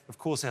have, of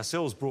course,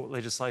 ourselves brought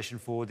legislation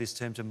forward this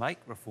term to make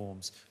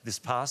reforms this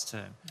past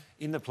term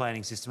in the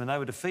planning system, and they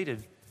were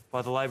defeated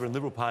by the Labor and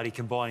Liberal Party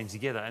combining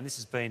together. And this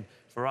has been,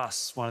 for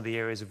us, one of the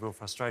areas of real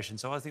frustration.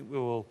 So I think we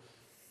will...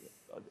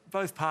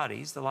 Both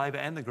parties, the Labor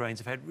and the Greens,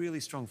 have had really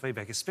strong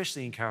feedback,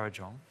 especially in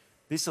Kurrajong,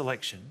 this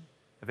election,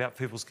 about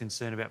people's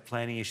concern about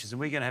planning issues. And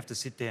we're going to have to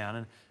sit down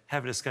and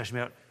have a discussion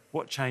about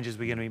what changes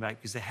we're going to be making,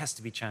 because there has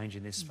to be change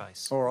in this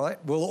space. All right.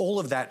 Well, all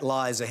of that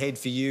lies ahead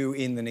for you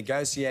in the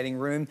negotiating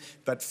room.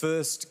 But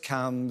first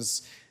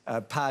comes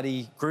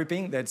party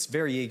grouping that's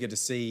very eager to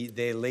see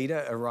their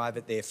leader arrive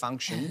at their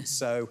function.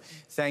 So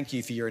thank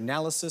you for your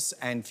analysis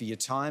and for your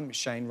time,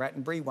 Shane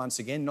Rattenbury. Once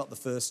again, not the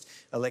first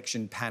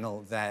election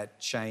panel that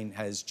Shane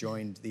has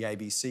joined the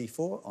ABC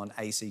for on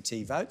ACT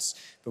votes,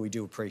 but we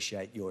do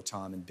appreciate your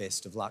time and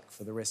best of luck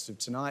for the rest of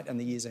tonight and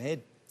the years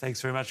ahead. Thanks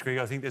very much, Greg.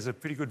 I think there's a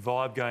pretty good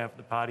vibe going up at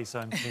the party, so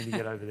I'm keen to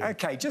get over there.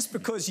 OK, just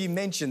because you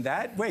mentioned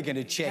that, we're going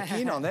to check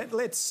in on that.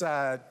 Let's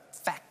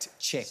fact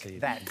check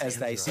that, as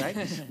they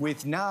say,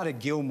 with Nada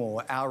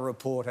Gilmore, our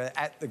reporter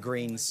at the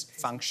Greens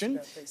function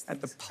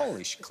at the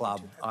Polish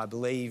Club, I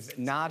believe.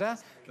 Nada,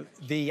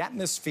 the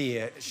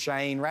atmosphere,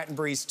 Shane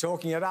Rattenbury's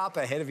talking it up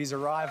ahead of his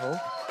arrival.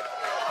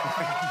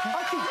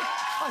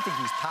 I think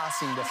he's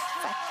passing the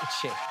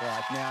fact check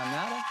right now,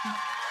 Nada.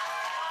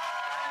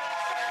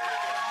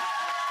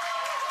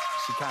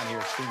 She can't hear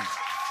a thing.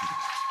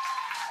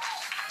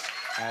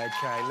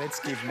 OK, let's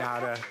give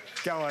Nada...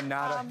 Go on,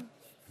 Nada.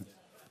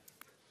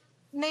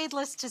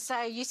 Needless to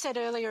say, you said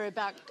earlier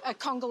about a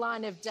conga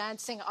line of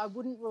dancing. I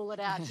wouldn't rule it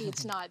out here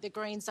tonight. The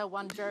Greens are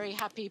one very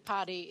happy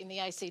party in the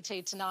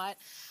ACT tonight.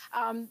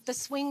 The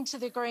swing to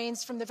the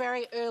Greens from the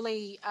very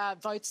early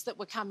votes that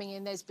were coming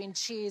in, there's been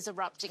cheers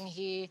erupting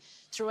here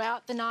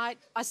throughout the night.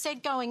 I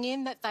said going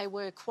in that they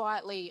were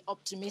quietly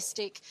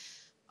optimistic.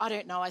 I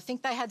don't know. I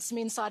think they had some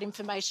inside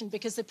information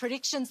because the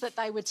predictions that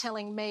they were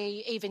telling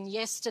me even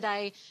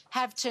yesterday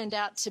have turned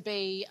out to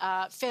be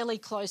fairly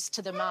close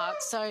to the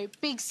mark. So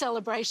big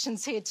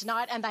celebrations here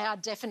tonight, and they are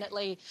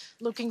definitely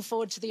looking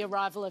forward to the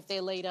arrival of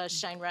their leader,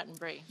 Shane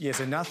Rattenbury. Yes,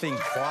 and nothing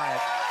quiet.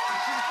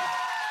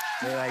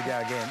 There they go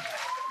again.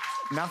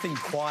 Nothing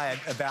quiet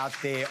about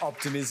their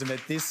optimism at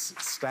this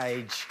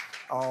stage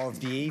of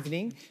the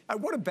evening.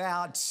 What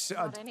about...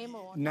 Not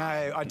anymore.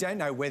 No, I don't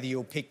know whether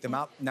you'll pick them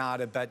up,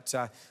 Nada, but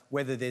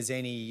whether there's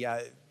any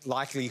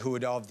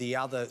likelihood of the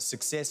other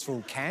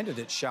successful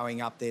candidates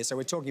showing up there. So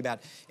we're talking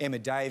about Emma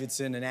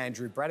Davidson and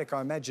Andrew Braddock.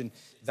 I imagine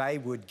they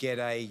would get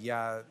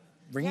a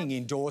ringing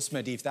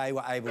endorsement if they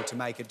were able to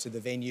make it to the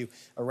venue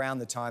around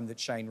the time that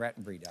Shane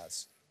Rattenbury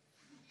does.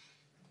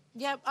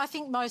 Yeah, I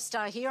think most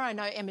are here. I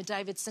know Emma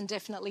Davidson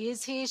definitely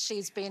is here.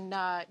 She's been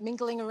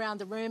mingling around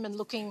the room and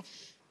looking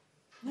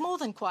more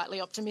than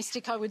quietly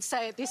optimistic, I would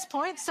say, at this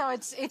point. So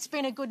it's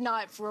been a good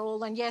night for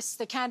all. And yes,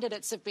 the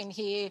candidates have been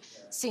here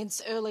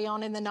since early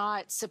on in the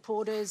night.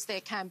 Supporters,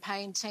 their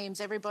campaign teams,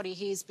 everybody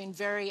here has been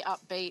very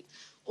upbeat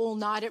all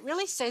night. It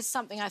really says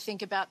something, I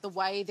think, about the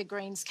way the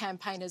Greens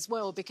campaign as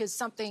well, because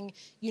something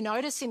you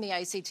notice in the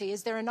ACT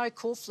is there are no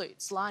call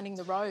flutes lining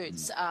the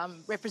roads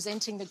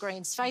representing the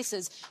Greens'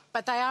 faces,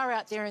 but they are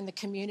out there in the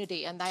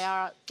community and they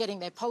are getting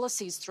their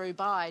policies through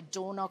by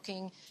door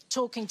knocking,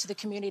 talking to the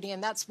community,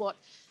 and that's what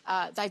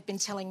they've been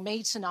telling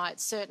me tonight,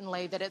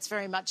 certainly, that it's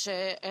very much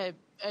an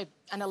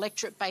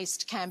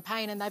electorate-based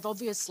campaign, and they've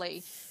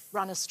obviously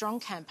run a strong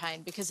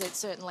campaign because it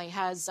certainly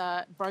has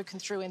broken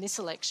through in this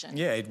election.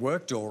 Yeah, it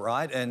worked all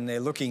right, and they're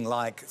looking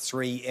like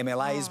 3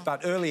 MLAs.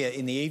 But earlier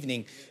in the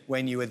evening,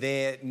 when you were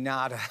there,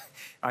 Nada,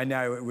 I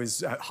know it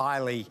was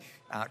highly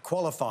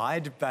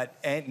qualified, but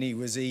Anthony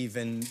was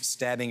even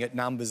stabbing at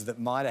numbers that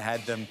might have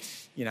had them,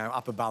 you know,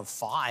 up above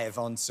 5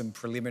 on some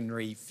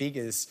preliminary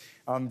figures.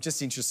 I'm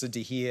just interested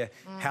to hear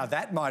how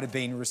that might have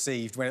been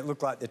received when it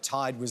looked like the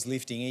tide was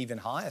lifting even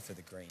higher for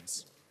the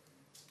Greens.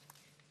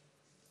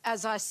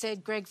 As I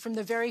said, Greg, from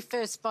the very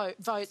first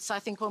votes, I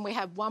think when we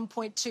had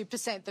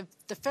 1.2%,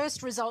 the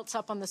first results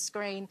up on the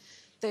screen,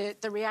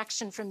 the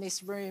reaction from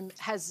this room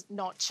has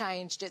not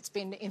changed. It's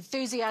been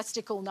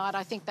enthusiastic all night.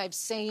 I think they've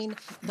seen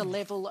the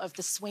level of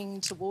the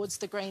swing towards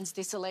the Greens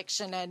this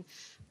election, and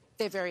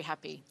they're very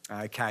happy.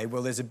 OK,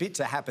 well, there's a bit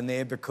to happen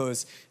there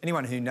because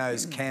anyone who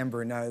knows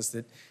Canberra knows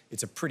that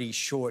it's a pretty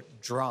short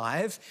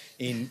drive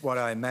in what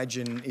I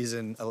imagine is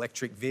an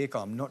electric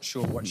vehicle. I'm not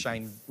sure what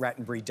Shane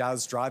Rattenbury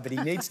does drive, but he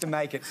needs to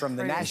make it from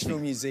the National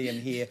Museum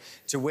here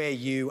to where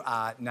you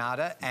are,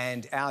 Nada,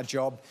 and our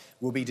job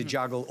will be to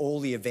juggle all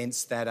the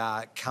events that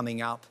are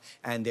coming up,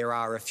 and there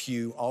are a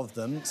few of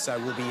them. So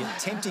we'll be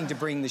attempting to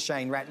bring the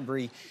Shane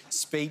Rattenbury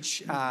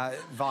speech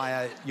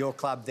via your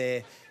club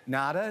there,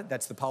 Nada.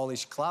 That's the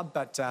Polish club,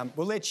 but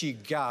we'll let you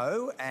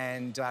go,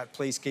 and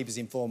please keep us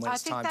informed when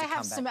it's time to come back. I think they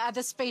have some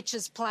other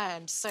speeches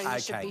planned, so you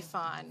should be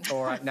fine.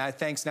 All right, no,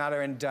 thanks, Nada.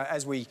 And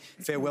as we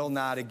farewell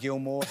Nada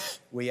Gilmore,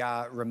 we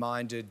are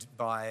reminded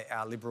by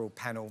our Liberal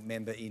panel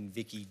member in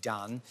Vicky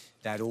Dunn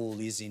that all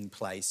is in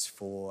place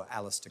for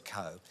Alistair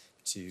Coe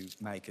to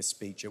make a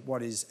speech at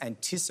what is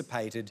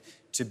anticipated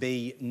to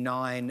be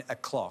 9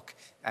 o'clock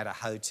at a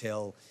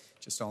hotel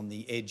just on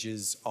the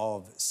edges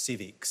of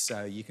Civic.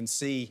 So you can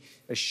see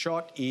a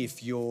shot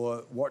if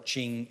you're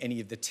watching any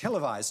of the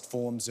televised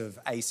forms of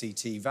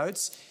ACT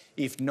votes.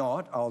 If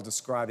not, I'll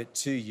describe it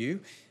to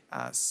you.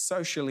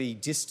 Socially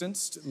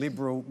distanced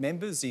Liberal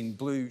members in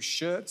blue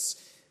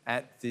shirts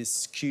at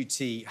this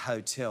QT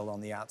hotel on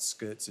the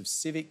outskirts of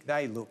Civic.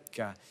 They look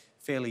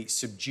fairly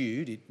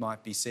subdued, it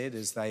might be said,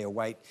 as they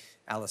await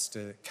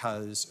Alistair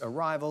Coe's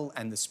arrival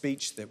and the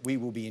speech that we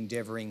will be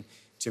endeavouring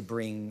to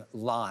bring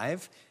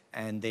live.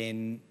 And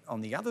then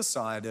on the other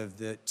side of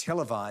the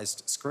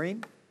televised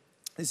screen,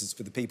 This is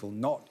for the people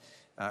not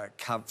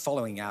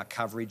following our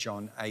coverage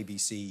on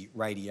ABC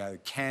Radio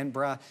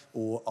Canberra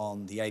or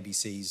on the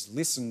ABC's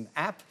Listen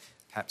app,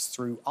 perhaps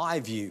through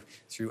iView,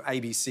 through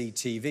ABC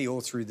TV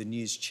or through the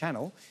news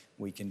channel.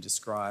 We can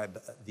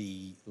describe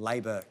the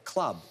Labor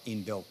Club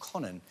in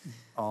Belconnen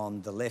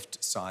on the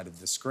left side of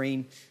the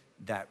screen.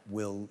 That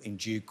will, in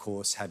due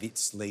course, have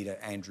its leader,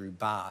 Andrew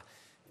Barr,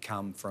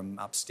 come from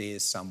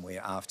upstairs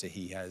somewhere after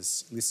he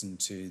has listened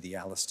to the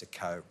Alistair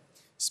Coe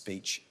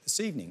speech this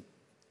evening.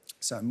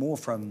 So more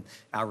from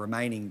our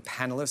remaining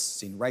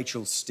panellists in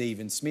Rachel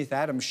Stephen-Smith,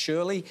 Adam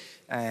Shirley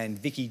and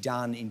Vicky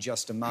Dunn in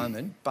just a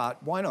moment.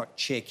 But why not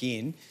check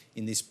in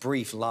this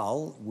brief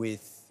lull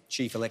with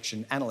Chief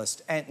Election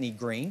Analyst Anthony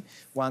Green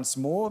once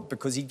more,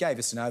 because he gave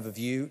us an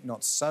overview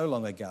not so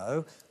long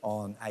ago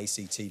on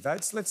ACT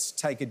votes. Let's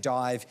take a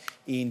dive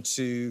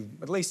into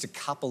at least a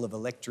couple of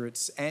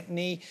electorates.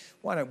 Anthony,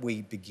 why don't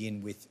we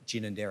begin with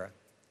Ginninderra?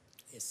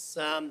 Yes,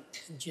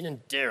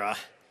 Ginninderra,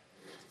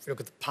 if you look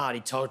at the party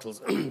totals,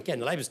 again,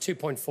 the Labor's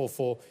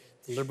 2.44,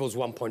 the Liberals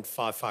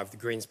 1.55, the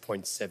Greens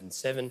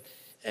 0.77,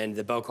 and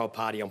the Belconnen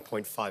Party on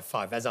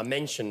 0.55. As I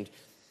mentioned,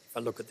 if I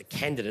look at the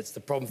candidates,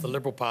 the problem for the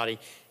Liberal Party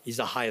is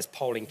the highest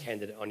polling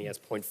candidate only has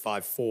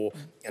 0.54,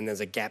 and there's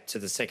a gap to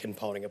the second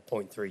polling at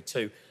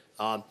 0.32.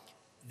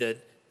 The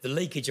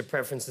leakage of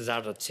preferences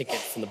out of the ticket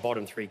from the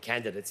bottom three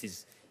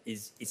candidates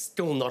is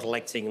still not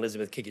electing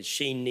Elizabeth Kickett.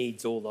 She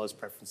needs all those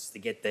preferences to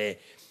get there,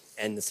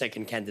 and the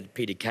second candidate,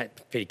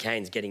 Peter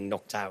Kane's getting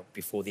knocked out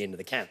before the end of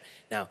the count.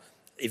 Now,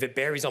 if it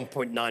Berry's on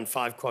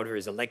 0.95, Quota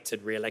is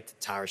elected,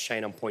 re-elected. Tara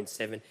Shane on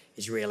 0.7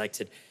 is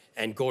re-elected.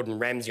 And Gordon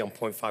Ramsay on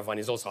 0.51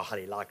 is also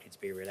highly likely to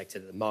be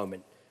re-elected at the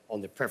moment.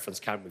 On the preference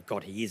count we've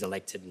got, he is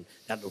elected, and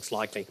that looks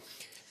likely.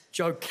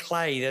 Joe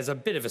Clay, there's a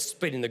bit of a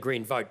split in the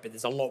Green vote, but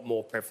there's a lot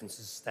more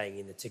preferences staying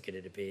in the ticket,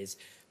 it appears,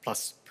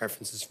 plus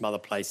preferences from other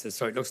places.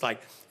 So it looks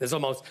like there's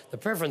almost... The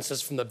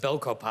preferences from the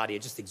Belconnen Party are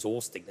just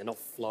exhausting. They're not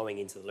flowing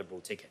into the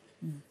Liberal ticket.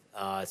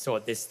 So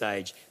at this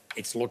stage,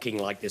 it's looking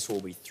like this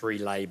will be 3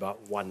 Labor,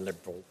 1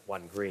 Liberal,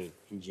 1 Green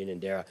in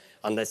Ginninderra,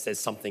 unless there's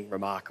something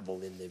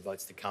remarkable in the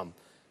votes to come.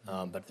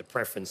 But the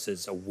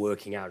preferences are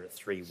working out at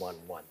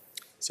 3-1-1.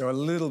 So a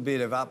little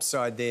bit of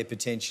upside there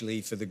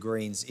potentially for the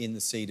Greens in the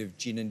seat of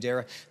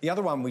Ginninderra. The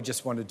other one we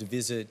just wanted to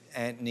visit,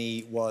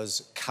 Anthony,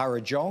 was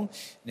Kurrajong.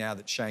 Now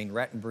that Shane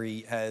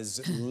Rattenbury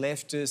has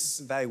left us,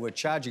 they were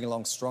charging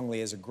along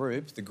strongly as a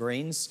group, the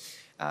Greens.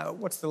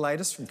 What's the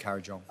latest from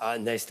Kurrajong?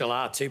 And they still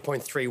are.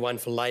 2.31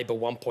 for Labor,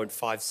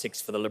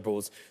 1.56 for the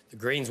Liberals. The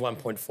Greens,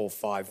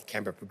 1.45. The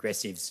Canberra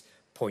Progressives,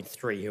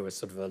 0.3, who are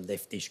sort of a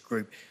leftish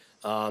group.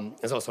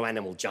 There's also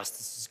Animal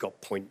Justice has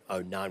got 0.09,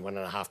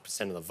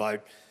 1.5% of the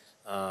vote.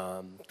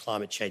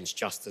 Climate Change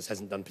Justice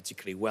hasn't done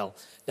particularly well.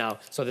 Now,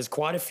 so there's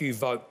quite a few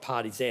vote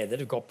parties there that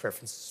have got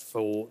preferences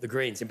for the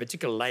Greens, in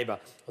particular Labor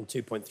on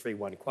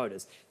 2.31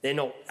 quotas. They're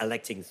not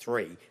electing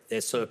 3.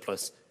 Their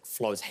surplus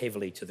flows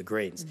heavily to the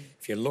Greens.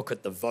 If you look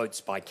at the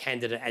votes by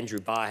candidate, Andrew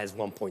Barr has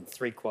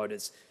 1.3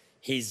 quotas.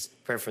 His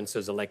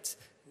preferences elect,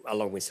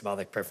 along with some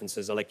other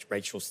preferences, elect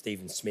Rachel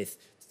Stephen-Smith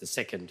to the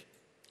second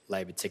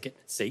Labor ticket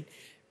seat.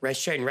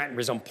 Shane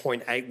Rattenbury's on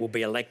 0.8, will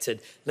be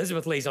elected.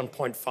 Elizabeth Lee's on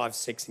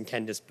 0.56 and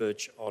Candice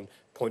Birch on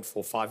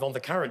 0.45. On the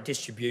current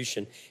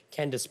distribution,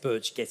 Candice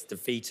Birch gets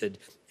defeated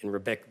and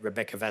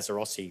Rebecca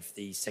Vazarossi,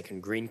 the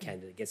second Green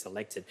candidate, gets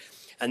elected.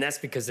 And that's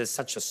because there's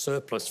such a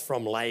surplus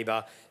from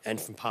Labor and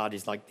from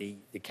parties like the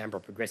Canberra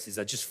Progressives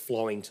are just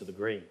flowing to the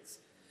Greens.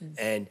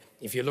 And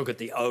if you look at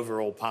the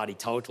overall party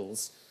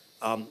totals,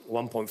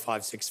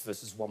 1.56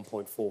 versus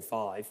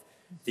 1.45,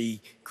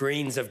 the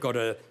Greens have got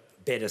a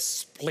better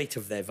split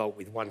of their vote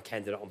with one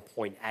candidate on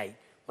 0.8.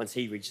 Once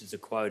he reaches a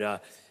quota,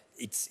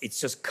 it's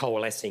just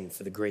coalescing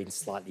for the Greens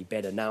slightly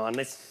better. Now,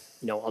 unless,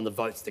 you know, on the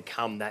votes to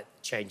come, that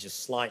changes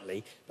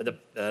slightly. But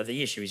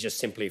the issue is just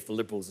simply if the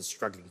Liberals are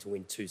struggling to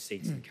win 2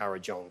 seats in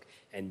Kurrajong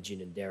and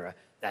Ginninderra,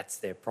 that's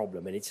their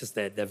problem. And it's just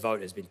their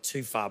vote has been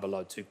too far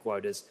below 2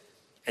 quotas,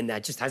 and there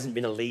just hasn't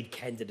been a lead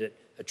candidate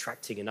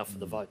attracting enough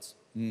of the votes.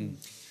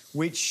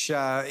 Which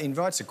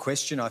invites a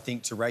question, I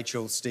think, to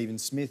Rachel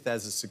Stephen-Smith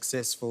as a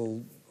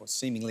successful, or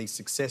seemingly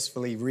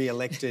successfully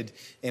re-elected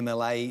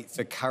MLA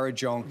for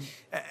Kurrajong.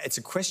 It's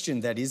a question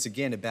that is,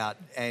 again, about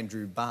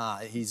Andrew Barr.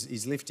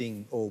 He's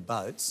lifting all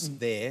boats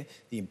there,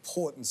 the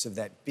importance of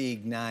that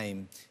big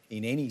name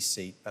in any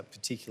seat, but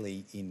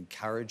particularly in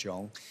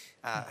Kurrajong.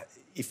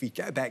 If we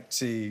go back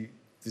to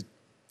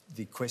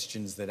the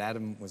questions that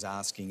Adam was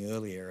asking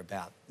earlier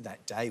about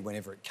that day,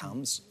 whenever it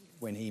comes,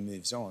 when he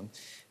moves on,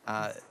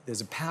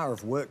 there's a power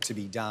of work to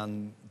be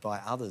done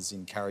by others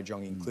in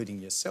Kurrajong, including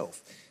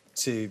yourself,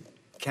 to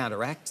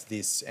counteract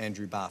this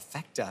Andrew Barr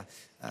factor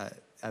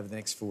over the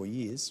next 4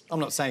 years. I'm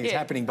not saying it's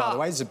happening, by the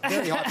way. It's a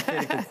very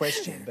hypothetical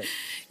question, but...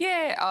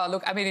 Yeah,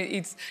 look, I mean,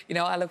 it's, you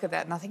know, I look at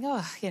that and I think,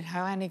 oh, you know,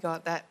 I only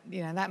got that,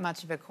 you know, that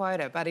much of a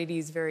quota, but it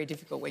is very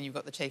difficult when you've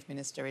got the Chief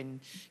Minister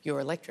in your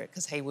electorate,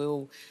 because he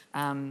will,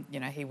 you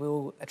know, he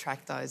will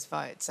attract those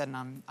votes, and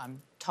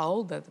I'm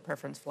told that the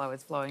preference flow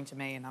is flowing to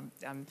me, and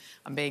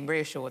I'm being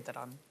reassured that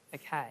I'm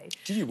Okay.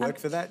 Do you work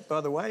for that,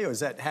 by the way, or is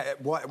that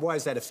why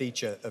is that a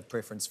feature of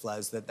preference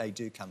flows that they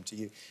do come to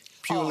you?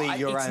 Purely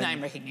your it's own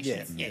name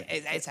recognition. Yeah.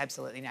 It's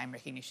absolutely name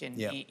recognition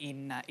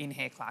in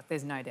Hare Clark.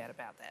 There's no doubt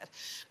about that.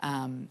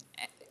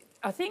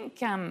 I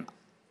think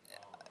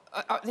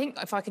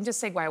if I can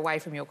just segue away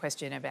from your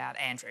question about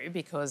Andrew,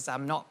 because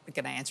I'm not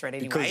going to answer it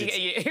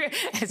anyway,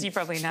 as you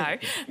probably know.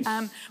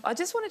 I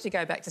just wanted to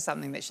go back to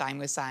something that Shane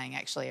was saying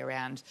actually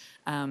around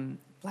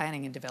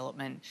planning and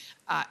development.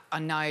 I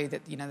know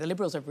that the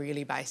Liberals have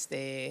really based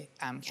their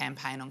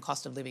campaign on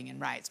cost of living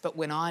and rates, but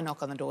when I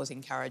knock on the doors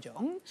in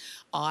Kurrajong,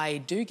 I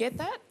do get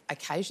that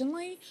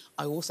occasionally.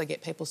 I also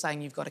get people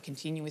saying you've got to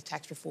continue with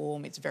tax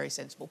reform, it's a very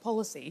sensible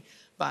policy,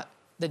 but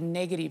the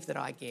negative that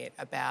I get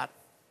about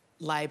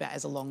Labor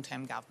as a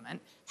long-term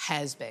government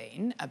has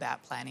been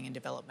about planning and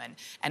development.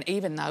 And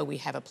even though we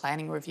have a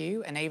planning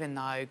review, and even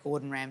though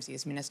Gordon Ramsay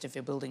as Minister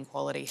for Building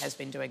Quality has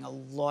been doing a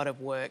lot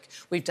of work,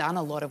 we've done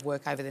a lot of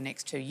work over the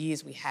next 2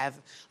 years, we have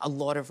a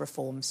lot of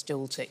reforms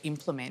still to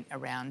implement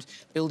around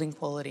building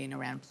quality and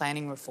around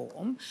planning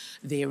reform.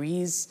 There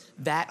is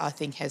that, I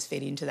think, has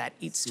fed into that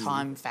it's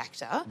time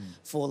factor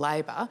for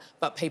Labor,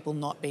 but people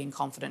not being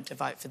confident to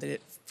vote for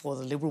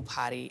the Liberal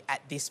Party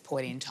at this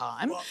point in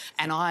time.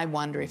 And I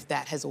wonder if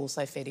that has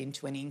also fed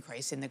into an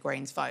increase in the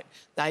Greens vote.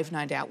 They've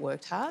no doubt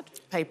worked hard.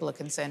 People are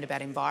concerned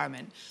about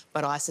environment,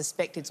 but I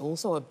suspect it's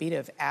also a bit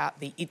of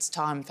the it's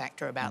time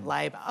factor about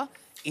Labor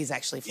is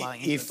actually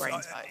flowing into the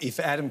Greens vote. If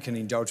Adam can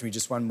indulge me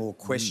just one more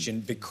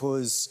question,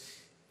 because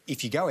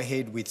if you go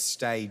ahead with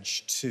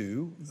stage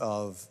 2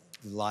 of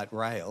light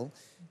rail,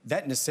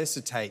 that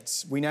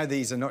necessitates, we know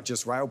these are not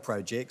just rail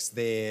projects,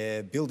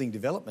 they're building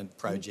development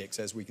projects,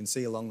 as we can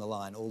see along the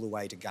line all the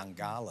way to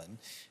Gungahlin.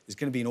 There's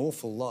going to be an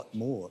awful lot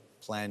more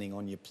planning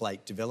on your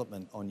plate,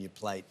 development on your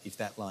plate if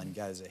that line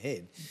goes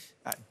ahead.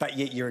 But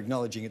yet you're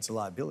acknowledging it's a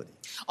liability.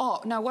 Oh,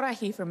 no, what I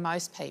hear from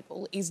most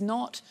people is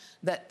not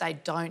that they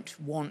don't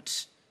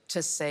want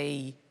to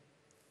see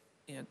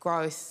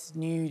growth,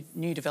 new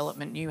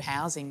development, new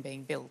housing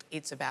being built.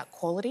 It's about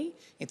quality,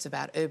 it's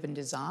about urban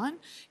design,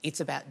 it's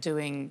about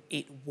doing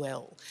it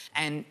well.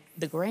 And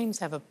the Greens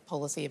have a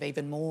policy of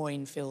even more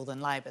infill than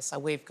Labor. So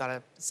we've got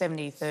a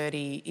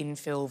 70-30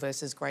 infill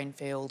versus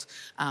greenfield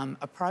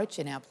approach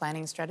in our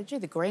planning strategy.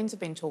 The Greens have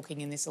been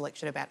talking in this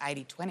election about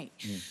 80-20.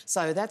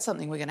 So that's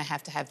something we're going to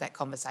have that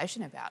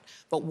conversation about.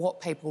 But what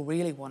people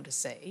really want to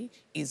see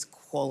is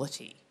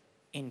quality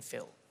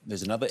infill.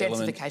 There's another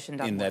element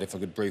in that, if I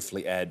could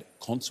briefly add,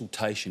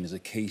 consultation is a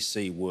key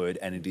C word,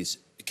 and it is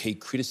a key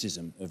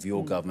criticism of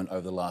your government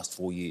over the last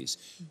 4 years.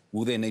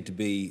 Will there need to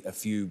be a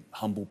few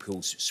humble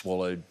pills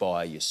swallowed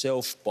by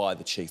yourself, by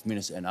the Chief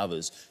Minister and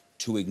others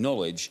to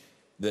acknowledge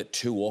that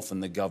too often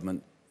the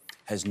government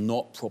has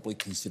not properly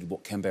considered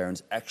what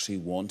Canberrans actually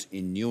want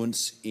in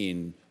nuance,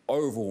 in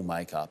overall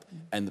makeup,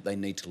 and that they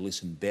need to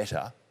listen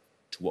better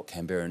to what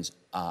Canberrans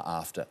are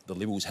after? The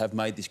Liberals have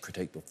made this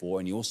critique before,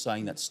 and you're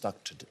saying that's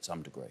stuck to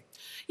some degree.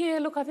 Yeah,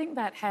 look, I think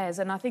that has,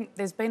 and I think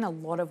there's been a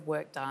lot of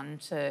work done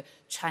to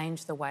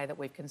change the way that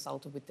we've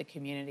consulted with the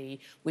community.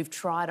 We've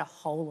tried a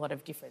whole lot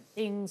of different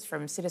things,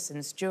 from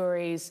citizens'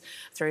 juries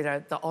through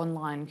the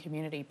online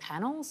community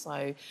panel,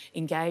 so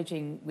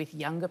engaging with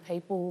younger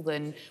people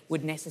than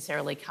would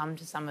necessarily come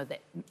to some of the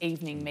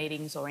evening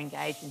meetings or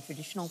engage in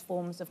traditional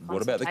forms of consultation.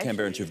 What about the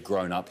Canberrans who've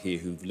grown up here,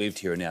 who've lived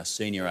here, are now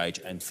senior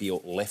age and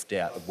feel left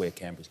out of where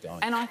Canberra's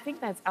going? And I think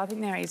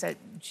there is a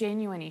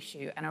genuine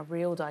issue and a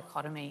real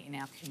dichotomy in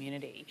our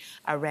community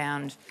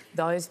around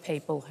those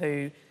people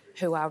who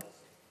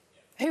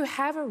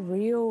have a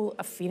real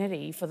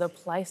affinity for the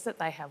place that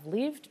they have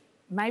lived,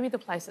 maybe the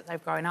place that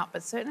they've grown up,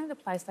 but certainly the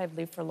place they've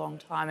lived for a long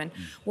time. And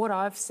what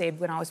I've said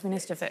when I was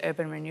Minister for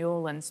Urban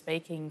Renewal and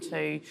speaking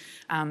to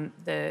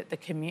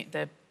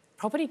the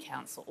Property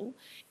Council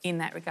in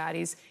that regard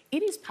is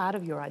it is part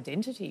of your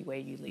identity where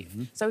you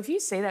live. So if you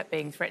see that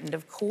being threatened,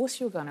 of course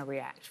you're going to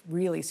react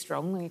really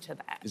strongly to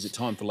that. Is it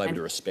time for Labor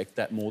to respect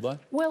that more, though?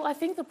 Well, I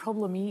think the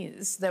problem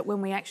is that when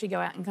we actually go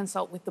out and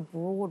consult with the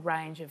broad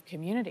range of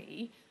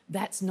community,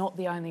 that's not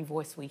the only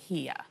voice we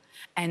hear.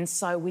 And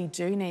so we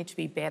do need to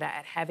be better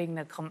at having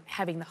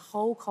the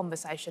whole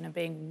conversation and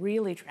being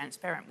really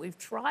transparent. We've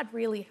tried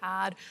really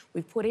hard,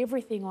 we've put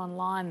everything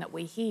online that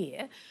we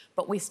hear,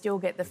 but we still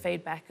get the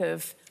feedback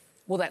of,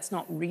 well, that's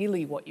not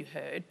really what you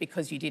heard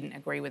because you didn't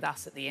agree with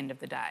us at the end of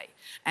the day.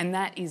 And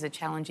that is a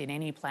challenge in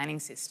any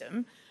planning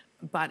system,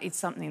 but it's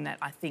something that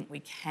I think we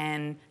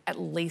can at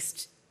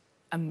least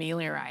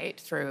ameliorate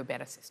through a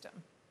better system.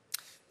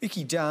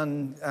 Vicki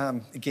Dunn,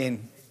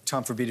 again,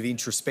 time for a bit of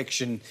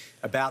introspection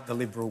about the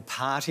Liberal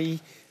Party.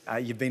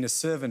 You've been a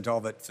servant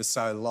of it for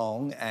so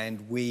long,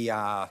 and we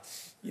are,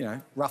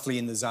 roughly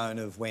in the zone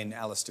of when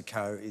Alistair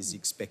Coe is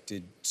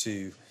expected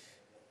to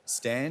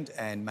stand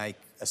and make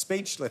a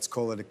speech. Let's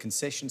call it a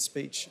concession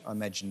speech. I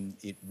imagine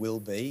it will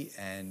be,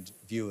 and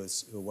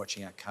viewers who are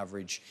watching our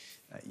coverage,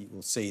 you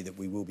will see that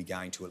we will be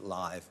going to it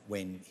live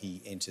when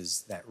he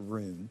enters that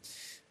room.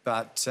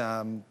 But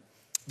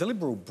the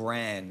Liberal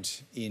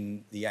brand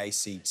in the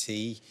ACT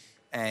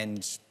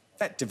and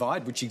that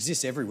divide, which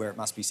exists everywhere, it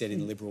must be said, in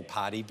the Liberal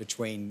Party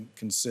between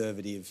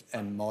Conservative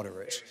and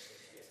moderate.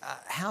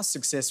 How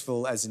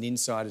successful, as an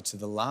insider to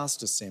the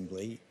last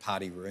Assembly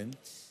party room,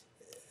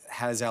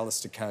 has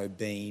Alistair Coe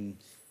been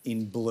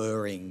in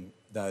blurring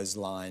those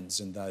lines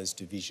and those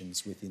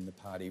divisions within the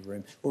party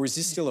room? Or is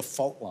this still a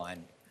fault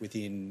line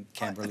within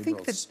Canberra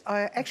Liberals?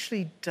 I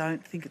actually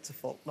don't think it's a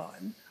fault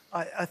line.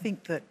 I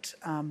think that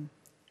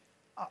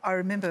I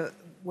remember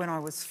when I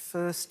was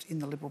first in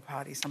the Liberal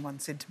Party, someone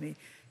said to me,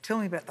 tell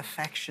me about the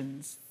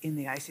factions in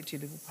the ACT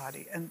Liberal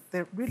Party. And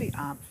there really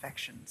aren't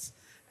factions.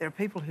 There are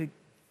people who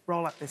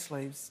roll up their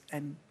sleeves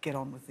and get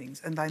on with things.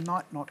 And they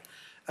might not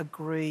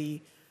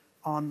agree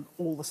on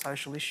all the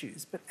social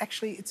issues. But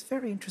actually, it's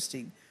very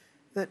interesting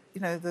that,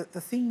 you know,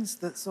 the things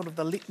that sort of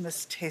the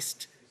litmus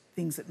test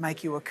things that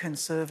make you a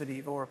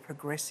conservative or a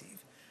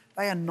progressive,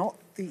 they are not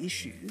the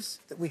issues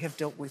that we have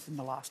dealt with in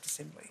the last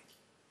Assembly.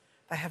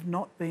 They have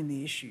not been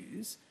the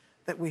issues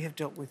that we have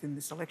dealt with in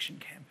this election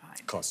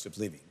campaign. Cost of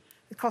living.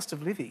 The cost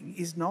of living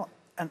is not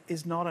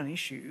an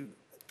issue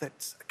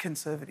that's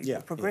conservative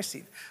or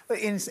progressive. But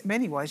in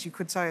many ways, you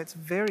could say it's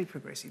very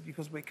progressive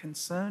because we're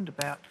concerned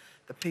about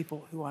the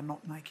people who are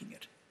not making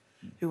it,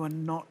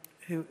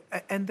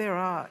 and there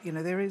are, you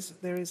know, there is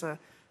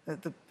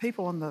the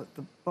people on the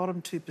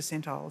bottom 2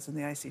 percentiles in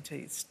the ACT.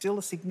 It's still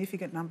a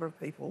significant number of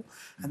people,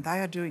 and they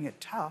are doing it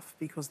tough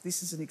because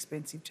this is an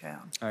expensive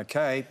town.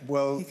 OK,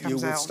 well, you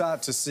will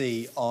start to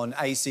see on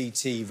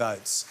ACT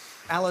votes.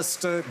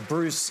 Alistair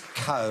Bruce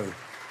Coe,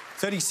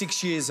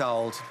 36 years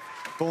old,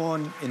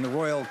 born in the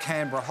Royal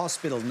Canberra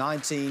Hospital,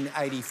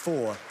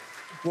 1984,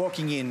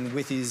 walking in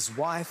with his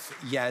wife,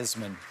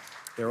 Yasmin.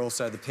 They're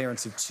also the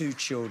parents of 2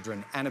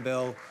 children,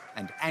 Annabelle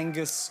and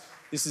Angus.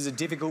 This is a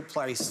difficult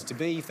place to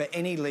be for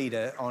any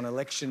leader on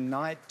election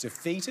night,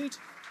 defeated,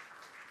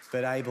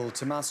 but able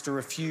to muster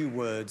a few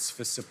words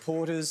for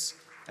supporters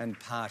and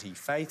party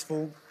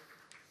faithful.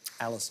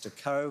 Alistair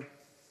Coe,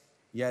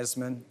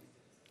 Yasmin,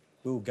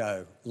 will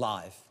go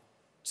live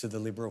to the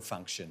Liberal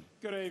function.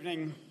 Good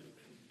evening.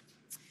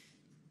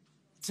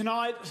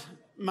 Tonight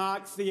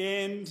marks the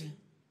end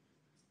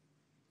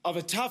of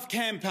a tough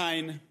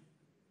campaign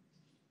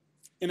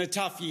in a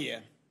tough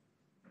year.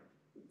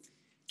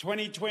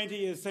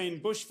 2020 has seen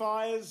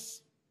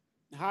bushfires,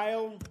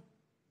 hail,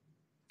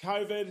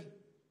 COVID,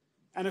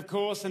 and of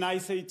course an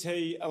ACT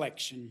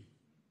election.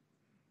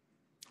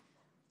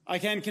 I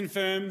can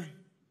confirm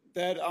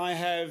that I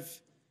have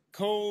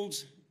called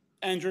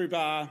Andrew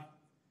Barr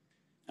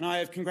and I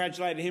have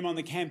congratulated him on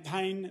the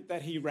campaign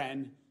that he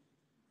ran,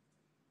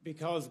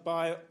 because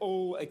by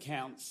all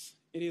accounts,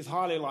 it is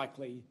highly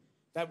likely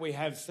that we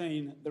have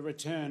seen the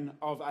return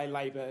of a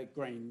Labor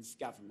Greens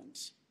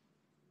government.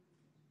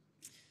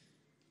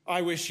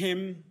 I wish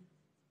him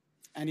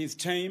and his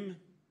team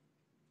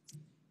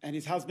and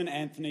his husband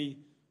Anthony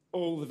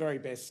all the very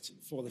best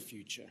for the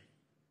future.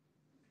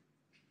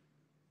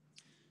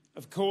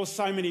 Of course,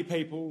 so many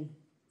people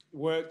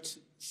worked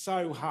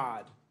so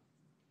hard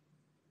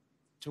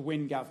to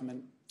win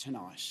government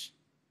tonight.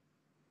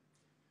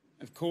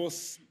 Of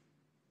course,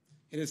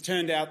 it has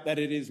turned out that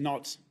it is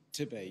not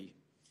to be.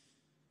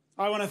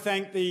 I want to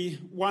thank the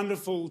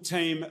wonderful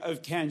team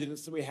of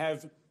candidates that we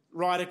have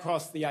right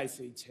across the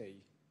ACT.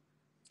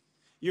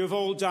 You have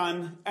all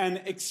done an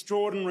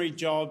extraordinary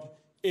job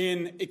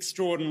in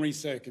extraordinary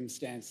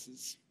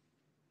circumstances.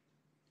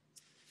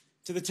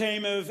 To the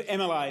team of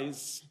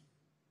MLAs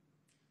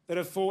that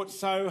have fought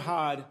so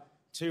hard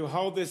to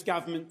hold this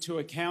government to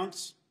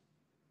account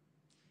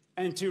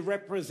and to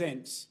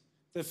represent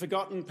the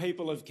forgotten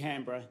people of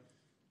Canberra,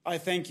 I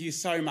thank you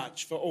so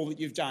much for all that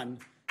you've done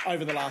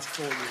over the last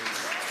 4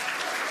 years.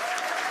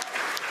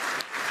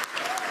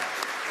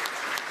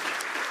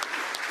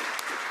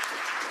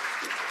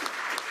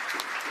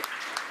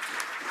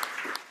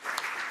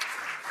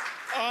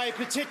 I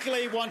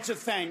particularly want to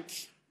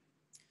thank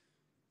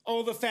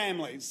all the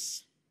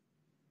families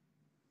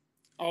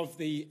of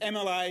the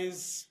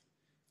MLAs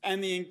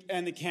and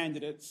the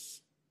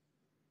candidates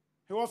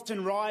who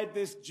often ride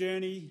this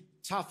journey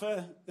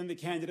tougher than the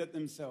candidate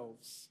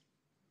themselves.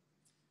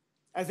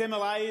 As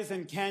MLAs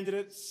and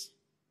candidates,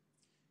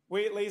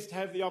 we at least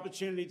have the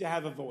opportunity to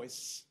have a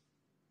voice.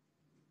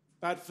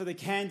 But for the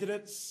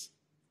candidates'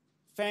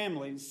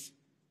 families,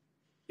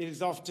 it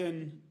is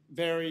often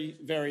very,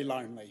 very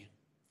lonely.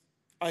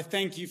 I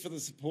thank you for the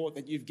support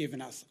that you've given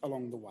us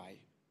along the way.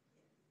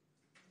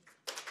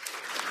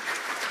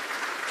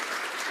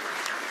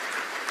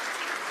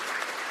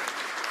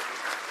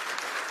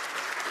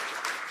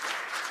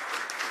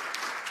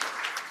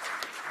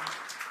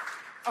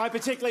 I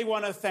particularly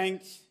want to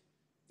thank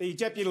the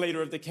Deputy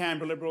Leader of the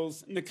Canberra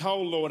Liberals,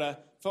 Nicole Lauder,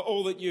 for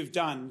all that you've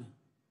done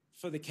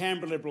for the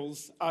Canberra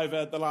Liberals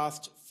over the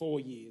last 4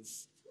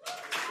 years.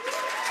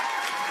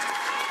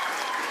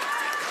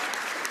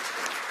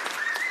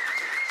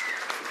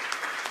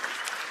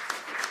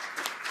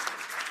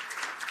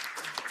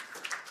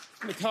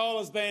 Nicole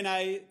has been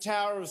a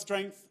tower of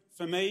strength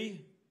for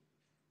me,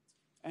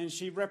 and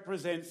she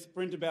represents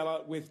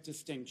Brindabella with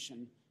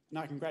distinction. And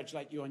I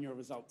congratulate you on your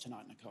result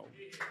tonight, Nicole.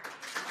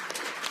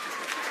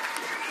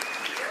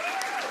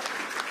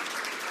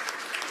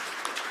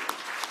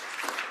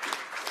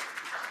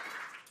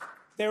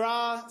 There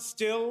are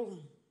still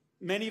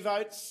many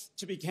votes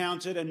to be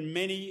counted and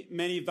many,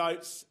 many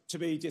votes to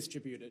be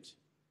distributed.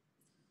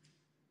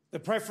 The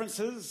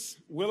preferences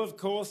will, of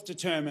course,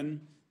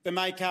 determine the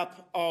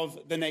makeup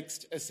of the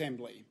next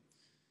Assembly.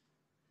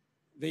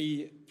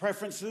 The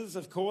preferences,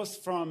 of course,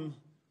 from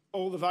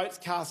all the votes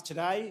cast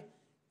today,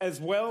 as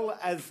well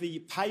as the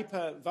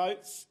paper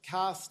votes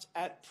cast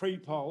at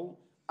pre-poll,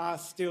 are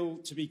still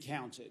to be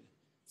counted.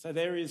 So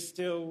there is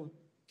still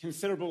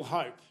considerable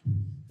hope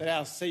that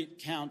our seat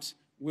count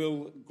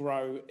will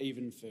grow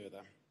even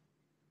further.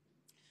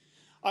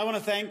 I want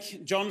to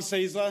thank John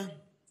Ciesla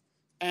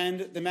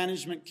and the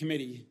Management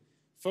Committee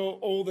for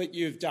all that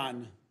you've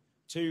done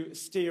to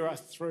steer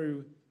us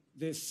through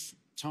this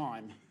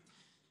time.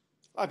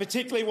 I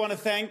particularly want to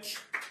thank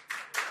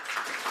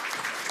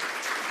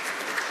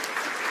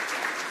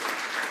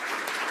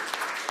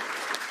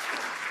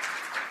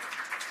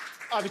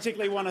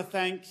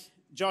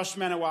Josh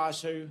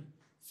Manawatu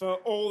for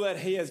all that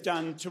he has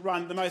done to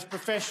run the most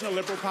professional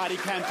Liberal Party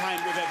campaign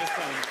we've ever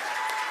seen.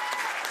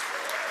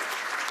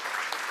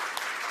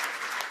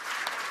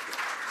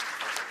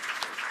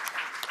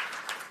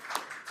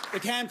 The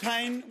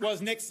campaign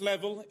was next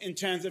level in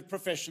terms of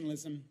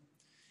professionalism.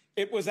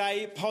 It was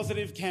a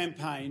positive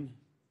campaign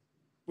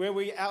where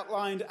we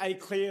outlined a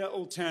clear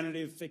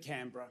alternative for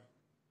Canberra.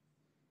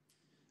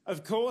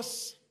 Of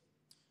course,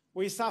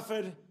 we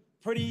suffered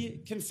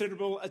pretty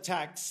considerable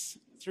attacks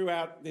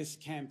throughout this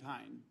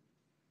campaign.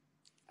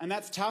 And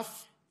that's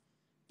tough,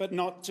 but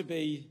not to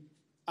be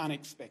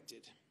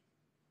unexpected.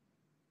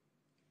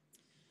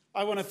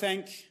 I want to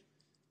thank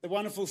the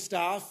wonderful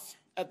staff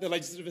at the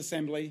Legislative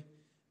Assembly,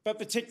 but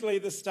particularly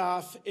the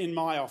staff in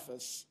my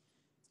office,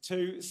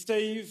 to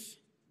Steve,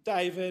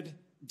 David,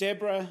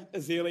 Deborah,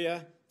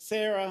 Azealia,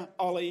 Sarah,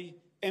 Ollie,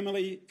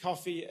 Emily,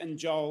 Coffee and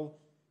Joel.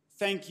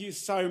 Thank you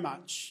so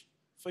much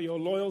for your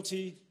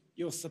loyalty,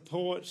 your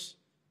support,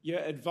 your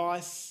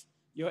advice,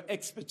 your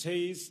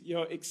expertise,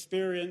 your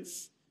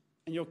experience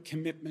and your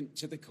commitment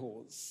to the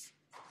cause.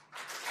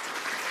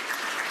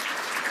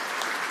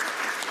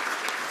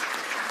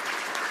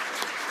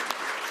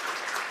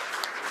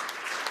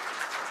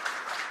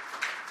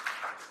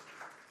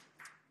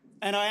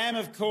 And I am,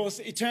 of course,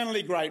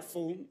 eternally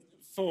grateful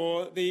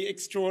for the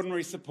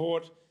extraordinary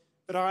support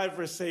that I have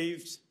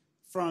received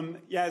from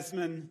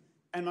Yasmin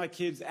and my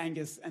kids,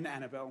 Angus and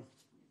Annabelle.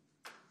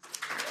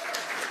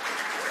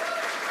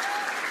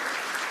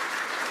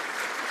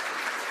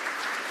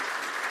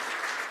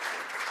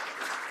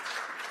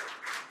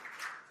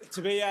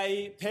 To be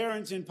a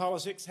parent in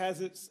politics has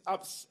its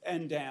ups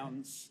and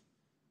downs,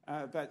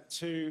 but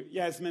to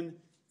Yasmin,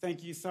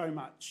 thank you so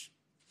much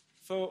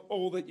for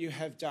all that you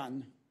have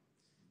done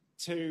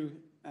to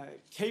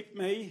keep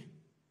me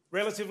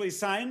relatively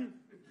sane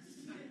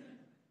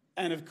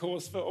and, of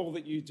course, for all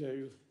that you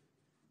do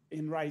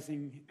in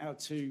raising our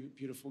two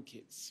beautiful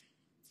kids.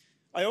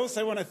 I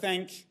also want to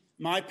thank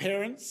my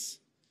parents,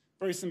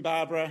 Bruce and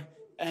Barbara,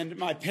 and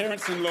my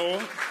parents-in-law,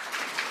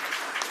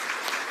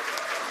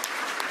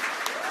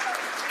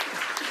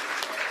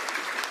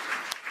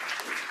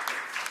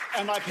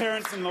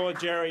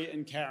 Jerry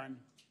and Karen.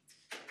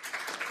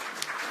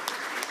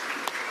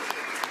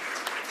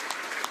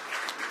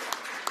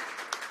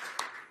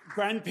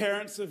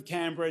 Grandparents of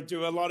Canberra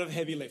do a lot of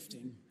heavy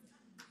lifting,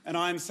 and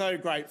I am so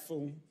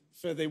grateful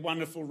for the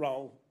wonderful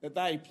role that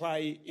they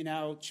play in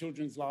our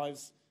children's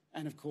lives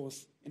and, of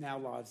course, in our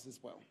lives as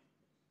well.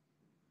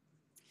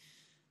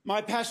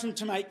 My passion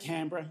to make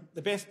Canberra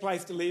the best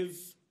place to live,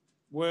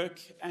 work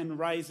and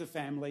raise a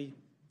family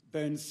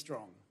burns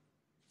strong.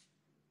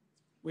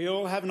 We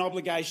all have an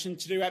obligation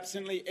to do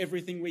absolutely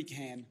everything we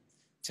can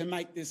to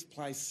make this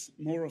place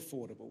more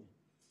affordable,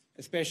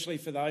 especially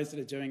for those that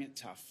are doing it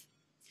tough.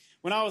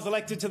 When I was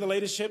elected to the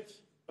leadership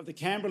of the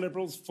Canberra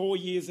Liberals 4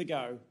 years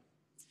ago,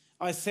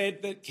 I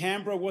said that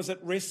Canberra was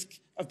at risk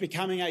of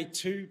becoming a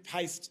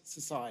two-paced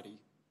society.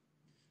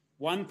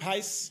 One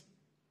pace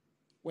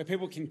where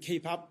people can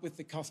keep up with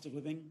the cost of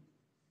living,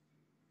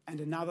 and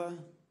another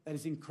that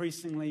is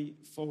increasingly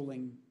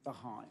falling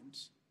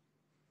behind.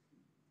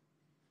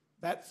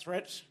 That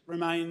threat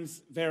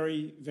remains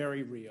very,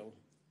 very real,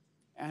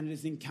 and it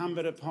is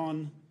incumbent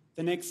upon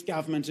the next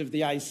government of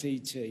the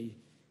ACT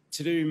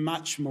to do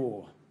much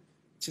more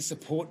to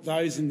support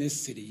those in this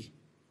city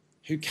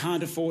who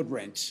can't afford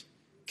rent,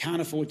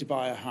 can't afford to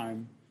buy a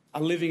home,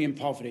 are living in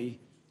poverty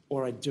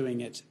or are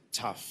doing it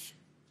tough.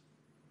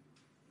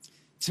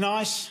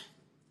 Tonight,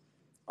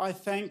 I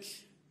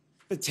thank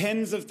the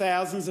tens of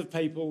thousands of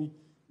people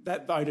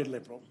that voted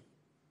Liberal.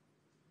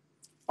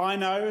 I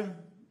know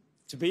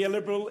to be a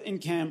Liberal in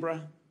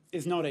Canberra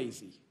is not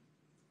easy.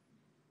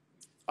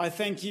 I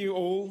thank you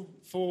all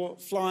for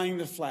flying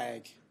the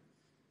flag.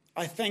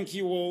 I thank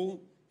you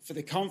all for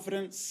the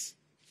confidence,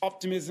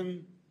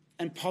 optimism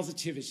and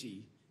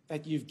positivity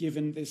that you've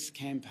given this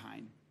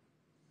campaign.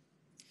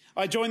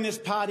 I joined this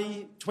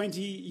party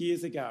 20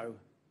 years ago.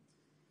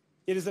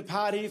 It is a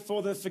party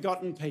for the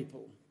forgotten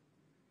people.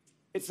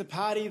 It's a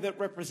party that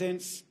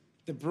represents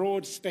the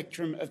broad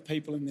spectrum of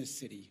people in this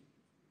city.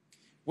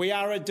 We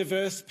are a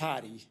diverse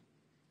party,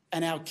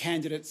 and our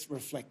candidates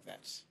reflect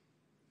that.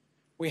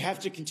 We have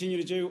to continue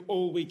to do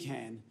all we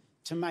can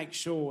to make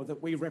sure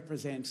that we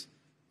represent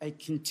a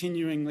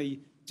continually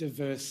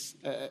diverse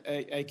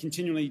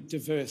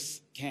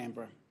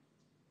Canberra.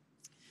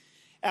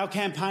 Our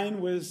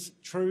campaign was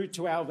true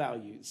to our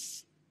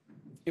values.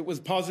 It was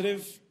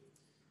positive.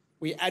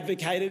 We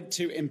advocated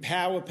to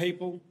empower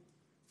people.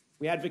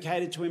 We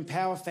advocated to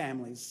empower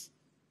families.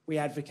 We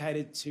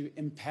advocated to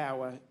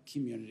empower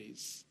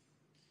communities.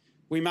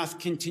 We must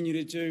continue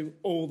to do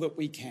all that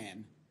we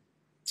can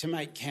to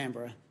make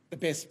Canberra the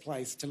best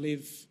place to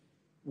live,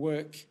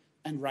 work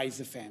and raise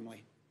a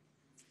family.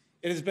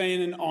 It has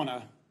been an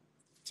honour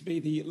to be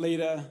the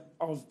leader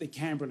of the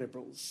Canberra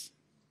Liberals.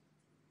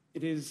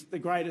 It is the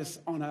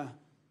greatest honour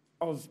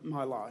of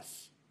my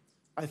life.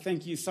 I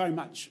thank you so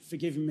much for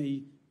giving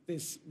me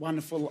this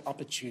wonderful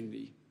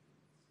opportunity.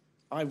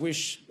 I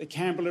wish the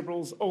Canberra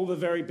Liberals all the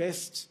very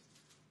best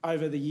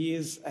over the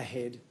years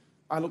ahead.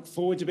 I look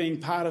forward to being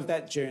part of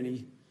that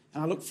journey,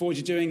 and I look forward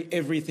to doing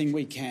everything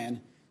we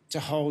can to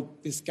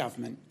hold this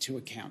government to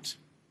account.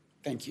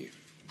 Thank you.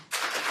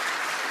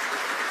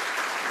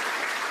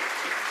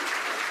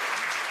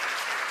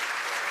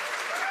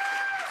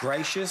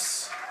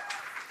 Gracious,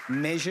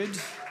 measured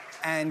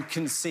and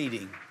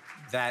conceding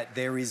that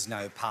there is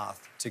no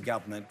path to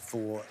government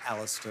for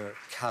Alistair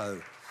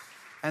Coe.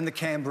 And the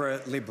Canberra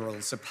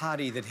Liberals, a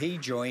party that he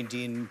joined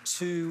in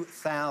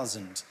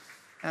 2000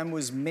 and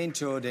was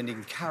mentored and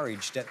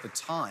encouraged at the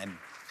time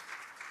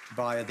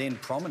by a then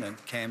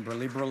prominent Canberra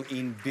Liberal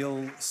in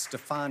Bill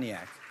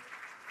Stefaniak.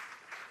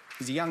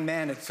 He's a young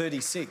man at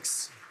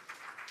 36.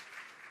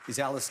 Is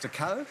Alistair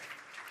Coe?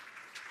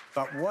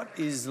 But what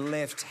is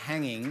left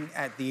hanging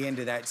at the end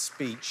of that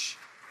speech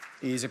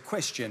is a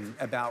question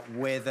about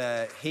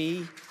whether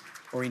he,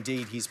 or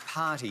indeed his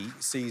party,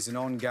 sees an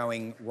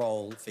ongoing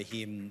role for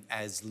him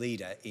as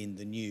leader in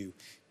the new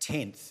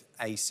 10th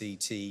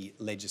ACT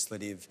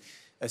Legislative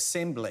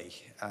Assembly.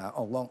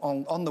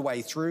 On the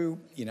way through,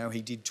 you know,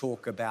 he did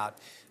talk about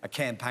a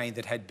campaign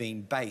that had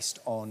been based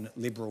on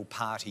Liberal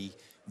Party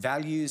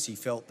values. He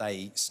felt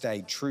they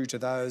stayed true to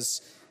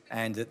those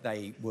and that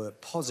they were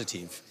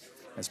positive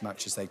as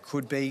much as they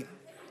could be.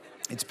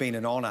 It's been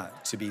an honour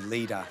to be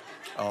leader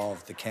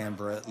of the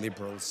Canberra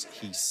Liberals,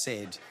 he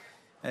said,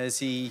 as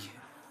he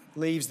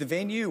leaves the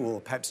venue or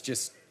perhaps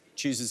just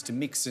chooses to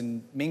mix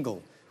and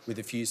mingle with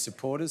a few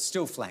supporters,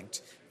 still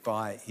flanked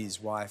by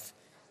his wife,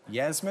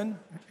 Yasmin.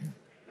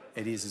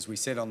 It is, as we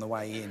said on the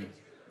way in,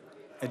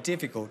 a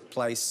difficult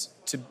place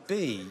to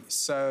be.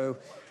 So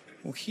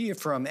we'll hear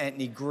from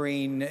Anthony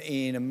Green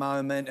in a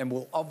moment, and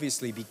we'll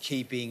obviously be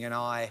keeping an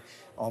eye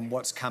on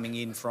what's coming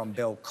in from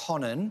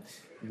Belconnen,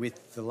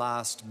 with the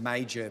last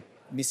major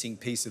missing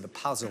piece of the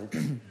puzzle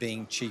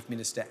being Chief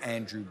Minister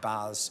Andrew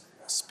Barr's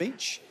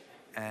speech.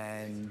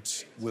 And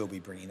we'll be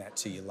bringing that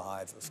to you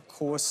live, of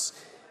course.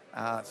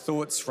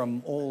 Thoughts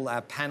from all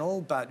our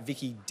panel, but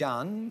Vicky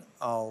Dunn,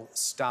 I'll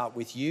start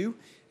with you.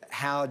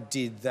 How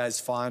did those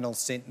final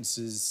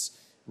sentences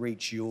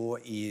reach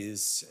your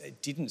ears?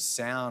 It didn't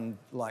sound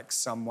like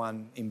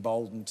someone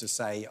emboldened to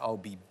say, I'll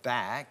be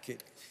back.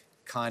 It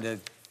kind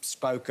of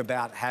spoke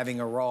about having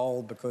a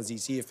role because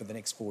he's here for the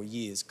next 4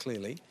 years,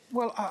 clearly.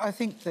 Well, I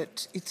think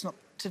that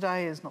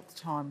today is not the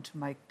time to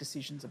make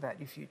decisions about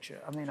your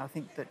future. I mean, I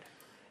think that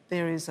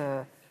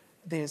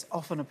there's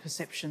often a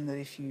perception that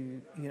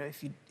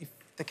if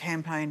the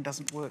campaign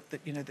doesn't work, that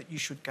you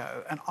should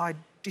go, and I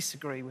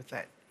disagree with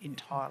that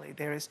entirely.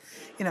 There is,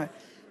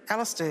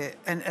 Alistair,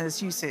 and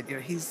as you said,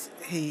 he's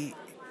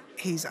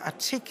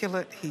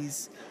articulate,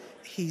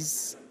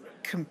 he's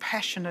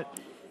compassionate,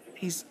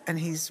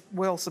 he's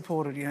well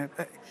supported.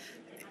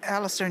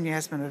 Alistair and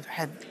Yasmin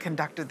had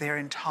conducted their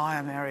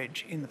entire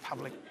marriage in the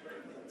public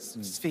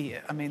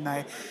sphere. I mean,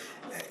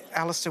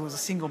 Alistair was a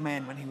single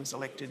man when he was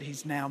elected.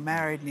 He's now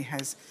married and he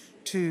has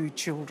 2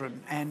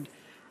 children. And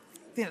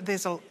but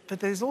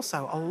there's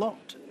also a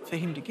lot for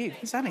him to give.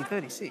 He's only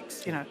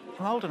 36. I'm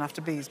old enough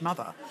to be his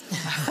mother,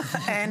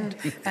 and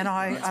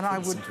I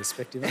would. Some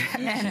perspective.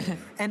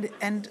 and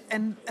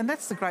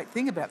that's the great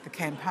thing about the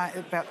campaign,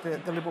 about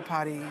the Liberal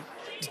Party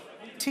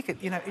ticket.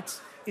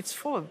 It's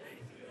full of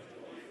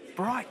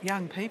bright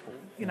young people.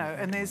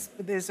 And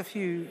there's a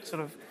few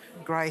sort of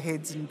grey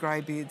heads and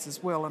grey beards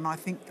as well. And I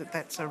think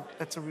that's a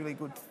really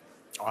good.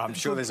 I'm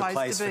sure there's a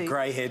place for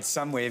grey heads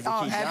somewhere, Vicky.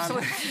 Oh,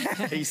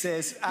 absolutely. He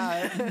says.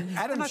 Adam,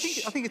 and I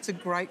think it's a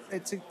great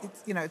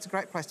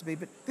place to be.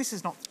 But this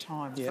is not the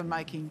time for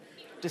making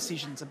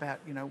decisions about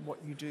what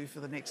you do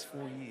for the next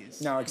 4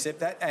 years. No, I accept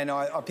that, and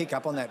I pick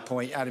up on that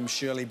point, Adam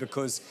Shirley,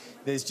 because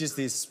there's just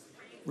this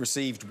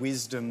received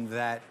wisdom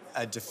that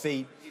a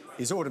defeat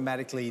is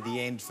automatically the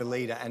end for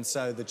leader, and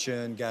so the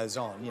churn goes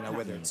on.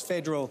 Whether it's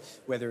federal,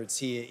 whether it's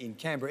here in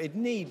Canberra, it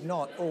need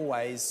not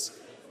always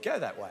go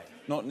that way.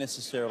 Not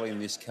necessarily in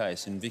this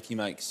case, and Vicky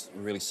makes a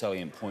really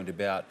salient point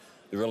about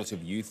the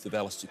relative youth of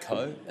Alistair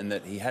Coe and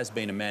that he has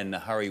been a man in a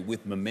hurry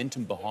with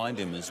momentum behind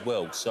him as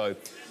well. So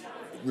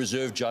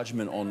reserve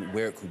judgment on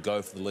where it could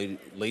go for the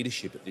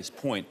leadership at this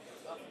point.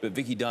 But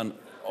Vicky Dunn,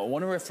 I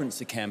want to reference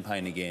the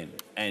campaign again.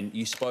 And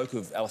you spoke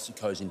of Alistair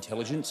Coe's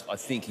intelligence, I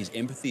think his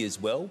empathy as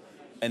well.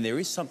 And there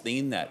is something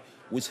in that.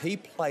 Was he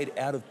played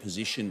out of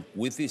position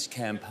with this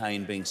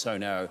campaign being so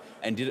narrow,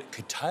 and did it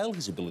curtail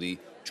his ability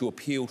to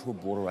appeal to a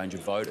broader range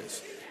of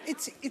voters?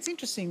 It's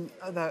interesting,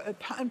 though,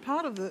 and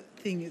part of the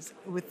thing is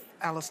with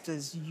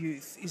Alistair's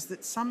youth is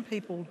that some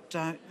people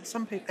don't,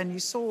 and you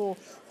saw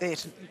there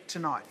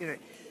tonight, you know,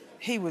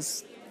 he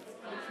was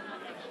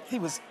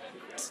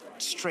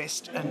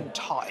stressed and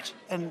tight,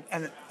 and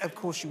of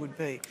course you would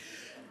be.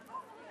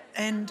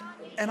 And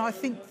I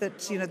think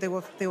that, you know, there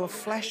were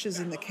flashes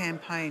in the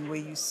campaign where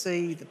you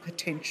see the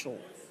potential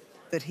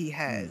that he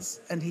has,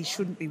 and he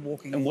shouldn't be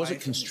walking away. And was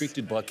it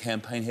constricted by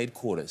campaign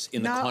headquarters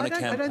in the kind of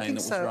campaign I don't think that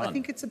was so. run? I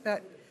think it's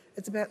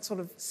about sort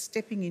of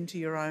stepping into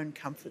your own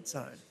comfort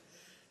zone.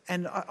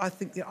 And I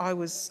think that I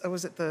was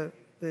at the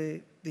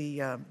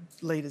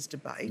leaders'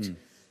 debate,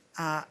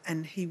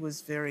 and he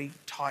was very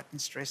tight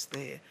and stressed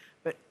there.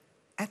 But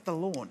at the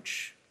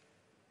launch,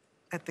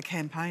 at the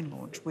campaign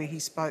launch, where he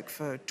spoke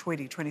for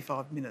 20,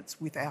 25 minutes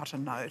without a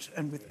note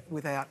and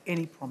without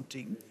any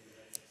prompting,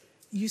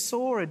 you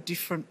saw a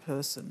different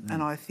person.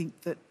 And I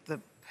think that the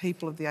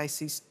people of the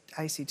ACT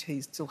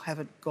still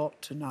haven't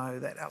got to know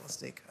that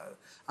Alistair Coe,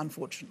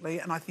 unfortunately.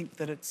 And I think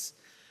that it's,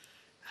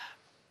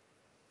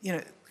 you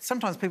know,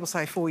 sometimes people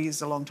say 4 years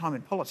is a long time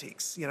in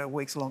politics, you know, a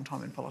week's a long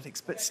time in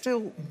politics, but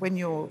still, when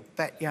you're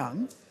that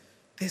young,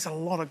 there's a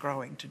lot of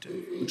growing to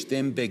do. Which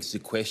then begs the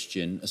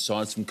question,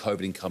 aside from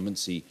COVID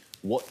incumbency,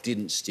 what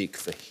didn't stick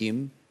for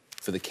him,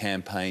 for the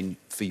campaign,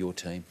 for your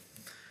team?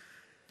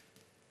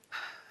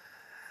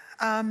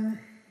 I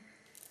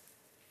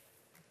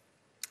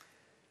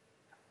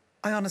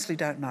honestly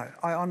don't know.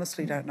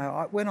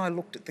 When I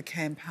looked at the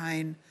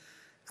campaign,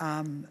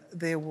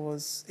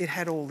 it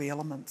had all the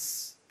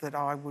elements that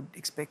I would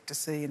expect to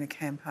see in a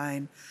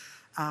campaign.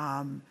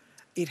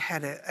 It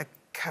had a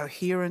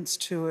coherence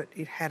to it.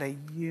 It had a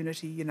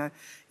unity. You know,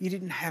 you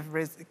didn't have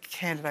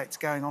candidates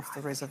going off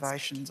the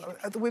reservations.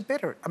 We're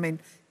better. I mean,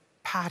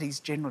 parties,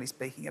 generally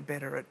speaking, are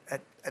better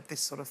at this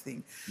sort of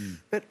thing.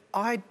 But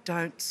I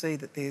don't see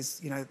that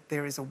there's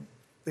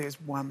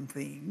one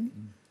thing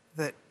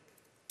that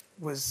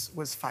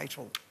was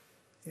fatal.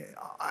 Yeah,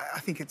 I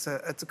think it's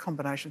a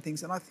combination of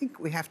things, and I think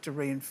we have to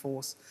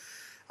reinforce.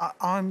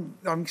 I'm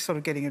sort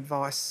of getting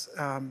advice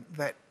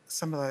that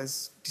some of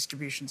those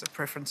distributions of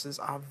preferences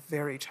are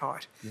very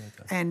tight,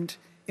 and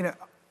you know,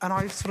 and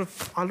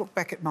I look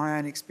back at my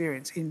own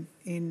experience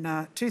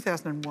in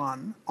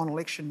 2001 on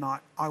election night.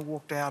 I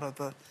walked out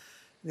of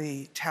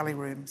the tally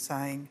room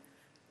saying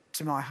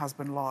to my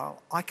husband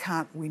Lyle, I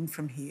can't win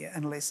from here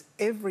unless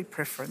every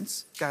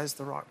preference goes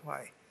the right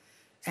way,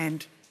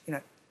 and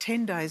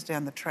 10 days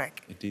down the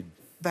track,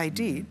 they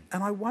did,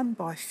 and I won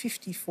by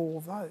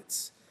 54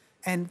 votes.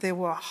 And there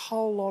were a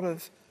whole lot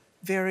of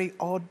very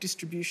odd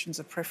distributions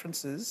of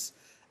preferences,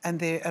 and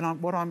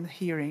what I'm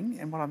hearing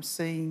and what I'm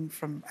seeing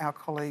from our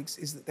colleagues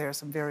is that there are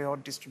some very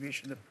odd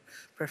distributions of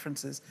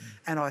preferences,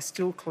 and I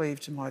still cleave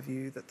to my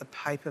view that the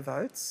paper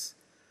votes,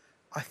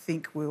 I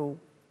think, will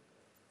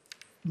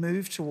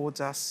move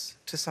towards us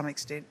to some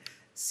extent,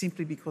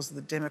 simply because of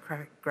the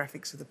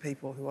demographics of the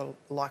people who are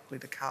likely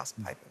to cast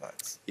paper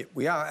votes. Yeah,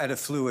 we are at a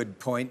fluid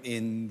point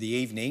in the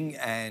evening,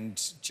 and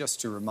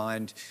just to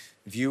remind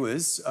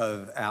viewers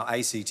of our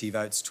ACT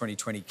Votes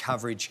 2020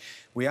 coverage,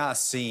 we are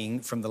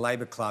seeing from the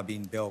Labor Club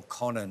in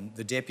Belconnen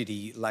the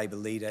Deputy Labor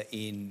Leader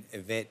in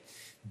Yvette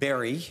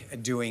Berry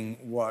doing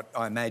what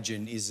I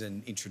imagine is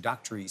an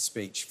introductory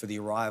speech for the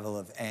arrival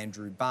of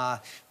Andrew Barr.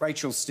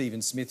 Rachel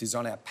Stephen-Smith, who's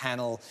on our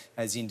panel,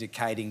 has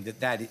indicated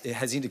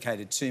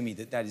to me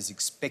that is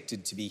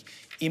expected to be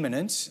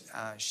imminent.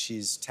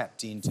 She's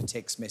tapped into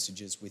text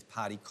messages with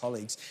party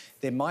colleagues.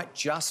 There might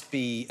just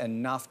be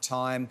enough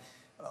time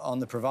on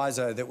the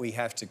proviso that we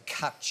have to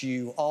cut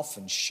you off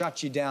and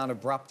shut you down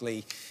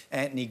abruptly,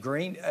 Anthony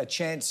Green, a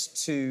chance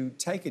to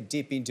take a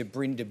dip into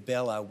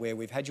Brindabella, where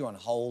we've had you on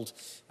hold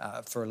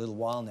for a little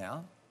while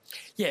now.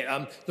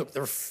 Yeah, look,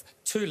 there are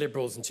two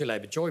Liberals and two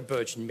Labor. Joy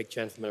Birch and Mick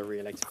Gentleman are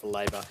re-elected for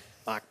Labor,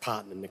 Mark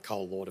Parton and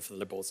Nicole Lauder for the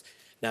Liberals.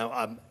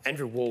 Now,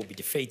 Andrew Wall will be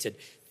defeated.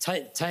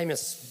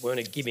 Tamus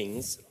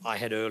Werner-Gibbings, I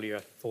had earlier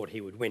thought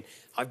he would win.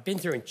 I've been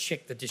through and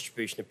checked the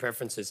distribution of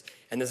preferences,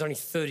 and there's only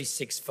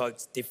 36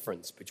 votes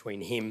difference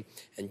between him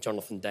and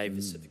Jonathan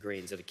Davis of the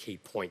Greens at a key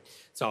point.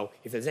 So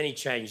if there's any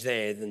change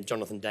there, then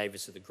Jonathan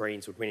Davis of the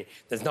Greens would win it.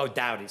 There's no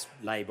doubt it's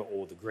Labor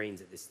or the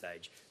Greens at this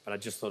stage, but I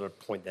just thought I'd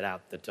point that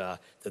out, that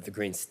the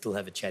Greens still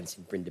have a chance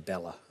in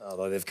Brindabella,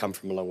 although they've come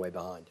from a long way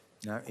behind.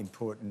 No,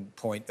 important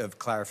point of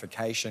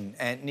clarification.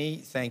 Anthony,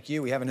 thank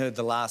you. We haven't heard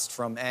the last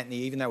from Anthony,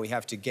 even though we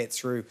have to get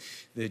through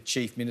the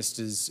Chief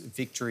Minister's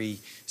victory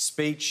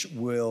speech.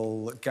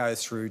 We'll go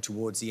through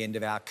towards the end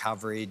of our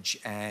coverage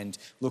and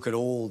look at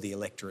all the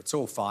electorates,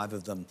 all 5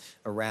 of them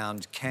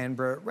around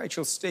Canberra.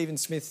 Rachel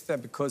Stephen-Smith,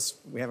 because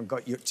we haven't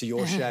got to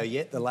your show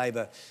yet, the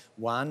Labor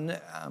one.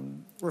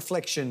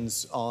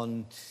 Reflections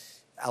on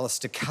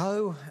Alistair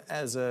Coe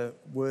as a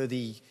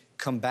worthy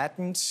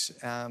combatant.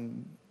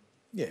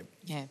 Yeah.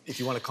 If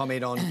you want to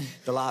comment on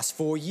the last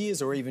 4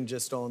 years or even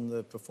just on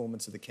the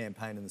performance of the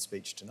campaign and the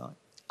speech tonight.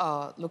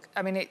 Oh, look,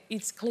 I mean,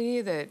 it's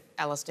clear that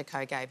Alistair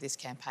Coe gave this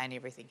campaign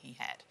everything he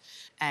had.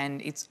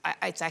 And it's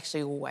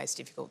actually always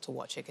difficult to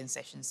watch a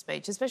concession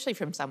speech, especially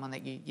from someone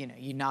that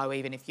you know,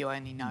 even if you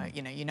only know,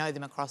 you know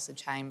them across the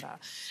chamber.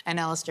 And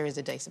Alistair is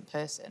a decent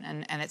person,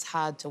 and it's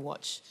hard to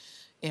watch,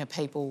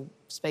 people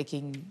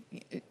speaking,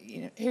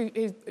 who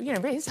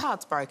his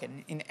heart's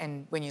broken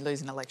and when you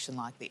lose an election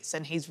like this,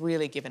 and he's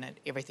really given it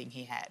everything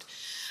he had.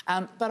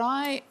 But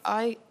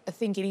I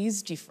think it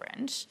is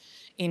different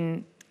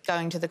in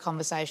going to the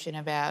conversation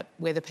about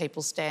whether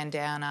people stand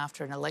down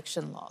after an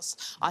election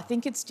loss. I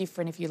think it's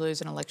different if you lose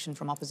an election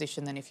from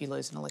opposition than if you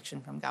lose an election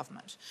from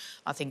government.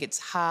 I think it's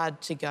hard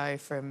to go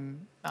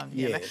from...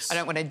 Yes. I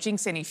don't want to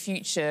jinx any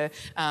future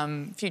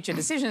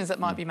decisions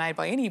that might be made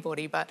by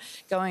anybody, but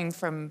going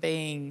from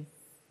being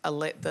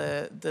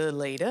the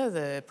leader,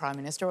 the Prime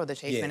Minister or the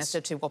Chief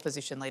Minister, to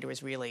opposition leader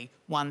is really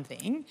one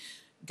thing.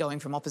 Going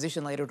from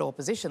opposition leader to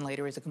opposition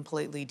leader is a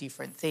completely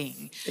different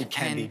thing. It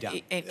can be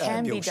done. It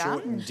can Bill be done.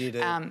 Shorten did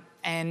it.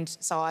 And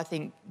so I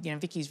think,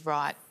 Vicky's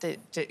right that,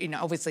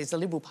 obviously it's a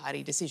Liberal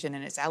Party decision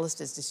and it's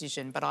Alistair's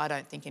decision, but I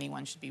don't think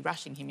anyone should be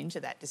rushing him into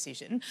that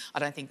decision. I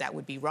don't think that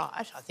would be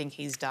right. I think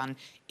he's done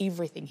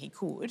everything he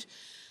could.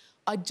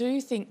 I do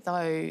think,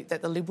 though,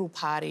 that the Liberal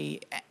Party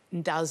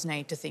does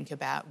need to think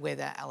about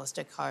whether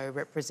Alistair Coe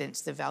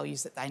represents the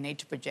values that they need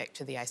to project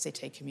to the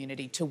ACT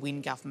community to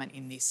win government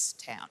in this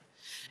town.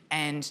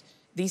 And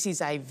this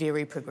is a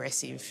very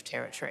progressive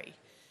territory.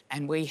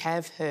 And we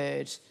have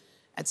heard,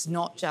 it's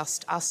not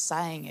just us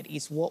saying it,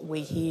 it's what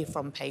we hear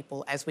from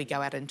people as we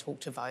go out and talk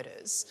to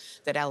voters,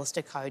 that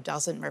Alistair Coe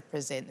doesn't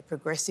represent the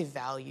progressive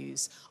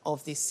values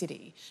of this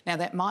city. Now,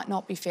 that might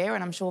not be fair,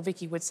 and I'm sure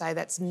Vicky would say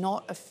that's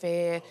not a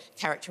fair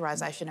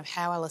characterisation of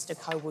how Alistair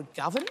Coe would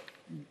govern,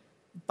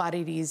 but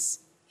it is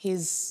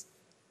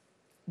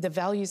the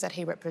values that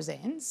he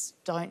represents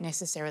don't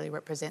necessarily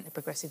represent the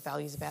progressive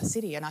values of our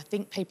city. And I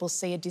think people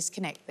see a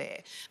disconnect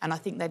there. And I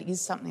think that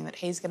is something that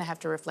he's going to have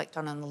to reflect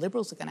on and the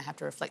Liberals are going to have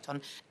to reflect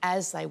on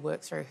as they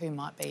work through who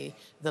might be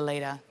the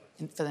leader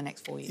for the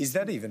next 4 years. Is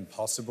that even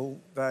possible,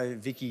 though,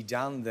 Vicky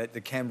Dunn, that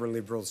the Canberra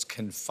Liberals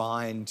can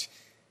find,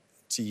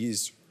 to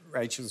use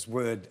Rachel's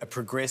word, a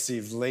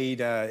progressive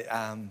leader,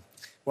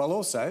 while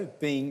also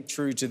being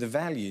true to the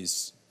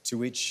values to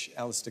which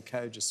Alistair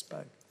Coe just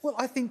spoke? Well,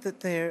 I think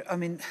that the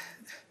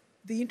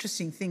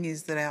interesting thing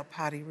is that our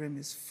party room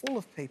is full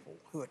of people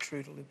who are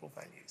true to Liberal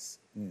values,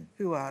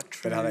 who are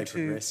true to... But are they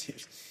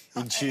progressive,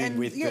 in tune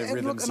with the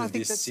rhythms of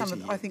this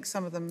city? I think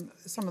some of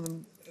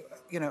them,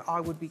 I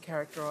would be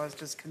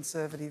characterised as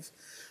conservative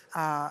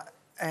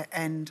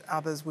and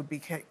others would be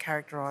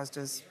characterised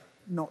as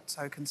not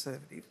so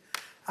conservative.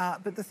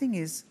 But the thing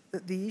is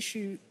that the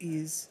issue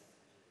is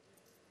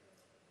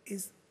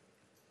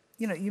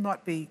you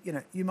might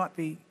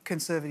be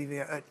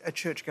conservative, a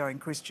church-going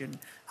Christian,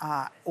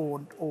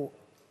 or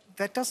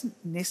that doesn't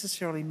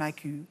necessarily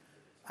make you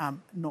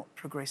not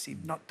progressive.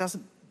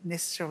 Doesn't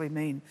necessarily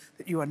mean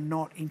that you are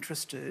not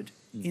interested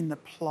in the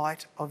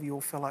plight of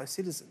your fellow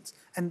citizens,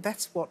 and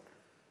that's what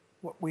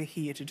we're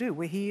here to do.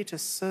 We're here to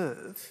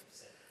serve,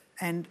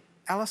 and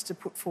Alistair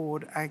put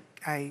forward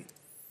a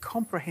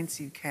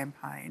comprehensive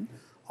campaign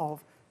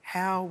of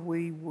how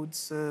we would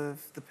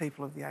serve the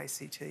people of the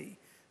ACT,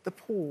 the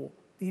poor,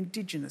 the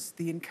Indigenous,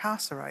 the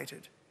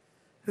incarcerated,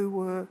 who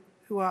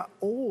are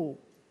all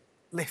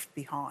left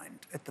behind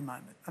at the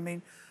moment. I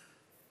mean,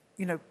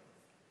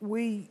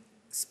 we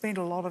spent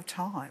a lot of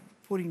time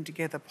putting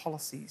together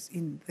policies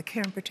in the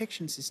care and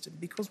protection system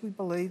because we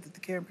believe that the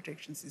care and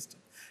protection system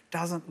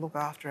doesn't look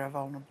after our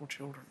vulnerable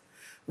children.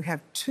 We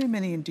have too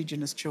many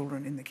Indigenous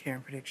children in the care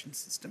and protection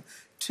system,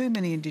 too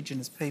many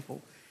Indigenous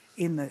people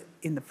in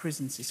the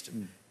prison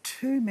system,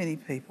 too many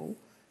people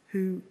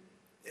who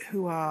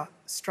are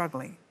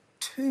struggling,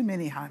 too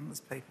many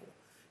homeless people.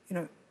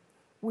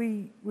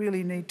 We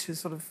really need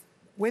to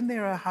when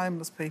there are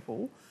homeless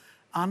people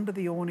under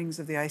the awnings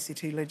of the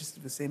ACT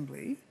Legislative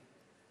Assembly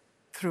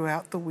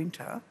throughout the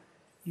winter,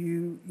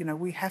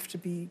 we have to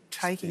be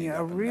taking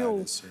a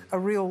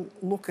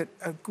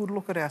good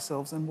look at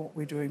ourselves and what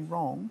we're doing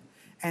wrong,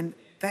 and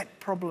that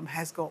problem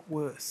has got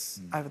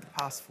worse over the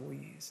past 4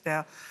 years.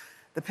 Now,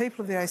 the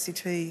people of the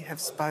ACT have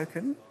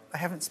spoken. They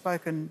haven't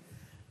spoken.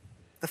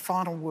 The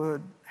final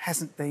word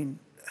hasn't been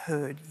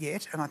heard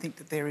yet, and I think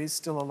that there is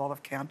still a lot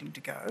of counting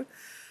to go.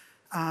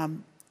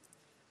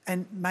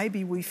 And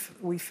maybe we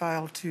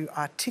fail to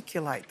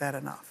articulate that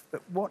enough.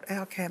 But what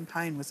our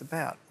campaign was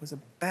about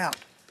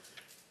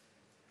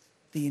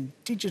the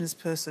Indigenous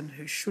person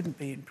who shouldn't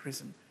be in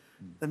prison,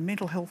 the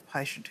mental health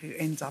patient who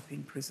ends up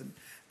in prison,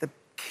 the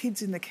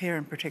kids in the care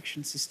and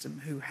protection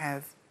system who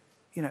have,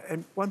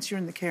 and once you're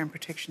in the care and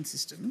protection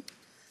system,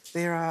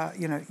 there are,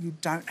 you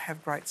don't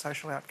have great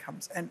social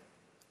outcomes. And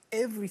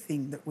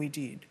everything that we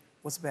did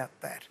was about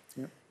that.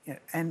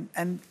 Yep.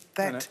 And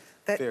that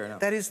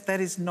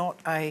is not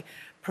a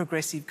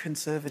progressive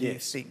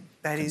conservative thing.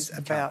 That is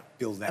about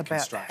build that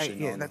construction.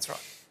 Yeah, that's right.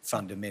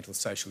 fundamental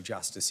social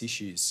justice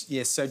issues.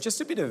 Yes, so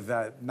just a bit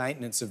of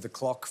maintenance of the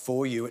clock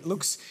for you. It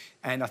looks,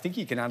 and I think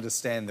you can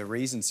understand the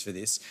reasons for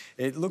this,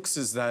 it looks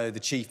as though the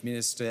Chief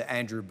Minister,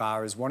 Andrew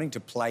Barr, is wanting to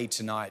play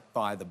tonight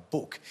by the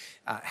book.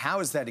 How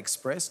is that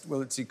expressed?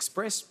 Well, it's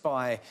expressed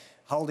by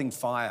holding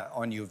fire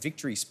on your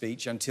victory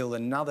speech until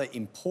another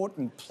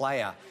important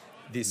player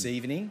this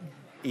evening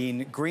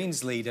in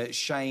Greens leader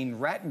Shane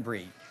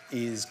Rattenbury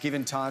is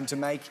given time to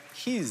make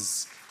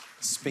his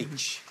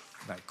speech.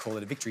 I don't call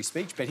it a victory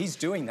speech, but he's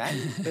doing that.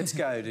 Let's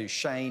go to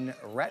Shane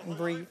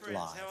Rattenbury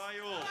live. How are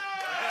you all?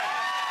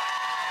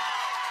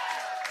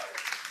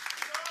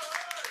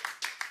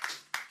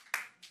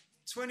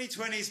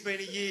 2020's been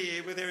a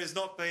year where there has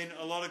not been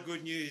a lot of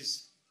good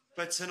news,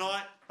 but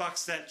tonight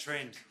bucks that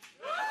trend.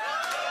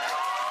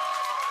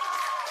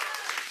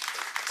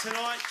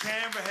 Tonight,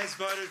 Canberra has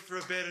voted for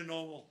a better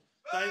normal.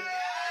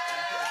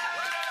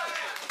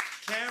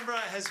 Canberra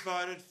has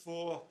voted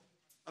for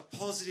a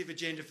positive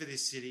agenda for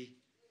this city,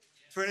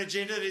 for an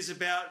agenda that is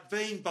about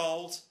being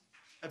bold,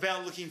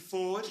 about looking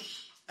forward,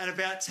 and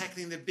about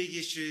tackling the big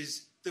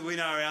issues that we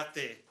know are out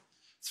there.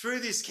 Through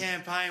this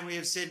campaign, we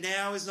have said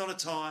now is not a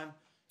time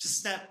to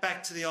snap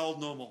back to the old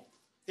normal.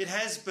 It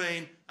has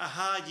been a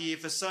hard year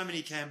for so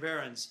many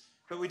Canberrans,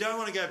 but we don't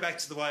want to go back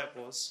to the way it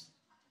was.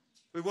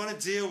 We want to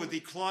deal with the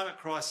climate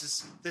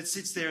crisis that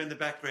sits there in the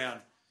background.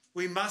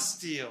 We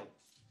must deal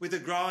with the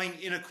growing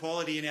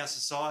inequality in our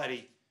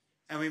society,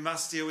 and we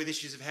must deal with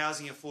issues of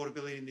housing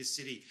affordability in this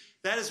city.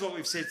 That is what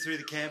we've said through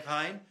the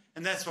campaign,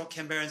 and that's what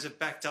Canberrans have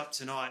backed up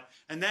tonight.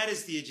 And that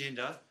is the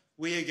agenda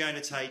we are going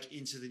to take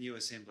into the new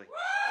Assembly.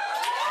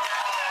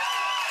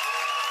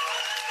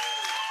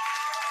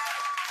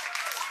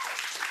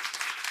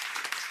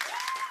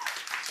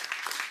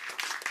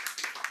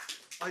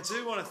 I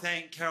do want to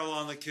thank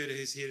Caroline Lakuta,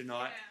 who's here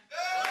tonight.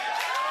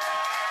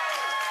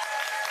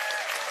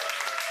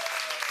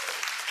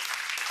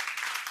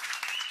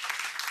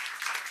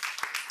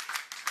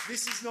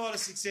 This is not a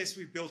success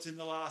we've built in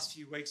the last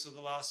few weeks or the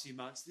last few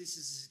months. This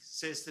is a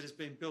success that has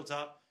been built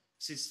up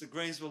since the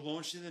Greens were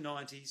launched in the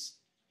 90s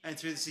and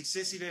through the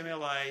successive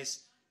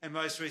MLAs and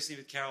most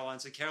recently with Caroline.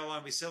 So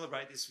Caroline, we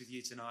celebrate this with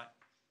you tonight.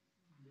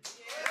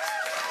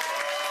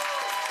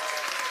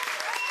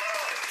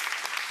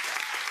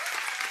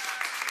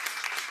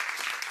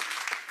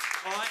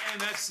 I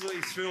am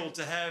absolutely thrilled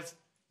to have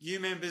you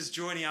members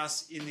joining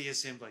us in the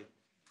Assembly.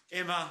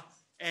 Emma,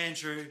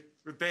 Andrew,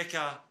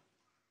 Rebecca,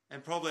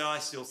 and probably I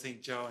still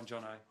think Joe and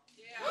Jono.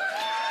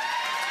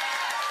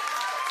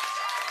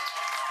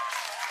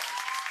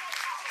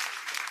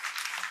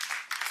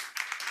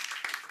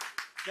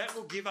 That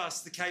will give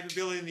us the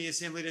capability in the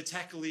Assembly to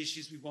tackle the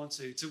issues we want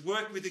to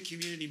work with the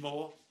community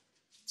more,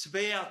 to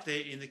be out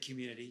there in the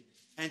community,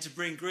 and to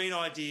bring green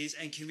ideas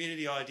and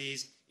community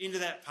ideas into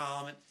that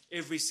parliament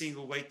every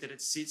single week that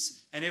it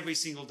sits and every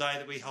single day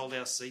that we hold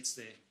our seats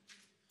there.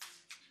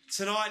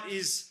 Tonight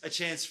is a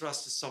chance for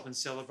us to stop and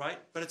celebrate,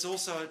 but it's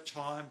also a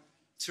time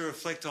to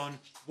reflect on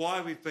why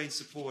we've been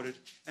supported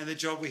and the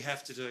job we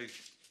have to do.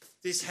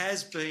 This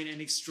has been an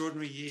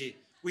extraordinary year.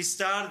 We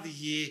started the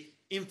year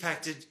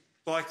impacted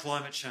by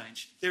climate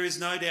change. There is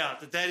no doubt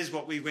that that is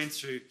what we went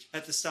through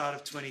at the start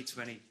of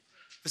 2020.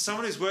 For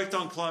someone who's worked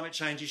on climate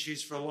change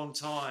issues for a long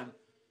time,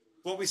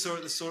 what we saw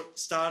at the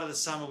start of the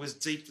summer was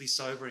deeply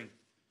sobering,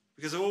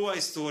 because I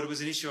always thought it was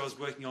an issue I was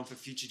working on for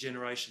future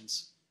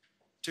generations.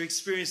 To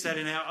experience that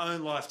in our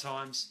own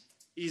lifetimes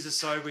is a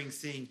sobering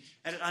thing,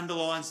 and it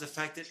underlines the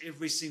fact that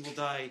every single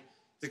day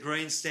the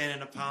Greens stand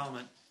in a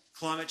parliament,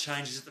 climate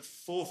change is at the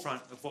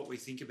forefront of what we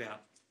think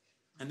about.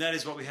 And that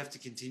is what we have to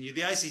continue.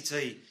 The ACT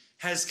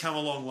has come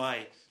a long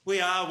way. We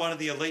are one of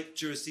the elite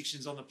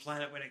jurisdictions on the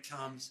planet when it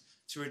comes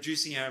to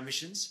reducing our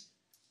emissions,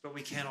 but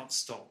we cannot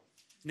stop.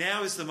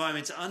 Now is the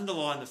moment to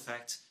underline the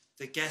fact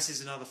that gas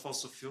is another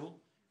fossil fuel,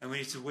 and we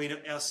need to wean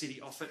our city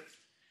off it.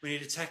 We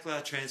need to tackle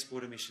our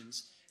transport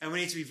emissions, and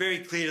we need to be very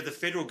clear to the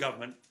federal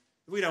government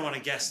that we don't want a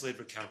gas-led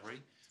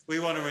recovery. We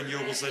want a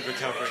renewables-led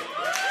recovery.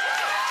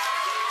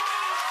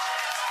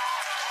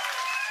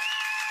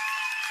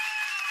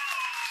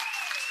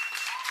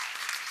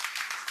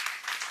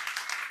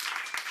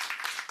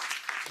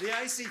 The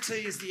ACT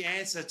is the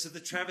answer to the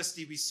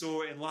travesty we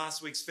saw in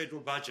last week's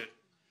federal budget,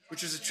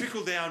 which was a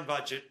trickle-down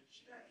budget,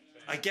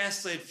 a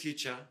gas-led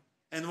future,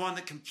 and one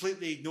that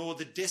completely ignored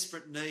the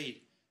desperate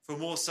need for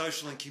more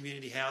social and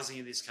community housing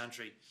in this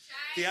country.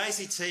 The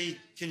ACT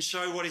can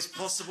show what is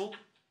possible,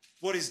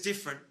 what is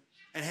different,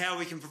 and how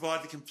we can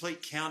provide the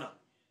complete counter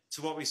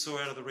to what we saw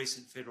out of the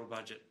recent federal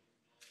budget.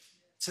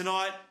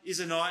 Tonight is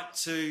a night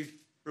to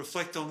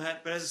reflect on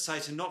that, but as I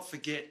say, to not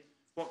forget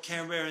what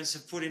Canberrans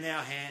have put in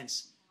our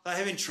hands. They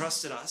have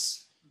entrusted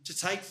us to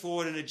take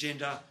forward an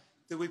agenda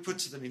that we put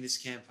to them in this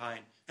campaign,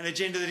 an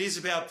agenda that is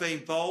about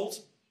being bold,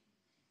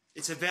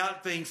 it's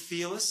about being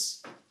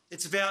fearless,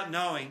 it's about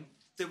knowing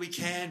that we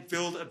can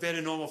build a better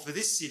normal for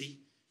this city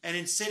and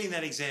in setting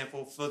that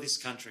example for this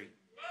country.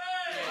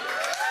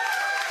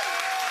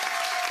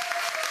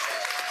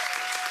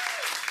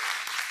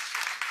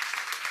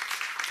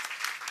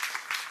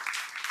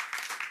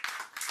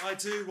 I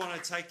do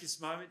want to take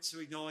this moment to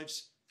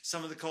acknowledge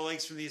some of the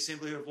colleagues from the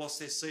Assembly who have lost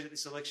their seat at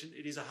this election.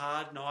 It is a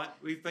hard night.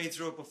 We've been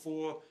through it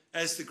before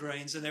as the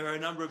Greens, and there are a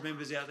number of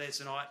members out there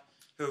tonight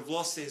who have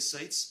lost their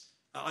seats.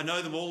 I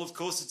know them all, of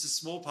course. It's a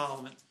small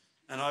parliament,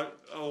 and I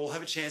will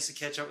have a chance to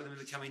catch up with them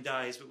in the coming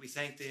days, but we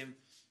thank them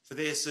for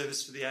their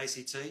service for the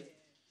ACT.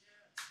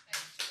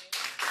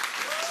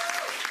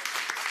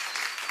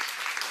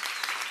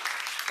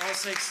 I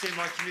also extend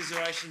my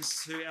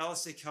commiserations to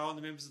Alistair Coe and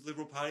the members of the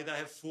Liberal Party. They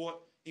have fought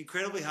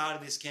incredibly hard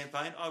in this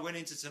campaign. I went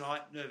into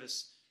tonight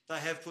nervous. They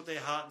have put their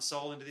heart and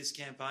soul into this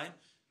campaign.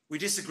 We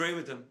disagree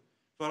with them,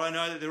 but I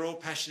know that they're all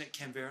passionate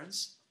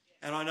Canberrans,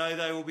 and I know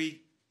they will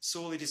be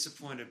sorely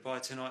disappointed by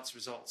tonight's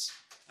results.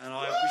 And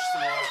I wish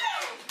them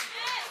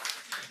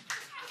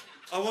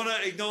all. I want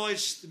to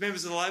acknowledge the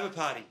members of the Labor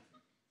Party,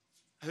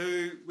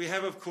 who we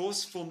have, of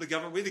course, formed the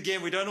government with.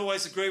 Again, we don't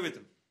always agree with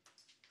them,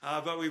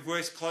 but we've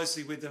worked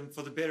closely with them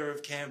for the better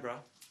of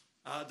Canberra.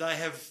 They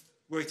have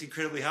worked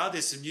incredibly hard.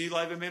 There's some new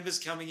Labor members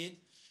coming in,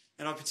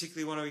 and I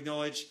particularly want to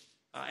acknowledge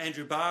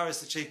Andrew Barr as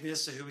the Chief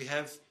Minister, who we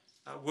have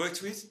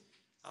worked with.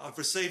 I've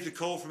received a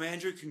call from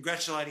Andrew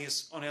congratulating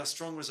us on our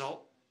strong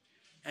result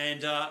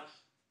and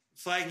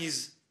flagging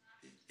his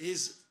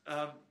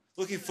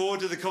looking forward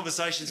to the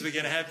conversations we're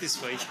going to have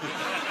this week.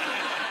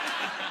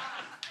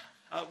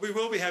 We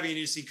will be having an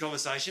interesting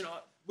conversation.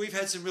 We've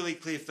had some really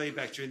clear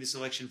feedback during this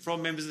election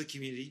from members of the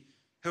community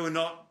who are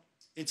not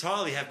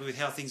entirely happy with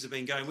how things have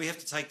been going. We have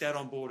to take that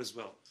on board as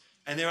well.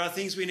 And there are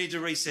things we need to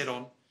reset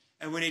on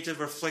and we need to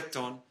reflect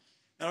on.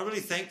 And I really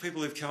thank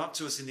people who've come up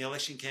to us in the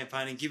election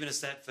campaign and given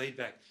us that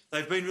feedback.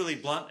 They've been really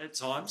blunt at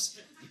times.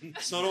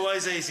 It's not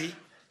always easy,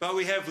 but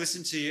we have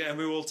listened to you and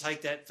we will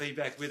take that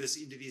feedback with us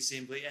into the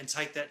Assembly and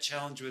take that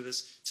challenge with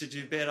us to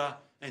do better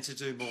and to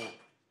do more.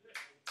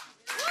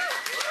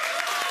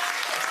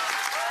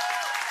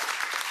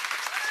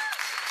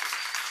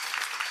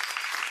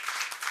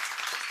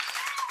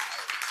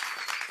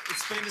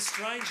 It's been a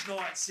strange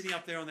night sitting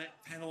up there on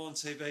that panel on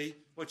TV,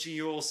 watching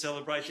you all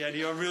celebrate down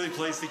here. I'm really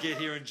pleased to get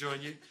here and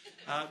join you.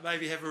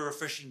 Maybe have a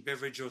refreshing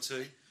beverage or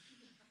two.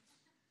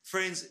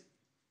 Friends,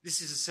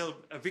 this is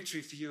a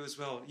victory for you as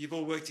well. You've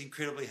all worked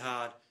incredibly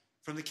hard,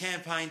 from the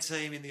campaign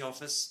team in the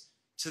office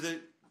to the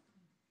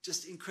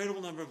just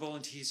incredible number of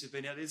volunteers who've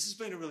been out there. This has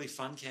been a really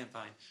fun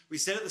campaign. We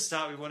said at the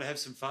start we want to have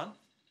some fun,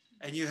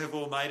 and you have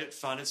all made it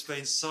fun. It's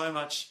been so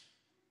much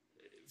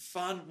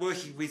fun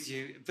working with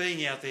you,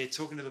 being out there,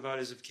 talking to the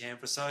voters of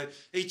Canberra. So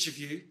each of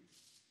you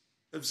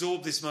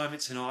absorb this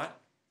moment tonight.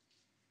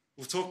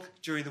 We'll talk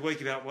during the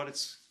week about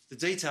the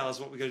details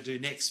of what we're going to do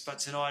next, but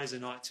tonight is a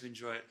night to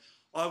enjoy it.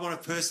 I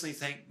want to personally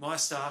thank my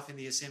staff in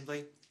the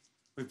Assembly.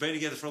 We've been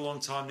together for a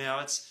long time now.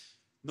 It's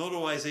not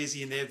always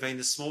easy in there being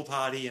the small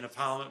party in a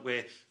parliament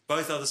where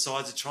both other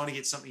sides are trying to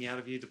get something out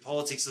of you. The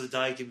politics of the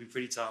day can be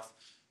pretty tough.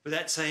 But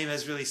that team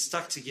has really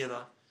stuck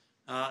together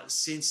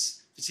since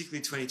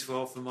particularly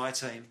 2012 for my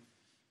team.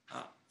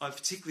 I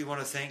particularly want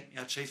to thank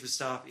our Chief of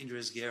Staff, Indra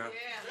Esguerra.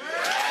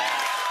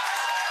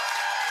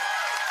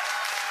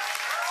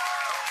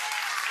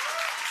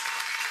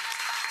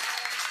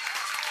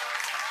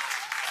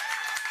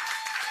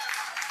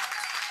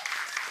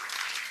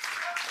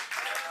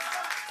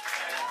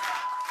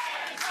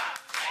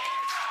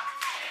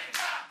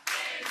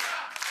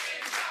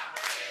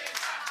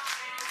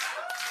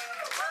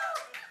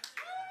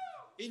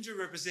 Indra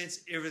represents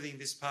everything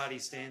this party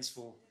stands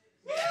for.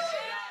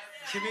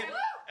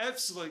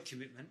 Absolute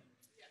commitment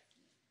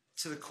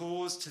to the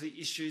cause, to the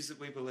issues that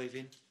we believe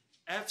in.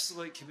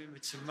 Absolute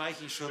commitment to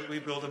making sure that we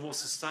build a more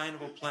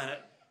sustainable planet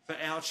for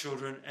our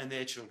children and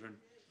their children.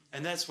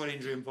 And that's what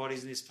Indra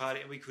embodies in this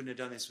party, and we couldn't have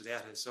done this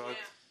without her. So I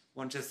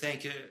want to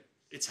thank her.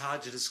 It's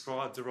hard to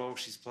describe the role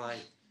she's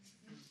played.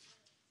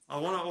 I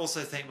want to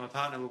also thank my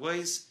partner,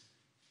 Louise.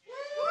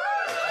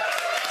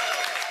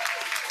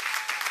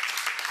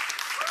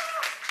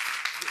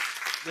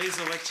 These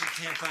election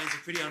campaigns are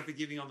pretty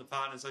unforgiving on the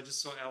partners. I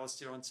just saw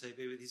Alistair on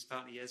TV with his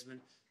partner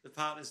Yasmin. The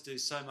partners do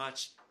so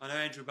much. I know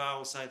Andrew Barr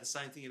will say the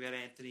same thing about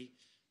Anthony.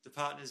 The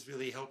partners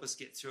really help us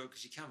get through it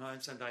because you come home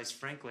some days,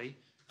 frankly,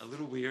 a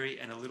little weary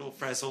and a little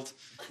frazzled,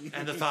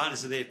 and the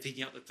partners are there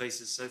picking up the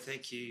pieces. So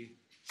thank you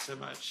so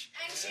much.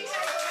 And she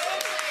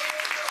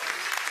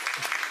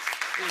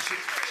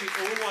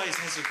always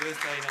has a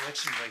birthday in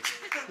election week.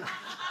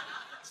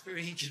 It's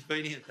very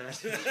inconvenient,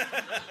 that.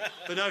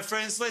 But no,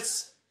 friends,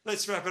 let's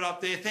wrap it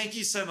up there. Thank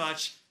you so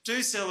much.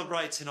 Do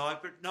celebrate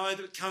tonight, but know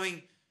that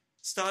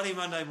starting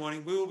Monday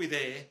morning, we will be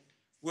there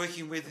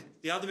working with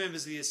the other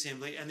members of the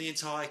Assembly and the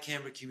entire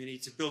Canberra community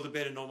to build a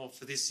better normal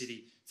for this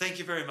city. Thank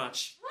you very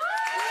much.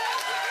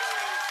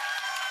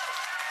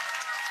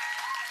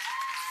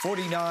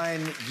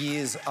 49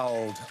 years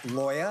old,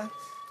 lawyer,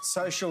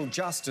 social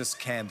justice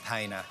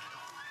campaigner,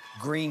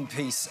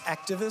 Greenpeace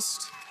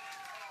activist,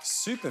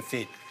 super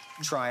fit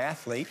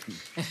triathlete,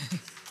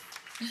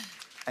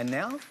 and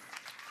now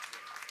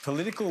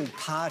political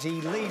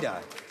party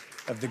leader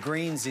of the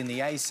Greens in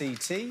the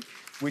ACT,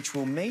 which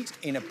will meet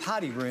in a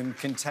party room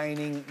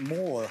containing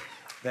more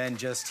than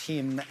just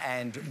him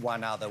and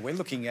one other. We're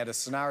looking at a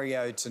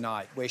scenario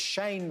tonight where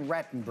Shane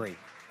Rattenbury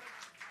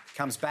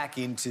comes back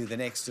into the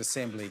next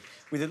assembly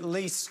with at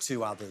least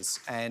two others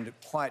and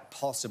quite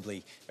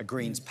possibly a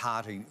Greens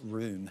party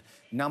room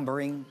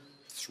numbering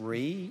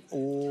 3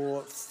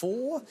 or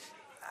 4.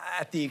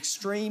 At the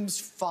extremes,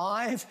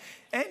 5.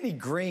 Anthony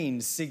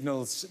Green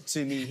signals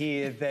to me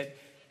here that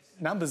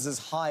numbers as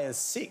high as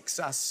 6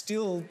 are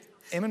still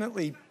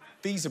eminently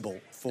feasible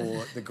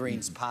for the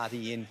Greens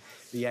party in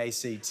the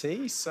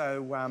ACT.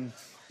 So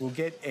we'll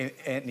get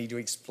Anthony to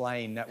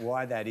explain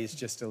why that is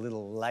just a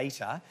little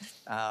later.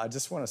 I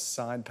just want to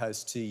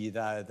signpost to you,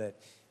 though,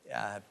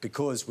 that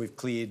because we've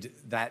cleared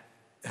that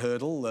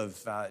hurdle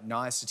of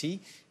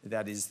nicety,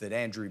 that is that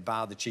Andrew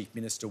Barr, the Chief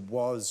Minister,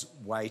 was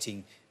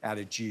waiting out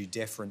of due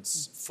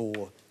deference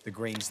for the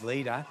Greens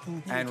leader.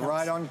 And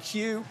right on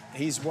cue,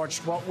 he's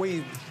watched what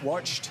we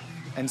watched,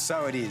 and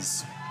so it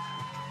is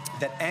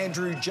that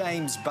Andrew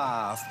James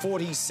Barr,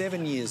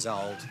 47 years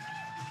old,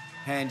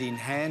 hand in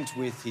hand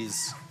with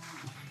his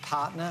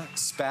partner,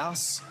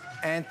 spouse,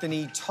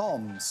 Anthony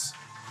Toms,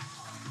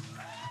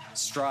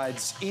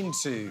 strides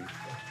into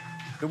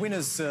the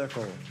winner's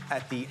circle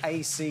at the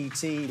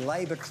ACT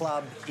Labor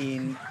Club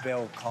in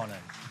Belconnen.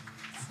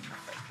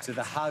 To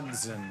the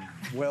hugs and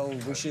well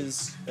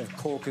wishes of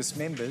caucus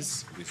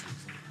members.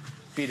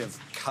 Bit of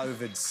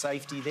COVID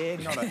safety there,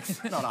 not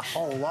a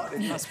whole lot,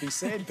 it must be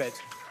said, but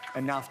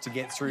enough to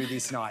get through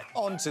this night.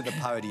 Onto the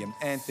podium,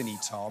 Anthony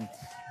Tom,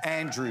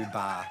 Andrew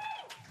Barr,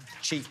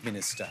 Chief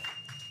Minister,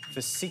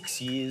 for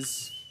 6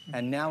 years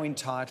and now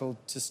entitled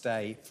to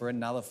stay for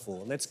another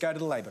 4. Let's go to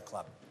the Labor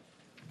Club.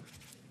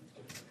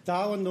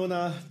 Darwin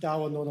Nuna,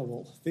 Darwin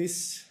Nunawal.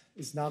 This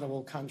is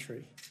Ngunnawal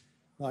country.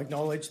 I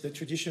acknowledge the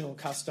traditional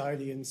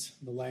custodians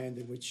of the land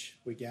in which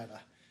we gather.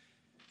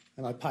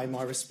 And I pay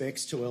my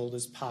respects to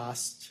elders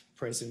past,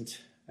 present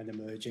and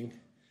emerging.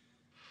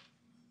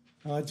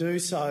 And I do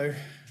so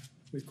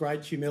with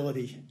great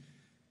humility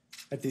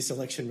at this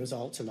election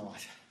result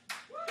tonight.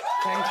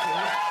 Thank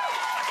you.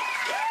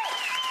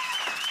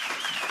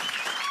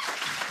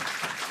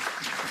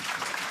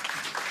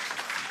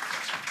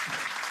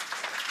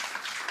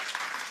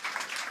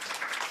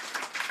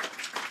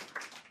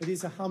 It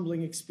is a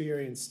humbling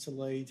experience to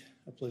lead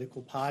a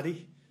political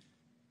party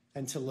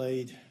and to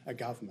lead a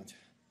government,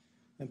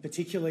 and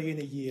particularly in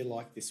a year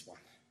like this one.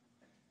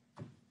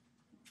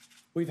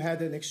 We've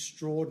had an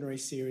extraordinary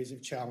series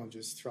of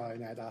challenges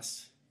thrown at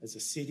us as a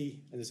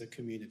city and as a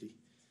community,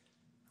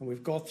 and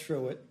we've got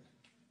through it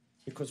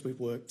because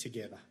we've worked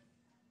together.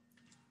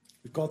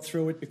 We've got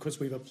through it because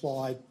we've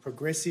applied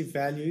progressive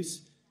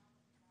values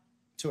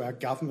to our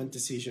government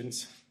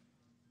decisions,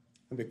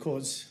 and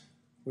because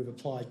we've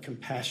applied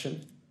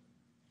compassion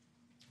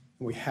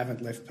and we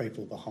haven't left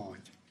people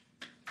behind.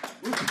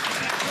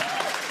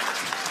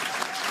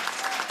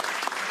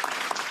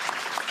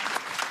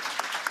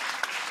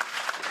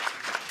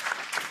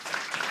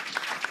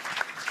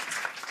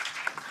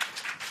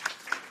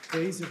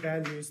 These are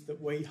values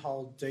that we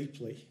hold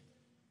deeply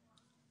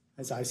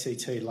as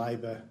ACT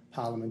Labor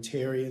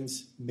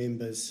parliamentarians,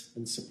 members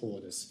and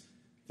supporters.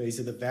 These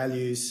are the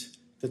values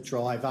that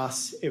drive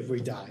us every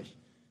day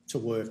to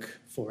work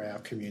for our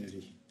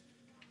community.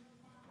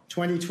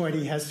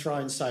 2020 has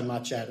thrown so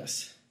much at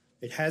us.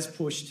 It has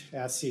pushed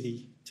our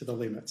city to the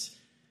limits.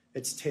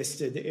 It's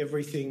tested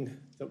everything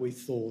that we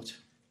thought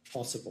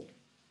possible.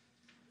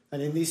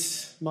 And in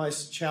this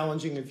most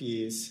challenging of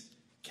years,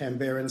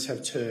 Canberrans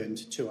have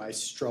turned to a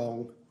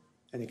strong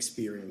and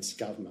experienced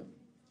government.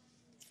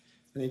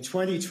 And in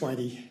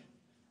 2020,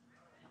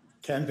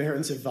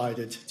 Canberrans have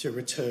voted to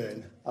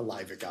return a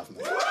Labor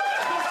government.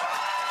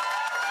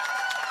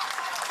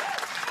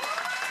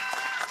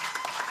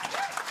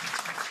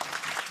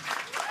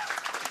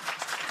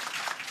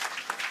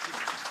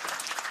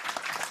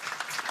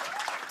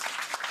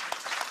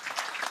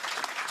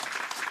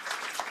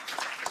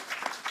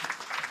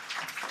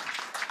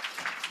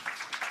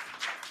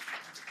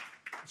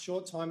 A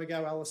short time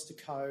ago, Alistair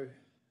Coe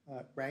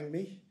rang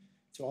me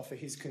to offer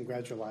his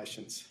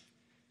congratulations.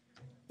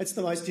 It's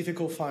the most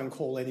difficult phone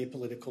call any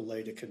political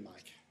leader can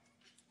make.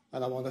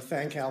 And I want to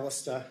thank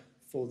Alistair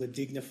for the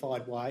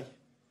dignified way in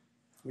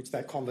which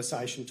that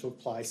conversation took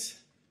place.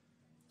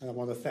 And I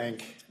want to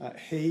thank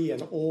he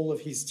and all of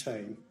his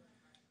team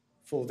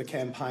for the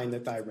campaign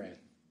that they ran.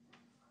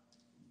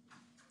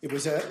 It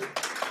was a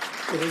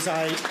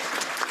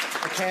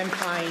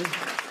campaign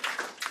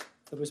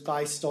that was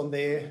based on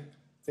their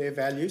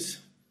values,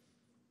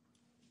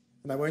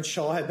 and they weren't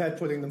shy about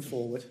putting them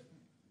forward.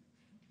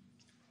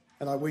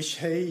 And I wish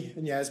he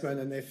and Yasmin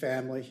and their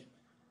family,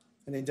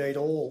 and indeed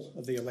all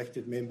of the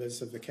elected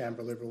members of the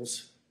Canberra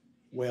Liberals,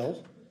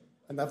 well.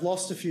 And they've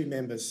lost a few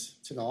members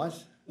tonight.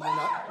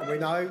 And we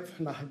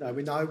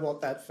know what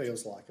that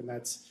feels like, and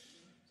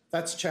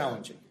that's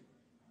challenging.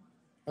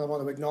 And I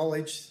want to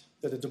acknowledge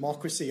that a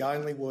democracy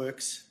only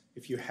works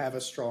if you have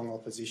a strong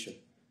opposition.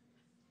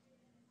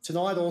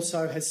 Tonight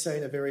also has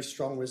seen a very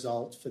strong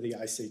result for the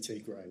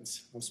ACT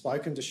Greens. I've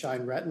spoken to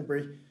Shane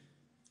Rattenbury,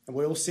 and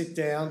we'll sit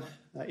down,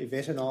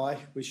 Yvette and I,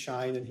 with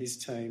Shane and his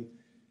team,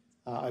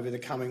 over the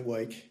coming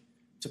week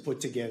to put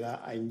together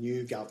a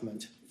new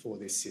government for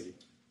this city.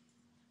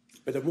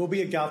 But it will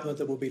be a government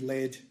that will be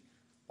led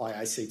by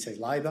ACT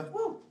Labor.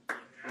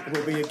 It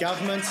will be a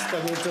government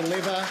that will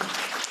deliver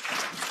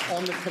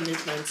on the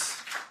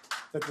commitments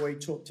that we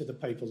took to the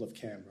people of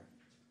Canberra.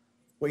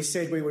 We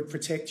said we would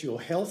protect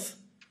your health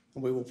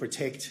and we will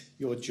protect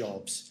your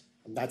jobs.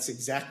 And that's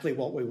exactly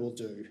what we will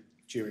do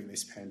during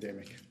this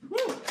pandemic.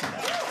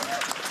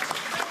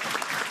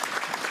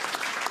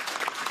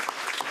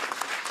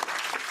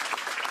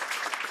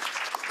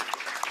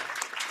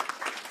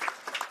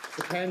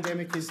 The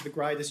pandemic is the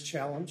greatest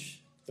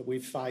challenge that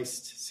we've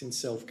faced since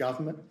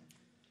self-government,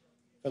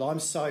 but I'm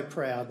so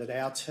proud that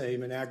our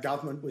team and our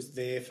government was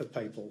there for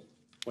people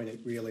when it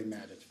really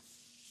mattered.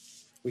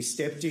 We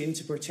stepped in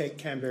to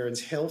protect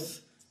Canberrans'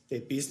 health,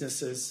 their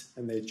businesses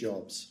and their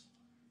jobs.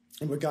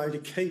 And we're going to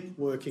keep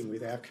working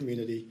with our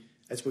community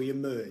as we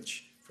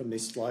emerge from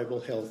this global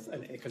health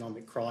and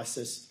economic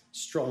crisis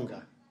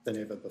stronger than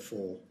ever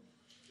before.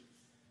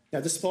 Now,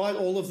 despite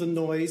all of the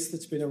noise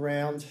that's been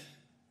around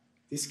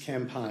this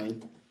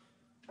campaign,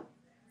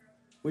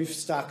 we've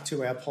stuck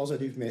to our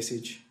positive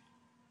message,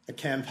 a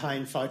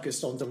campaign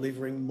focused on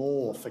delivering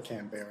more for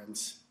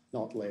Canberrans,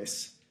 not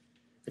less.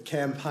 A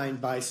campaign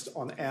based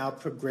on our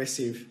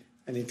progressive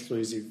and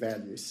inclusive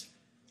values.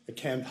 A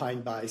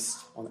campaign based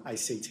on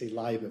ACT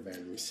Labor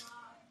values.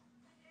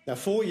 Now,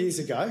 4 years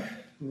ago,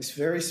 in this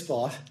very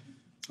spot,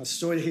 I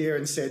stood here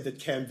and said that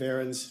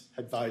Canberrans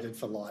had voted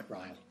for light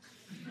rail.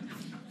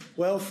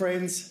 Well,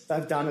 friends,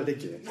 they've done it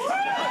again.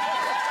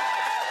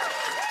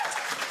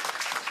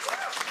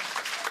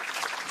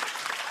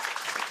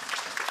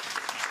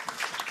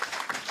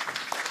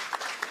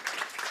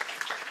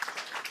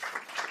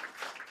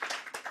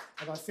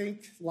 And I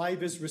think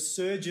Labor's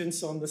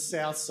resurgence on the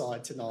south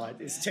side tonight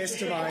is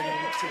testimony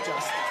to just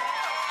that.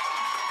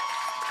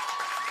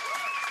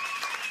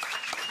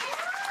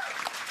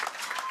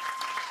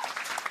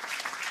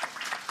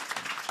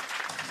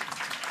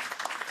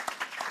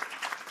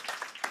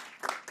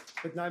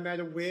 But no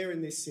matter where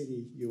in this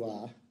city you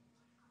are,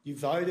 you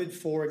voted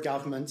for a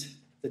government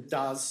that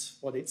does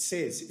what it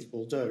says it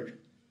will do.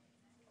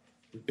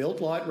 We've built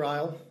light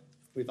rail,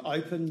 we've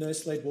opened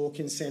nurse-led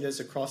walk-in centres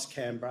across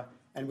Canberra,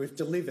 and we've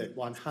delivered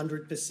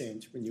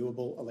 100%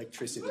 renewable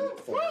electricity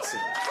for our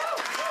city.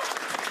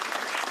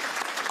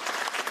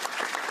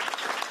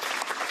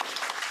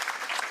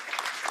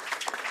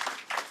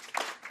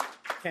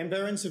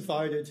 Canberrans have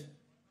voted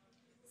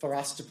for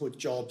us to put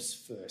jobs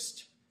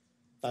first.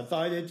 They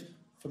voted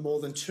for more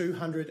than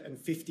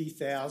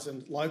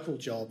 250,000 local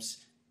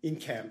jobs in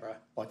Canberra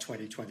by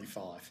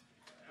 2025.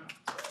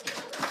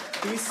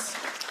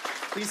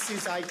 This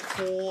is a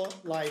core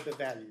Labor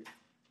value.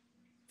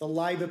 The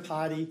Labor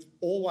Party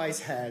always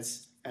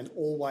has and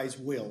always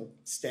will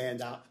stand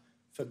up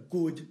for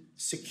good,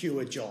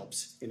 secure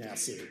jobs in our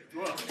city.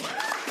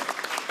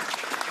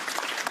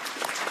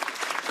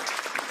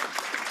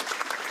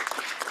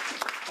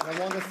 And I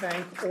want to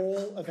thank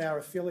all of our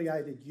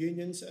affiliated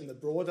unions and the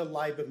broader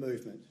Labor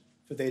movement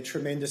for their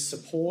tremendous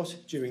support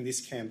during this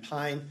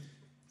campaign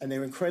and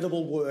their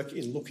incredible work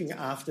in looking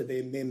after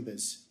their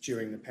members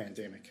during the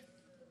pandemic.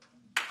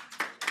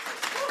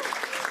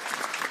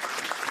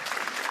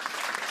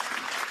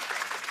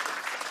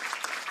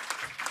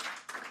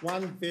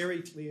 One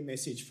very clear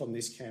message from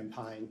this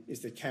campaign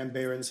is that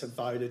Canberrans have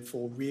voted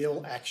for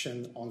real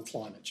action on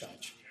climate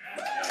change.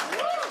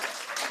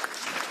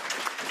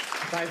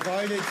 They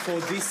voted for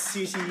this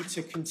city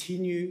to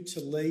continue to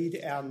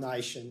lead our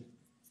nation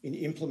in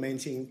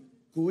implementing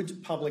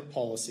good public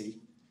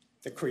policy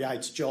that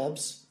creates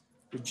jobs,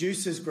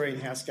 reduces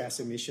greenhouse gas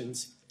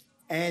emissions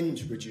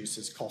and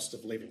reduces cost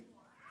of living.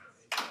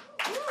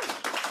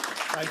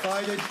 They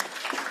voted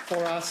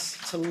for us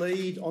to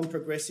lead on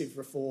progressive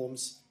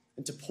reforms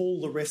and to pull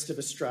the rest of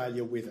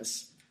Australia with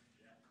us.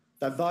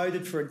 They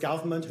voted for a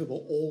government who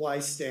will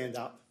always stand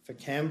up for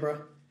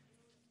Canberra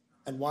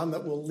and one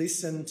that will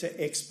listen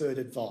to expert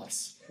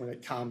advice when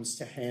it comes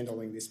to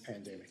handling this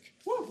pandemic.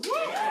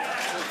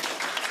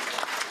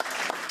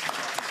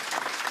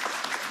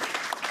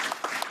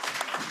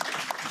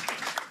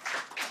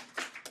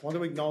 I want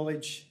to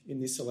acknowledge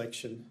in this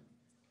election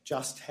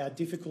just how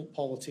difficult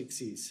politics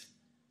is,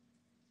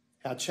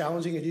 how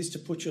challenging it is to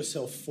put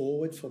yourself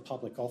forward for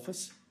public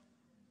office,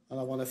 and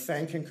I want to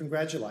thank and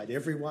congratulate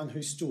everyone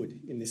who stood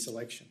in this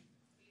election.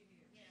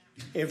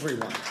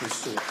 Everyone who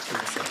stood in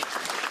this election.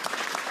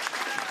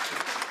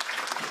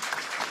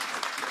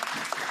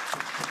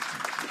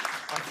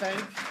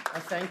 I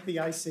thank the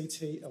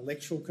ACT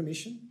Electoral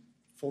Commission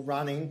for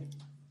running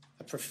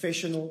a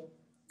professional,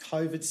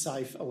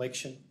 COVID-safe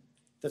election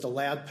that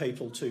allowed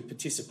people to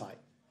participate.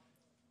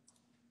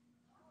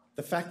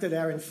 The fact that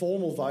our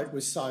informal vote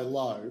was so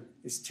low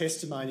is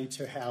testimony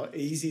to how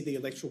easy the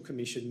Electoral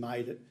Commission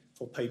made it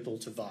for people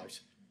to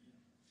vote.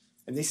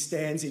 And this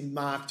stands in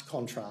marked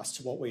contrast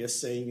to what we are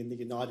seeing in the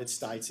United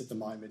States at the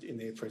moment in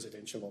their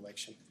presidential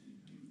election.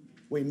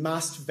 We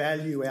must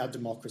value our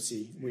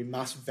democracy. We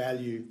must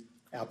value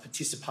our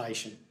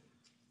participation.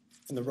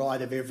 and the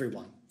right of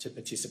everyone to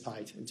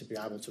participate and to be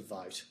able to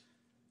vote.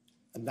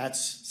 And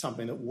that's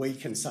something that we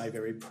can say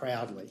very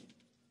proudly,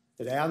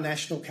 that our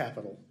national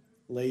capital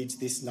leads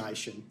this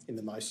nation in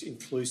the most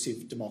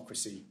inclusive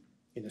democracy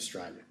in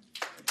Australia.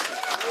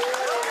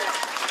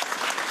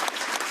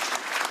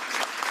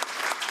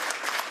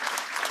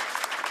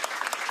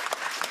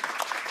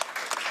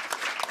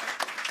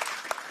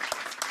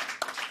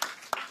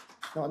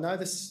 Now, I know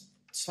there's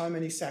so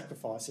many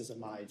sacrifices are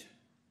made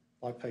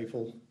by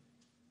people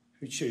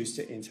who choose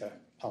to enter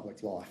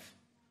public life.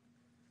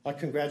 I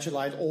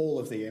congratulate all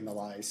of the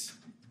MLAs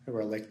who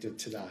are elected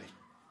today.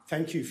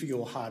 Thank you for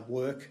your hard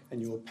work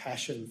and your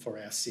passion for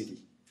our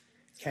city.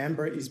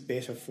 Canberra is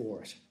better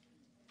for it.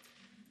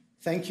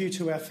 Thank you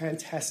to our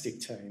fantastic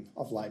team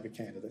of Labor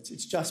candidates.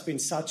 It's just been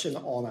such an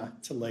honour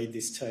to lead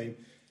this team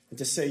and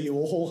to see you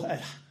all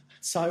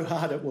so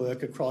hard at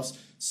work across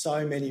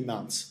so many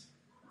months,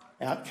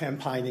 out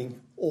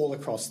campaigning all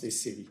across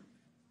this city.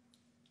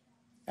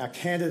 Our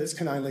candidates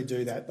can only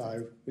do that,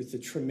 though, with the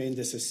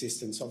tremendous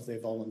assistance of their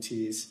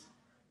volunteers.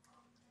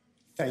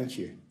 Thank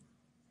you.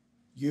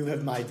 You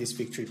have made this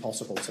victory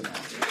possible tonight.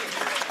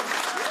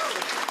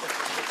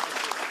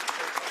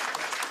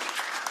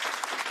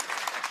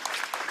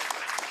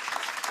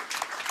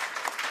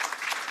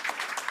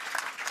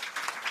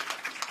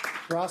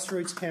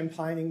 Grassroots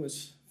campaigning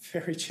was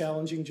very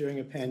challenging during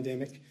a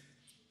pandemic,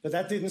 but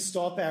that didn't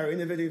stop our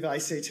innovative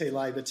ACT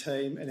Labor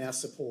team and our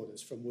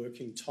supporters from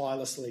working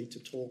tirelessly to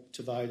talk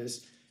to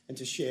voters and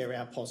to share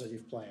our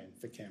positive plan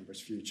for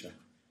Canberra's future.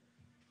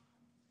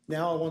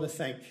 Now I want to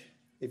thank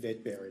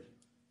Yvette Berry,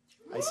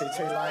 ACT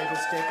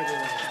Labor's Deputy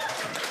Leader.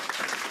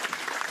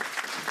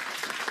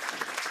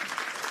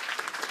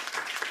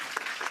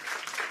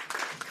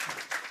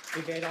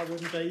 Yvette, I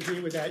wouldn't be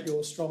here without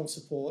your strong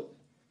support.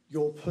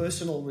 Your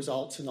personal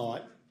result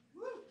tonight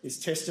is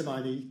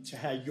testimony to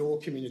how your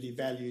community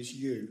values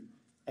you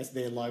as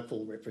their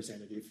local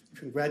representative.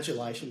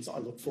 Congratulations. I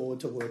look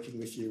forward to working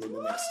with you in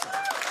the next term.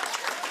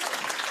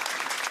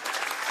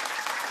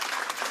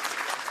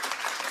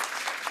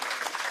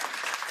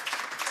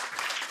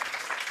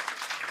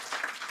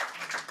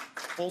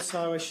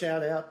 Also, a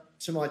shout out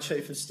to my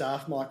Chief of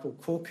Staff, Michael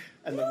Cook,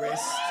 and the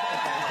rest of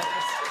our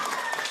office.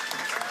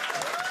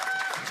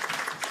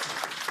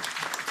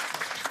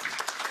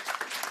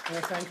 I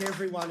want to thank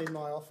everyone in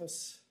my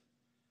office.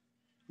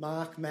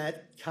 Mark,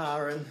 Matt,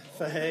 Karen,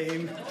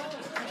 Fahim,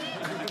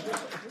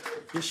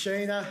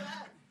 Yashina,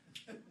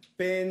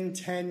 Ben,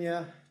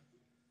 Tanya,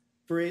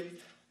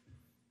 Britt,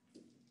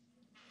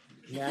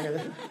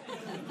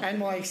 and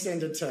my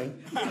extended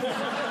team.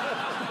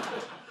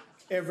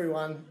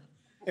 Everyone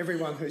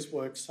who's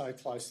worked so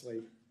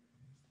closely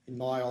in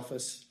my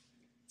office,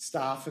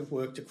 staff who've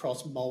worked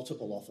across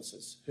multiple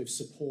offices, who've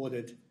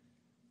supported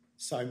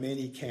so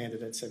many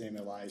candidates and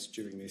MLAs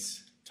during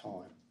this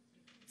time.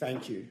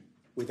 Thank you.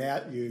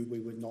 Without you, we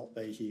would not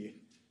be here.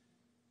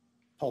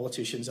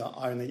 Politicians are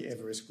only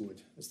ever as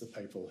good as the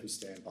people who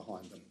stand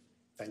behind them.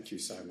 Thank you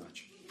so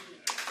much.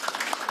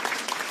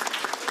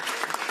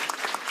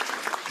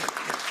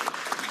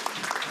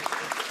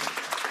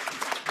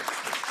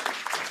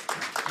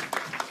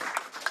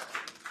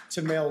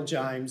 To Mel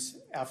James,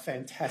 our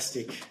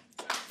fantastic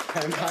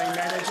campaign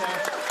manager,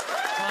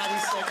 party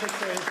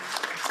secretary.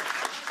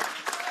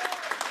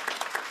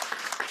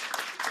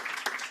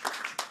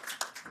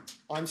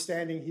 I'm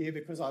standing here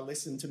because I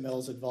listened to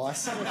Mel's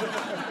advice.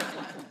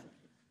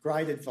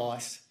 Great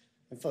advice.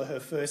 And for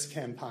her first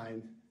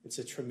campaign, it's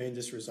a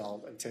tremendous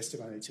result and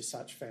testimony to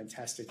such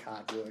fantastic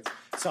hard work.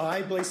 So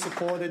ably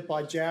supported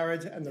by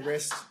Jared and the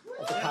rest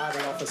of the party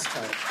office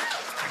team.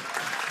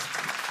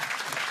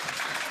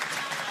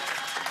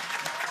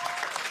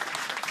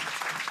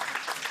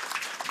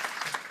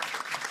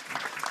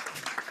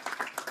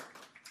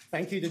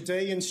 Thank you to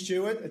Dee and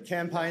Stuart at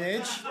Campaign Edge.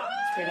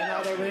 It's been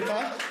another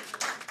ripper.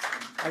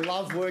 I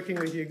love working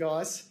with you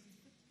guys.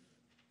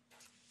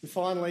 And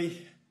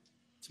finally,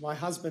 to my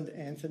husband,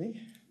 Anthony.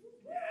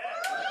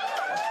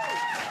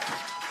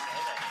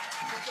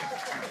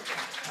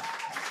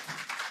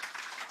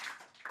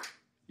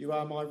 You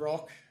are my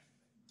rock.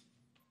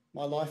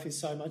 My life is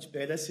so much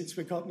better since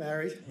we got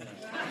married.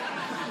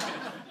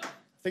 I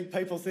think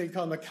people think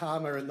I'm a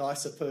calmer and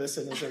nicer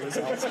person as a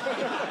result.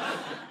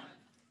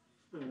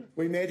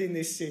 We met in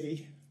this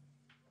city.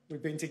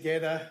 We've been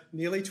together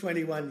nearly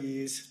 21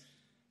 years.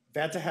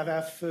 About to have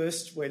our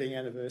first wedding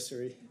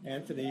anniversary.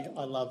 Anthony,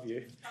 I love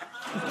you.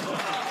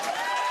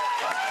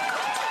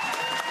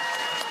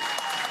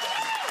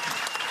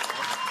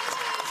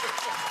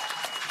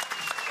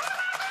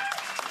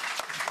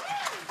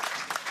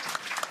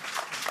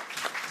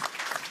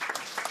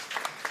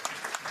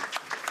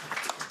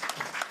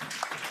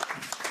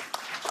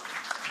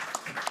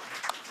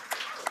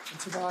 And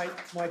to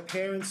my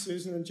parents,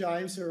 Susan and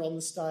James, who are on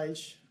the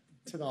stage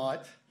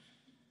tonight,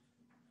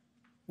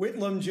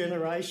 Whitlam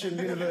generation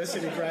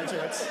university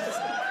graduates.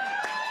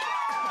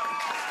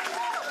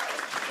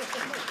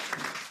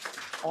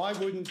 I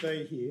wouldn't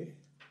be here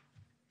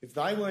if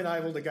they weren't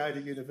able to go to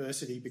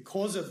university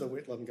because of the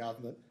Whitlam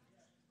government.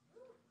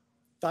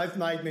 They've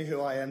made me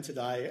who I am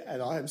today, and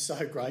I am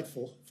so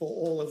grateful for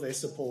all of their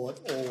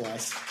support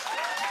always.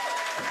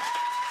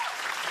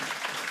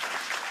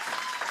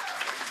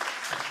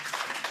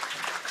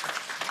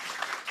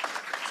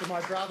 To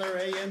my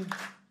brother Ian,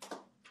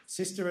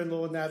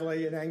 sister-in-law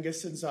Natalie, and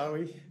Angus and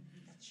Zoe.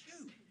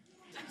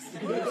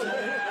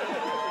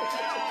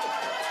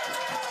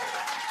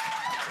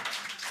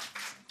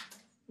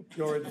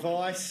 Your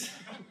advice,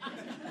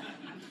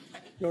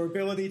 your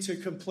ability to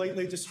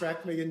completely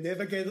distract me and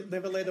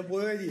never let a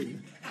word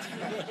in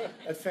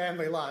at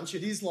family lunch.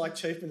 It is like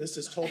Chief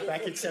Minister's talk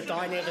back, except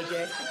I never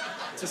get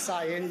to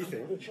say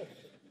anything.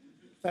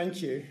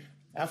 Thank you.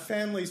 Our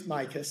families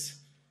make us,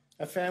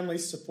 our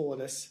families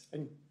support us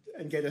and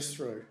get us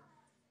through.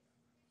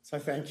 So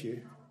thank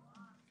you.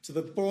 To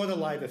the broader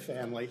Labor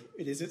family,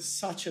 it is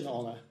such an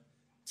honour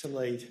to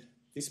lead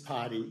this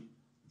party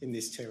in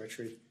this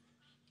territory.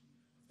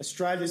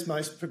 Australia's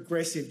most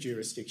progressive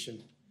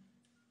jurisdiction,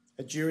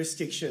 a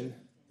jurisdiction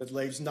that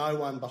leaves no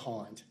one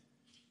behind,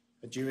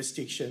 a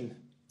jurisdiction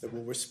that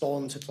will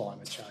respond to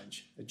climate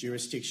change, a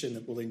jurisdiction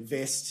that will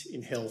invest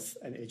in health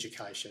and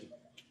education,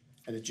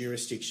 and a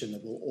jurisdiction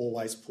that will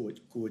always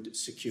put good,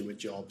 secure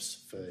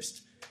jobs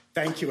first.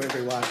 Thank you,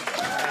 everyone.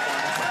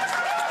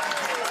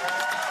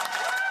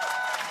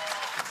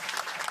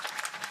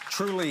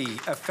 Truly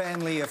a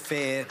family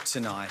affair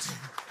tonight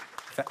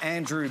for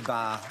Andrew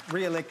Barr,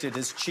 re-elected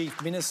as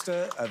Chief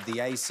Minister of the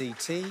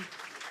ACT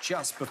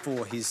just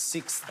before his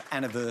 6th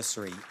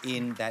anniversary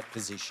in that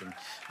position.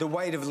 The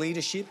weight of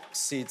leadership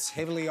sits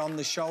heavily on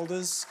the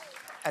shoulders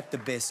at the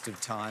best of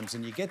times,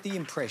 and you get the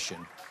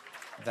impression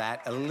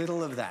that a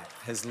little of that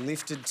has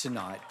lifted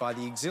tonight by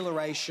the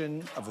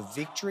exhilaration of a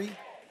victory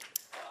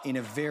in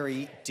a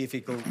very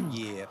difficult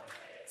year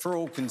for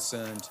all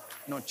concerned,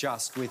 not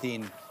just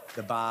within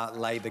the Barr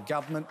Labor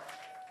government,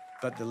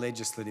 but the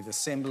Legislative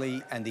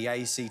Assembly and the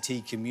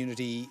ACT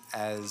community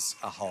as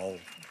a whole.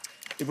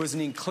 It was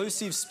an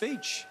inclusive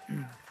speech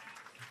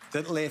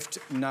that left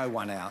no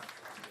one out.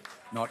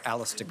 Not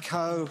Alistair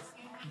Coe,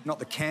 not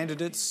the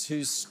candidates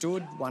who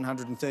stood,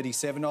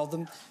 137 of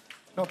them,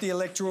 not the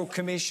Electoral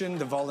Commission,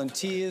 the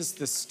volunteers,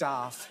 the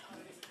staff,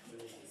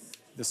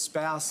 the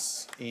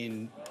spouse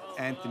in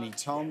Anthony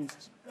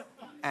Toms,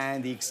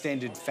 and the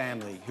extended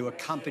family who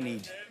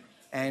accompanied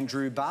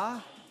Andrew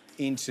Barr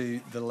into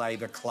the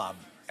Labor Club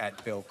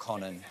at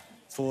Belconnen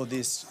for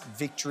this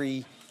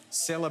victory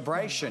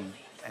celebration.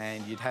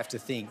 And you'd have to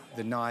think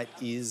the night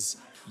is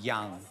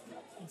young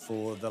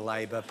for the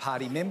Labor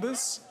Party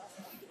members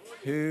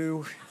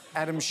who,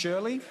 Adam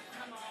Shirley,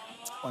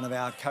 one of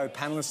our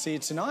co-panellists here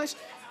tonight,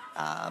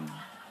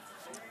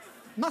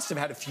 must have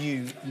had a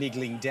few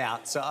niggling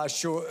doubts.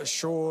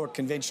 Sure,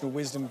 conventional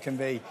wisdom can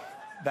be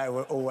they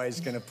were always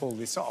going to pull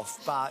this off,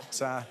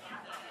 but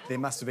there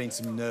must have been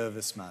some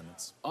nervous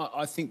moments.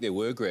 I think there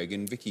were, Greg,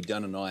 and Vicky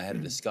Dunn and I had a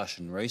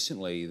discussion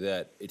recently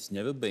that it's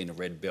never been a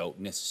red belt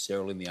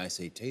necessarily in the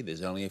ACT.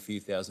 There's only a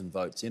few thousand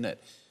votes in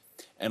it.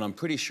 And I'm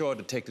pretty sure I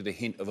detected a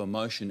hint of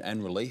emotion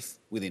and relief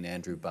within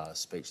Andrew Barr's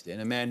speech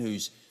then. A man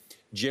who's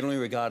generally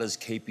regarded as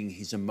keeping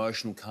his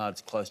emotional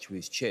cards close to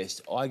his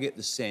chest. I get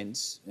the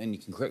sense, and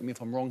you can correct me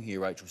if I'm wrong here,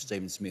 Rachel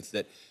Stephen-Smith,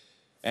 that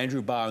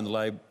Andrew Barr and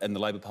the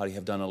Labor Party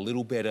have done a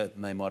little better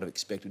than they might have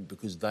expected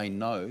because they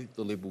know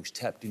the Liberals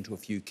tapped into a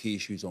few key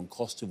issues on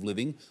cost of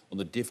living, on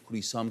the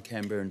difficulty some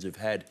Canberrans have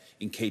had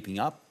in keeping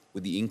up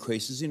with the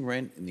increases in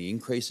rent and the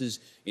increases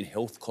in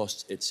health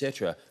costs,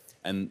 etc.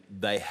 And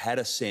they had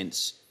a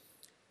sense,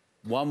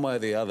 one way or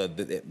the other,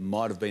 that there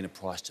might have been a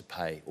price to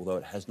pay, although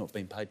it has not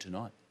been paid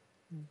tonight.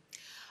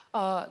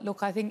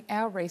 Look, I think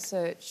our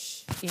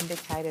research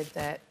indicated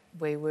that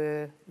we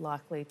were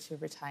likely to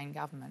retain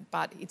government,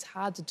 but it's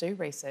hard to do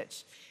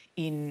research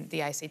in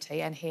the ACT,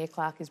 and Hare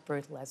Clark is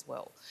brutal as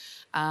well.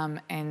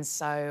 And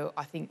so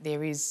I think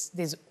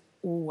there's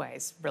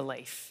always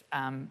relief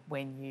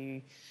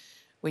when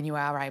you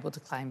are able to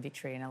claim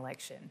victory in an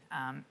election.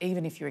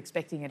 Even if you're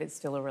expecting it, it's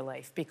still a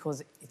relief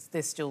because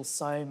there's still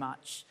so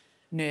much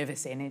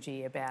nervous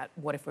energy about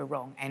what if we're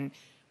wrong. And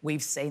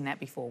we've seen that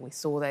before. We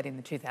saw that in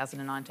the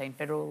 2019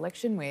 federal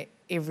election where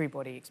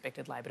everybody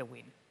expected Labor to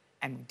win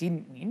and we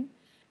didn't win.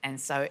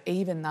 And so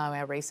even though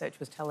our research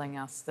was telling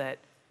us that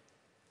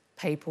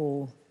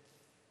people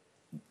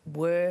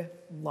were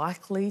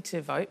likely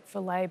to vote for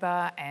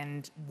Labor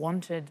and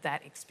wanted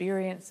that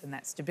experience and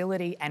that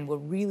stability and were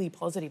really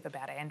positive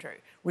about Andrew,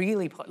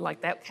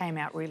 that came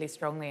out really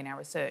strongly in our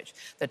research.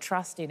 The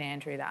trust in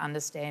Andrew, the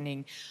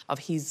understanding of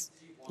his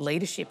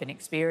leadership and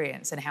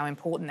experience and how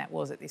important that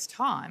was at this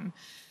time,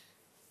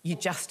 you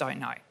just don't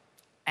know.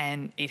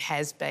 And it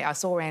has been. I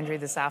saw Andrew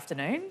this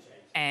afternoon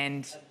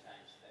and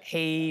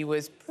he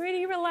was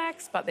pretty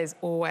relaxed, but there's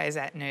always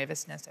that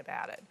nervousness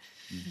about it.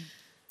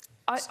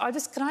 Mm-hmm.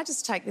 Can I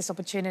just take this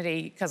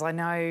opportunity, because I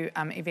know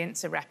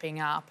events are wrapping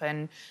up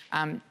and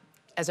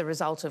as a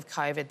result of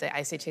COVID, the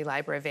ACT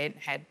Labor event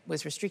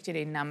was restricted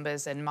in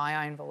numbers and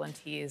my own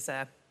volunteers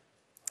are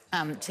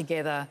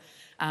together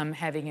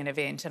having an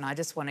event, and I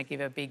just want to give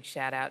a big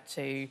shout out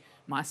to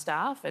my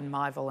staff and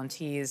my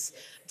volunteers,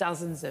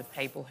 dozens of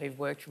people who've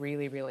worked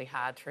really, really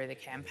hard through the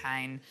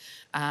campaign,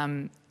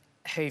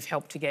 who've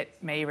helped to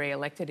get me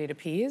re-elected, it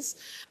appears.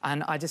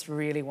 And I just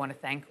really want to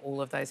thank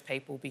all of those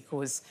people,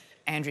 because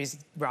Andrew's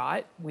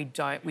right, we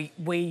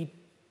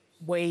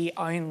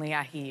only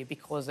are here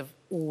because of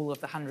all of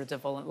the hundreds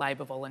of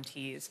Labor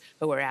volunteers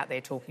who are out there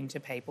talking to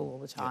people all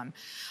the time.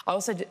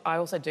 Yep. I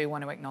also do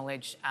want to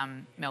acknowledge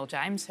Mel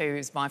James, who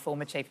is my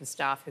former Chief of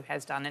Staff, who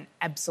has done an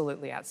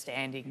absolutely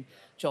outstanding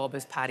job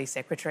as Party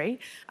Secretary.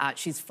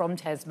 She's from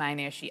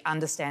Tasmania, she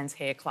understands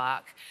Hare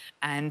Clark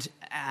and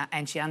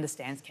she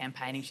understands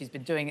campaigning. She's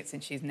been doing it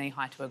since she's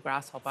knee-high to a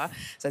grasshopper.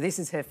 So this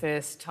is her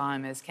first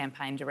time as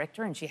Campaign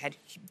Director, and she had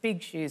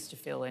big shoes to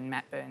fill in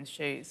Matt Burns'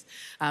 shoes.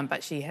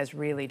 But she has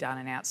really done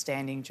an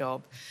outstanding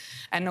job.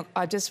 And look,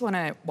 I just want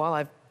to, while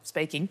I'm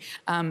speaking,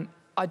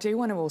 I do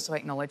want to also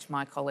acknowledge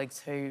my colleagues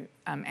who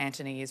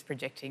Anthony is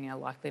projecting are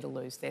likely to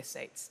lose their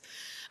seats.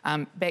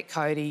 Bec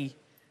Cody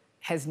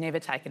has never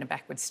taken a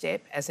backward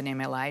step as an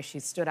MLA.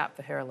 She's stood up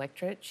for her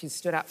electorate, she's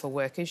stood up for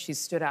workers, she's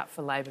stood up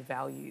for Labor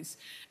values.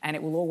 And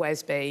it will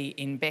always be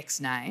in Bec's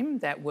name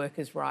that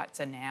workers'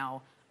 rights are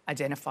now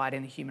identified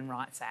in the Human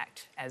Rights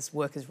Act as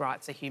workers'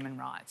 rights are human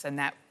rights. And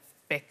that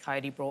Bec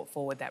Cody brought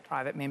forward that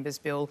private members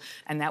bill,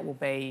 and that will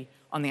be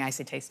on the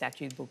ACT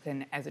statute book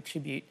and as a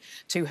tribute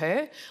to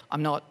her.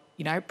 I'm not,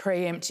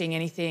 preempting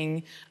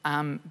anything,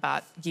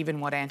 but given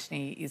what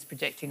Anthony is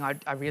projecting,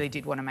 I really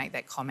did want to make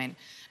that comment.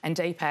 And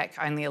Deepak,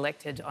 only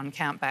elected on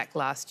countback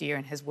last year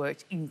and has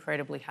worked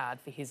incredibly hard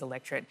for his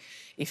electorate.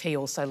 If he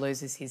also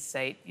loses his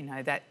seat,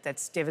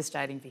 that's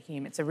devastating for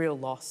him. It's a real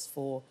loss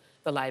for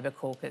the Labor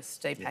caucus.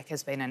 Deepak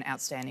has been an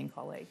outstanding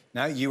colleague.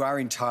 No, you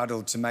are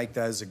entitled to make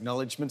those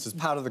acknowledgements as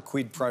part of the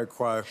quid pro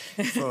quo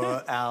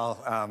for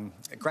our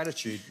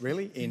gratitude,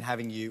 really, in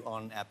having you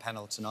on our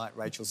panel tonight,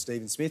 Rachel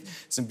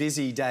Stephen-Smith. Some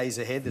busy days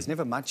ahead. There's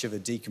never much of a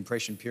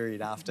decompression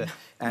period after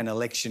an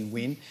election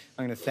win.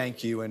 I'm going to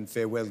thank you and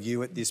farewell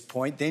you at this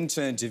point, then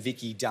turn to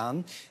Vicky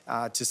Dunn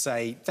to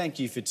say thank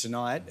you for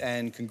tonight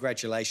and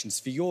congratulations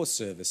for your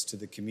service to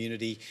the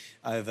community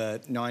over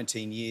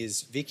 19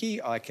 years.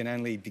 Vicky, I can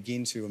only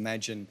begin to imagine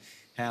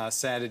how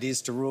sad it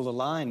is to rule a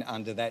line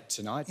under that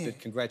tonight, but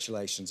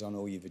congratulations on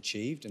all you've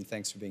achieved and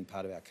thanks for being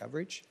part of our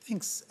coverage.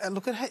 Thanks.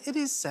 Look, it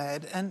is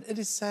sad, and it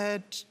is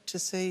sad to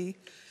see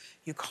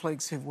your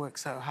colleagues who've worked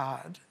so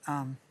hard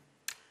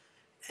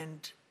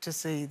and to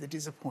see the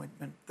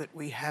disappointment that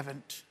we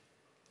haven't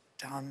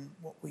done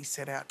what we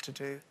set out to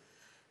do.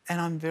 And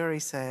I'm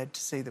very sad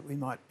to see that we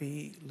might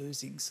be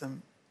losing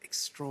some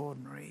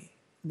extraordinary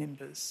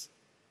members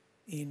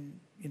in,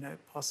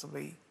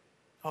 possibly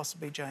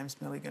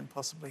James Milligan,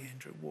 possibly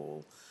Andrew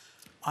Wall.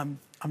 I'm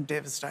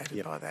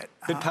devastated by that.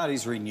 But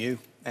parties renew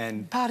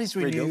and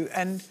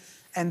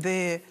and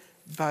they're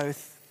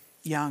both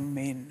young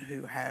men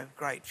who have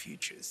great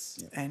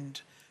futures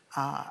and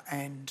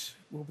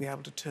will be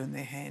able to turn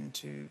their hand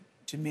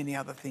to many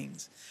other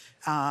things.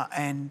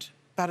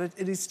 But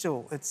it is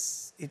still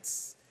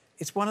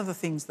it's one of the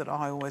things that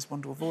I always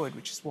want to avoid,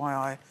 which is why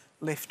I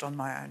left on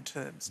my own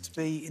terms, to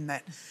be in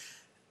that.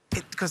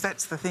 Because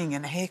that's the thing,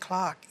 and Hare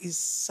Clark is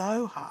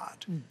so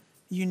hard.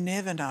 You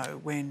never know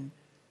when,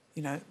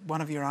 one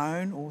of your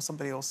own or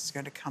somebody else is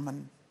going to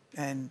come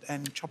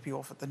and chop you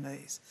off at the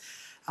knees.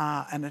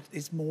 And it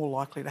is more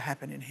likely to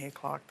happen in Hare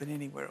Clark than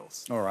anywhere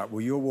else. All right,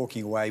 well, you're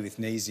walking away with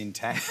knees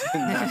intact.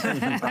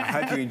 I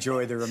hope you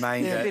enjoy the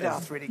remainder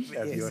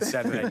of your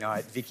Saturday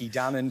night. Vicky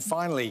Dunn. And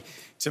finally,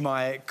 to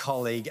my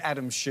colleague,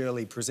 Adam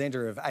Shirley,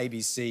 presenter of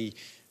ABC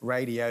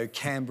Radio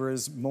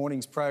Canberra's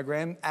mornings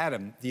program.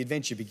 Adam, the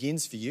adventure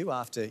begins for you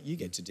after you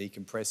get to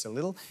decompress a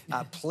little.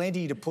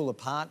 Plenty to pull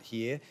apart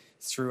here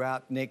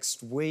throughout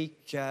next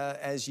week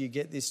as you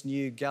get this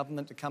new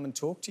government to come and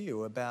talk to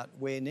you about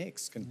where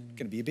next. Going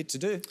to be a bit to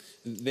do.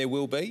 There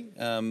will be.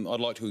 I'd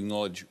like to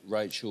acknowledge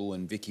Rachel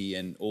and Vicky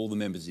and all the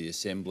members of the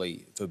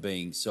Assembly for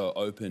being so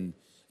open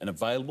and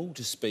available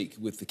to speak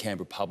with the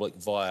Canberra public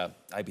via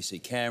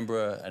ABC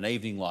Canberra, an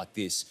evening like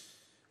this.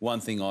 One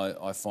thing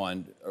I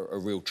find a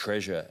real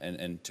treasure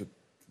and to,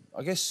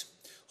 I guess,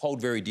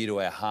 hold very dear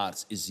to our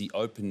hearts is the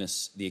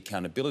openness, the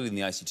accountability in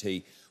the ACT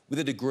with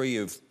a degree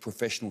of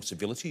professional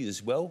civility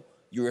as well.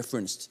 You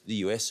referenced the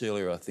US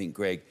earlier, I think,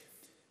 Greg.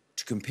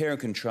 To compare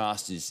and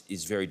contrast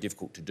is very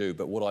difficult to do,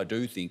 but what I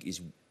do think is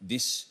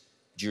this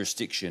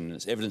jurisdiction,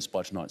 it's evidenced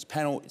by tonight's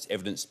panel, it's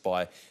evidenced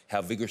by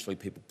how vigorously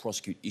people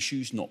prosecute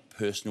issues, not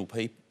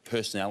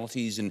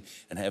personalities and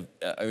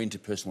are into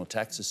personal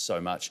attacks as so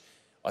much.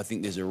 I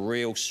think there's a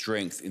real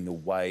strength in the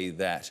way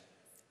that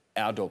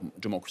our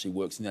democracy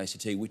works in the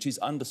ACT, which is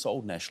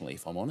undersold nationally,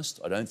 if I'm honest.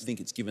 I don't think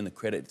it's given the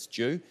credit it's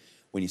due.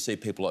 When you see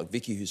people like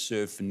Vicky, who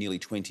served for nearly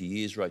 20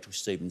 years, Rachel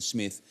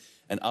Stephen-Smith,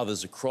 and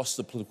others across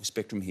the political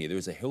spectrum here, there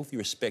is a healthy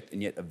respect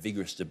and yet a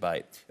vigorous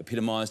debate,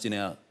 epitomised in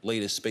our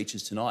leaders'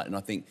 speeches tonight. And I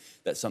think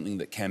that's something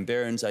that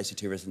Canberrans,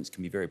 ACT residents,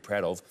 can be very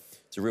proud of.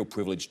 it's a real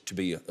privilege to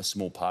be a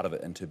small part of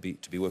it and to be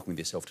working with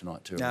yourself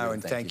tonight too. No,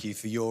 and thank you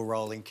for your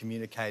role in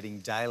communicating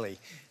daily.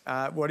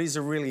 What is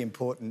a really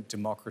important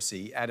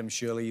democracy, Adam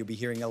Shirley, you'll be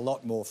hearing a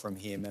lot more from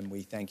him, and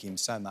we thank him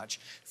so much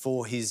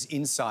for his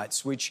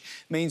insights, which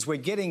means we're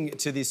getting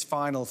to this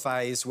final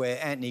phase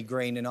where Anthony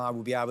Green and I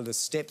will be able to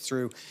step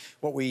through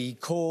what we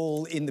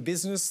call in the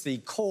business the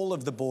call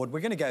of the board. We're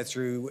going to go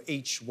through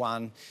each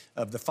one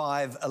of the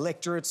 5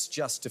 electorates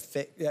just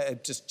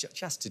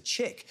to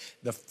check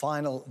the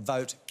final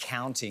vote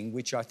counting,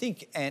 which I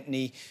think,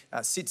 Anthony,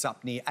 sits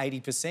up near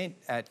 80%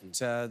 at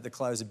the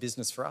close of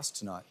business for us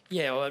tonight.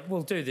 Yeah, well,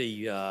 we'll do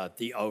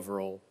the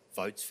overall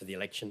votes for the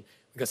election.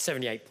 We've got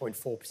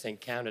 78.4%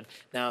 counted.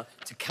 Now,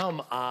 to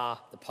come are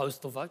the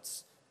postal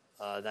votes.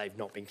 They've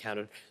not been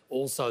counted.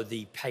 Also,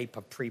 the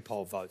paper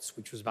pre-poll votes,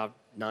 which was about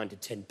 9 to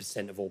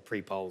 10% of all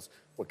pre-polls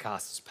were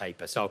cast as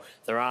paper. So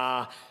there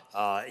are,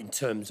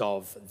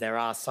 there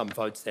are some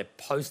votes that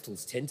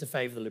postals tend to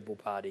favour the Liberal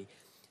Party,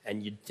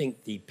 and you'd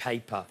think the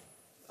paper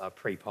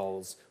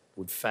pre-polls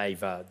would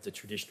favour the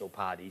traditional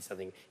parties. I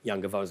think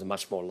younger voters are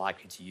much more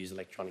likely to use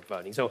electronic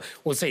voting. So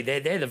we'll see.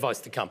 They're the votes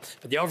to come.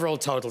 But the overall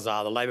totals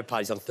are the Labor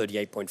Party's on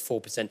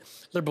 38.4%,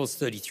 Liberals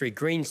 33%,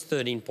 Greens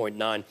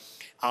 13.9%,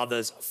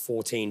 others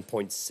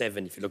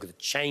 14.7%. If you look at the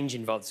change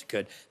in votes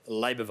occurred, the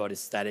Labor vote is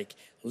static.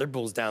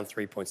 Liberals down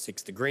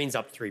 3.6%, the Greens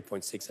up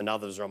 3.6%, and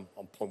others are on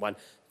 0.1%.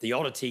 The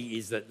oddity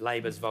is that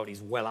Labor's vote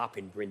is well up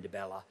in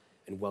Brindabella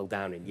and well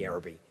down in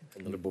Yerrabee,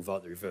 and the Liberal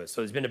vote the reverse.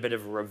 So there's been a bit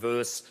of a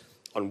reverse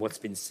on what's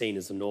been seen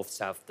as the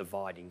north-south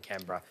divide in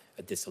Canberra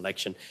at this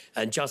election.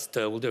 And just,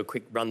 we'll do a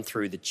quick run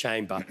through the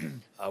chamber.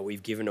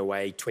 We've given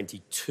away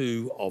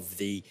 22 of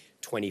the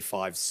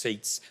 25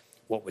 seats.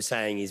 What we're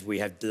saying is we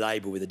have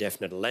Labor with a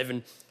definite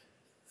 11,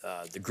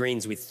 the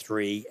Greens with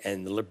 3,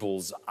 and the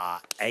Liberals are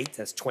 8.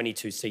 That's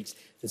 22 seats.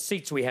 The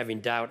seats we have in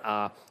doubt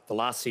are the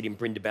last seat in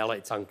Brindabella.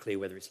 It's unclear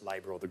whether it's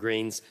Labor or the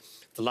Greens.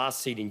 The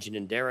last seat in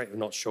Ginninderra, we're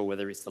not sure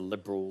whether it's the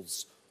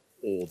Liberals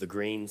or the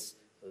Greens.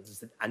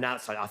 And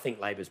outside, I think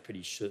Labor's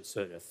pretty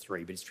certain of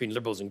 3, but it's between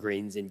Liberals and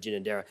Greens in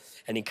Ginninderra.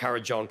 And in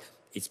Kurrajong,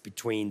 it's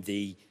between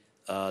the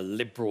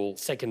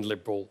second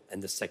Liberal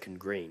and the second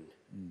Green.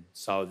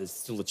 So there's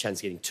still a chance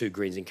of getting 2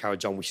 Greens in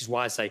Kurrajong, which is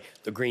why I say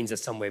the Greens are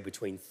somewhere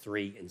between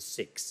 3 and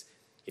 6.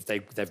 If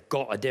they've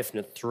got a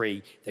definite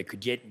 3, they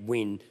could yet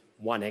win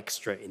 1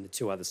 extra in the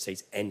 2 other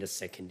seats and a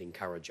second in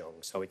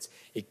Kurrajong. So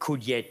it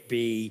could yet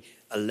be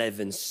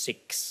 11,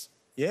 6.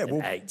 Yeah,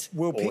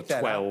 we'll pick that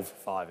up. 12,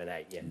 5 and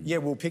 8, yeah. Yeah,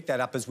 we'll pick that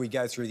up as we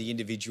go through the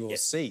individual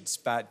seats.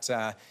 But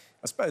I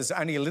suppose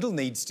only a little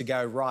needs to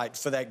go right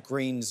for that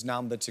Greens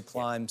number to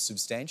climb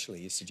substantially,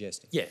 you're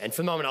suggesting. Yeah, and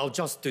for the moment, I'll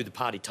just do the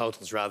party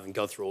totals rather than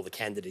go through all the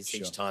candidates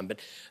each time. But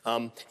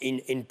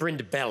in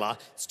Brindabella,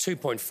 it's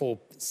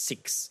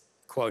 2.46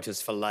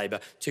 quotas for Labor,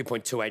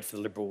 2.28 for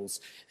the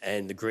Liberals,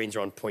 and the Greens are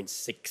on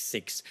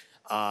 0.66.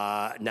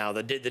 Now,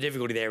 the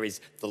difficulty there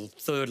is the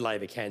third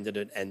Labor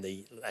candidate and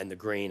the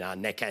Green are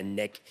neck and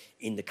neck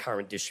in the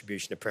current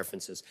distribution of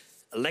preferences.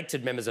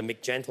 Elected members are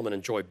Mick Gentleman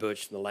and Joy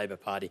Birch from the Labor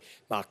Party,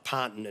 Mark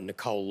Parton and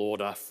Nicole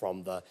Lauder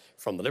from the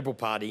Liberal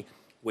Party.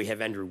 We have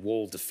Andrew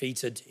Wall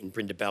defeated in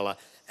Brindabella,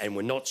 and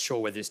we're not sure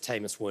whether it's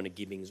Tamus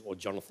Werner-Gibbings or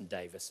Jonathan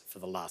Davis for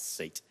the last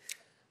seat.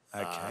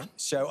 OK.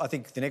 So I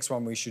think the next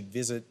one we should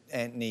visit,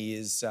 Anthony,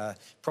 is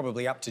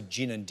probably up to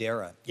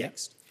Ginninderra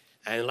next.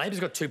 And Labor's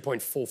got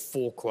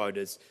 2.44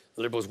 quotas,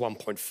 the Liberals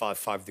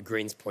 1.55, the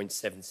Greens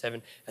 0.77,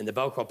 and the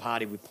Belcourt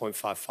Party with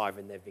 0.55,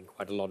 and there have been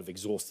quite a lot of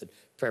exhausted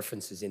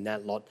preferences in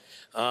that lot.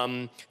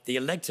 The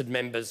elected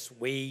members,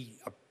 we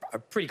are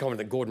pretty confident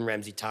that Gordon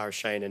Ramsay, Tara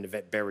Shane and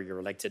Yvette Berry are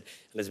elected.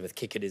 Elizabeth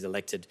Kickett is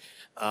elected.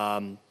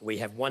 We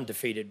have no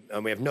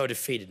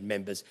defeated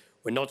members.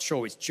 We're not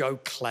sure it's Joe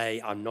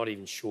Clay. I'm not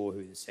even sure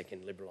who the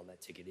second Liberal on that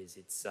ticket is.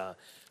 It's,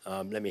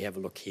 let me have a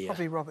look here.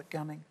 Probably Robert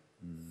Gunning.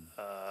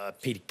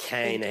 Peter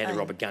Kane ahead of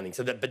Robert Gunning.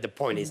 So but the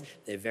point is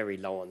they're very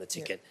low on the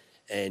ticket,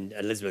 and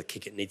Elizabeth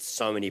Kickett needs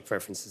so many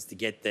preferences to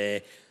get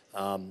there.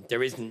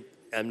 There isn't,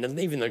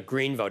 even the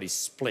Green vote is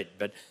split,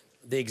 but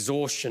the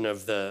exhaustion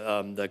of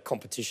the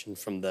competition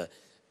from the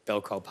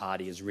Belcourt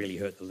Party has really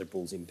hurt the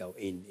Liberals in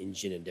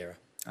Ginninderra.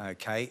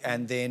 OK,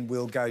 and then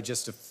we'll go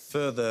just a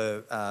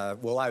further,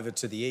 over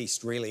to the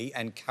east, really,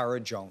 and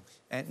Kurrajong.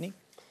 Anthony?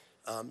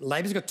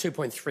 Labor's got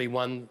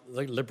 2.31,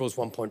 the Liberals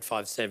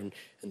 1.57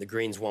 and the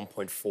Greens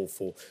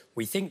 1.44.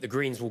 We think the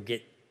Greens will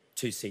get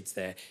 2 seats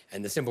there,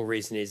 and the simple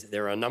reason is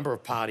there are a number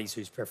of parties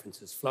whose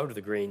preferences flow to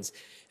the Greens,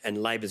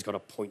 and Labor's got a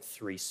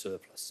 0.3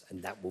 surplus,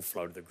 and that will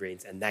flow to the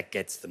Greens, and that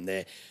gets them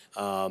there.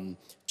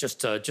 Just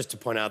to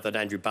point out that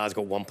Andrew Barr's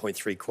got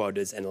 1.3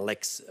 quotas and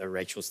elects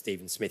Rachel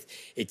Stephen-Smith.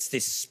 It's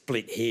this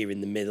split here in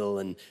the middle,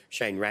 and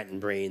Shane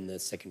Rattenbury in the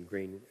second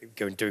Green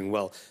doing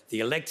well. The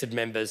elected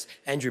members,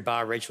 Andrew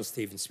Barr, Rachel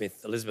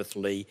Stephen-Smith, Elizabeth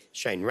Lee,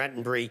 Shane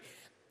Rattenbury.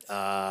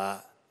 I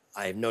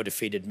have no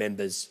defeated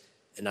members.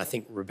 And I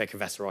think Rebecca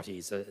Vassarotti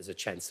is a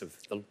chance of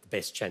the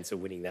best chance of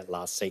winning that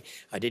last seat.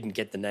 I didn't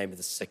get the name of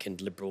the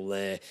second Liberal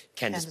there,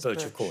 Candice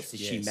Birch, of course.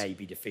 Yes. She may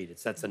be defeated.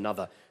 So that's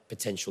another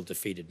potential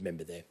defeated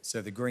member there.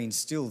 So the Greens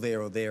still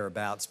there or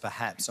thereabouts,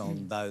 perhaps,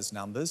 on those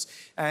numbers.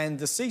 And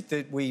the seat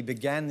that we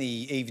began the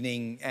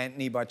evening,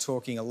 Anthony, by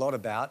talking a lot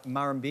about,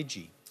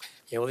 Murrumbidgee.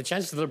 Yeah, well, the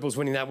chance of the Liberals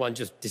winning that one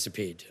just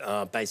disappeared.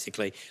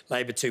 Basically,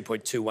 Labor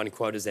 2.21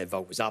 quotas, their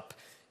vote was up.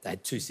 They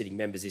had 2 sitting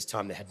members this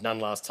time. They had none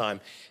last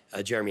time.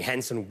 Jeremy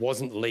Hanson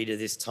wasn't the leader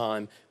this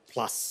time.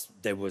 Plus,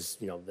 there was,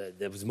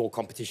 there was more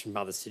competition from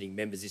other sitting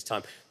members this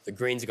time. The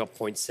Greens have got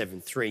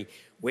 0.73.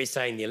 We're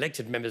saying the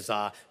elected members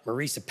are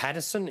Marisa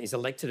Patterson is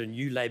elected, a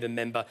new Labor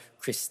member.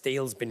 Chris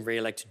Steele's been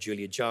re-elected.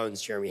 Julia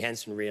Jones, Jeremy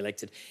Hanson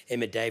re-elected.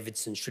 Emma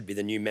Davidson should be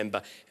the new member.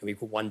 And we've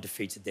got one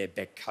defeated there.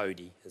 Beck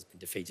Cody has been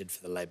defeated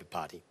for the Labor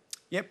Party.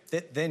 Yep,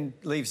 that then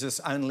leaves us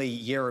only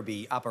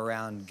Yerrabee up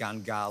around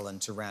Gungahlin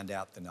to round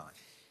out the night.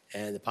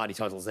 And the party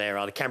totals there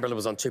are the Canberra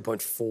Liberals on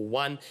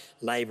 2.41,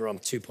 Labor on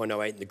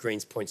 2.08 and the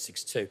Greens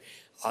 0.62.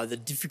 The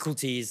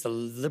difficulty is the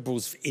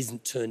Liberals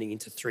isn't turning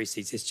into 3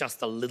 seats. It's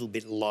just a little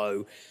bit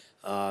low.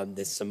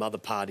 There's some other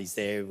parties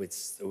there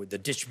with the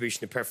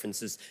distribution of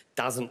preferences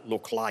doesn't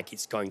look like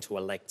it's going to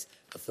elect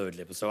a third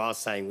Liberal. So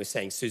we're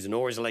saying Susan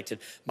Orr is elected,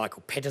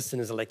 Michael Petterson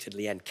is elected,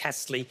 Leanne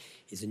Castley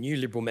is a new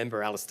Liberal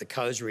member, Alistair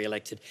Coe's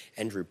re-elected,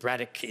 Andrew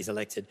Braddock is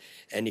elected.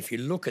 And if you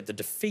look at the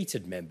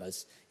defeated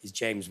members,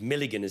 James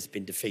Milligan has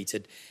been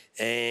defeated.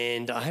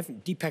 And I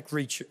haven't, Deepak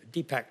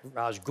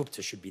Raj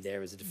Gupta should be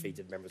there as a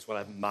defeated member as well.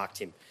 I haven't marked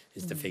him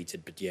as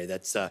defeated, but yeah,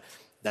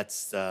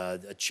 that's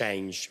a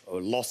change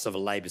or loss of a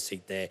Labor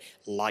seat there,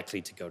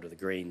 likely to go to the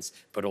Greens,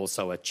 but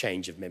also a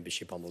change of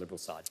membership on the Liberal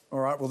side. All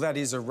right, well, that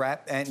is a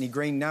wrap. Anthony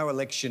Green, no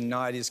election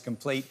night is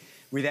complete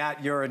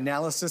without your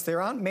analysis.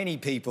 There aren't many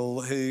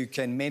people who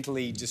can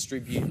mentally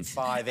distribute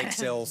 5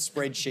 Excel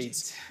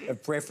spreadsheets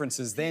of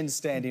preferences, then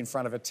stand in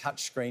front of a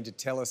touchscreen to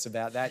tell us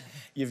about that.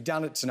 You've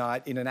done it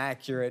tonight in an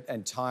accurate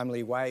and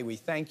timely way. We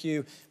thank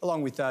you,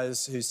 along with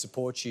those who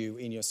support you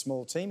in your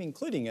small team,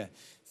 including a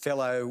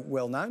fellow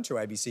well-known to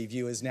ABC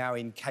viewers now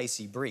in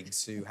Casey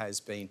Briggs, who has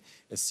been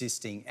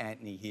assisting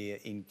Anthony here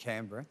in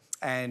Canberra,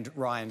 and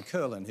Ryan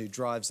Curlin, who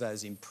drives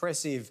those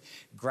impressive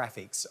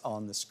graphics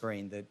on the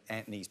screen that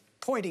Anthony's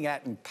pointing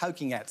at and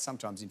poking at,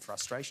 sometimes in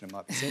frustration, it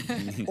might be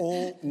said,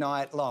 all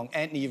night long.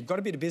 Anthony, you've got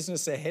a bit of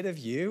business ahead of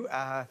you.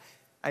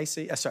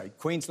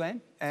 Queensland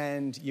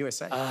and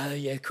USA.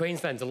 Yeah,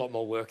 Queensland's a lot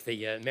more work.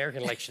 The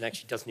American election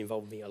actually doesn't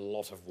involve me a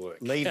lot of work.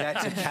 Leave that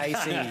to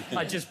Casey.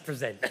 I just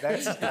present.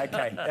 That's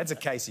okay. That's a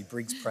Casey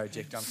Briggs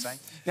project, I'm saying.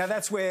 Now,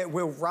 that's where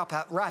we'll wrap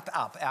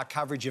up our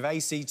coverage of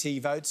ACT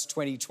Votes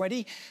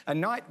 2020, a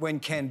night when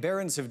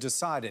Canberrans have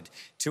decided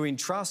to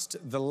entrust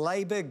the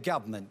Labor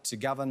government to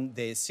govern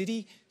their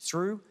city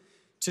through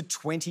to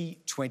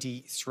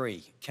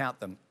 2023. Count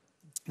them.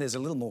 There's a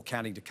little more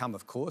counting to come,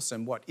 of course,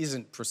 and what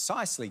isn't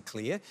precisely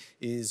clear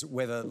is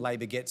whether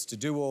Labor gets to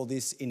do all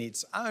this in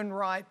its own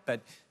right, but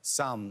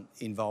some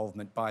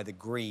involvement by the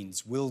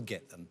Greens will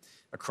get them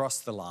across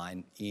the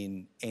line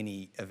in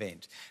any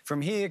event.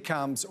 From here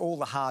comes all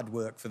the hard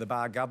work for the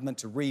Barr government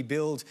to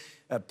rebuild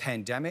a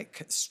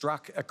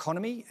pandemic-struck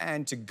economy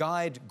and to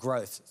guide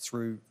growth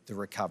through the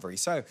recovery.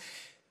 So,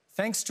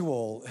 thanks to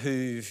all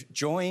who've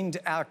joined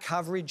our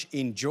coverage,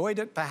 enjoyed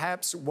it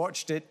perhaps,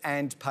 watched it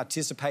and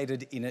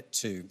participated in it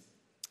too.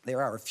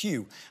 There are a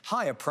few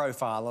higher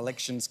profile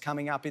elections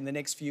coming up in the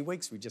next few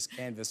weeks. We just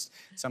canvassed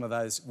some of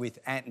those with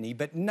Anthony,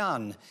 but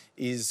none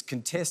is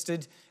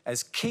contested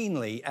as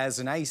keenly as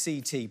an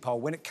ACT poll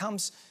when it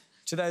comes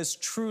to those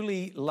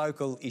truly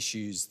local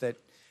issues that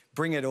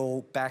bring it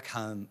all back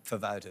home for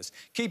voters.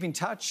 Keep in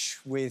touch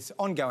with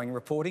ongoing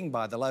reporting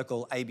by the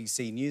local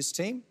ABC News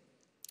team.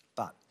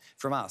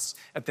 From us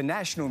at the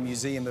National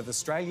Museum of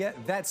Australia,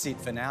 that's it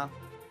for now.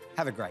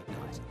 Have a great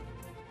night.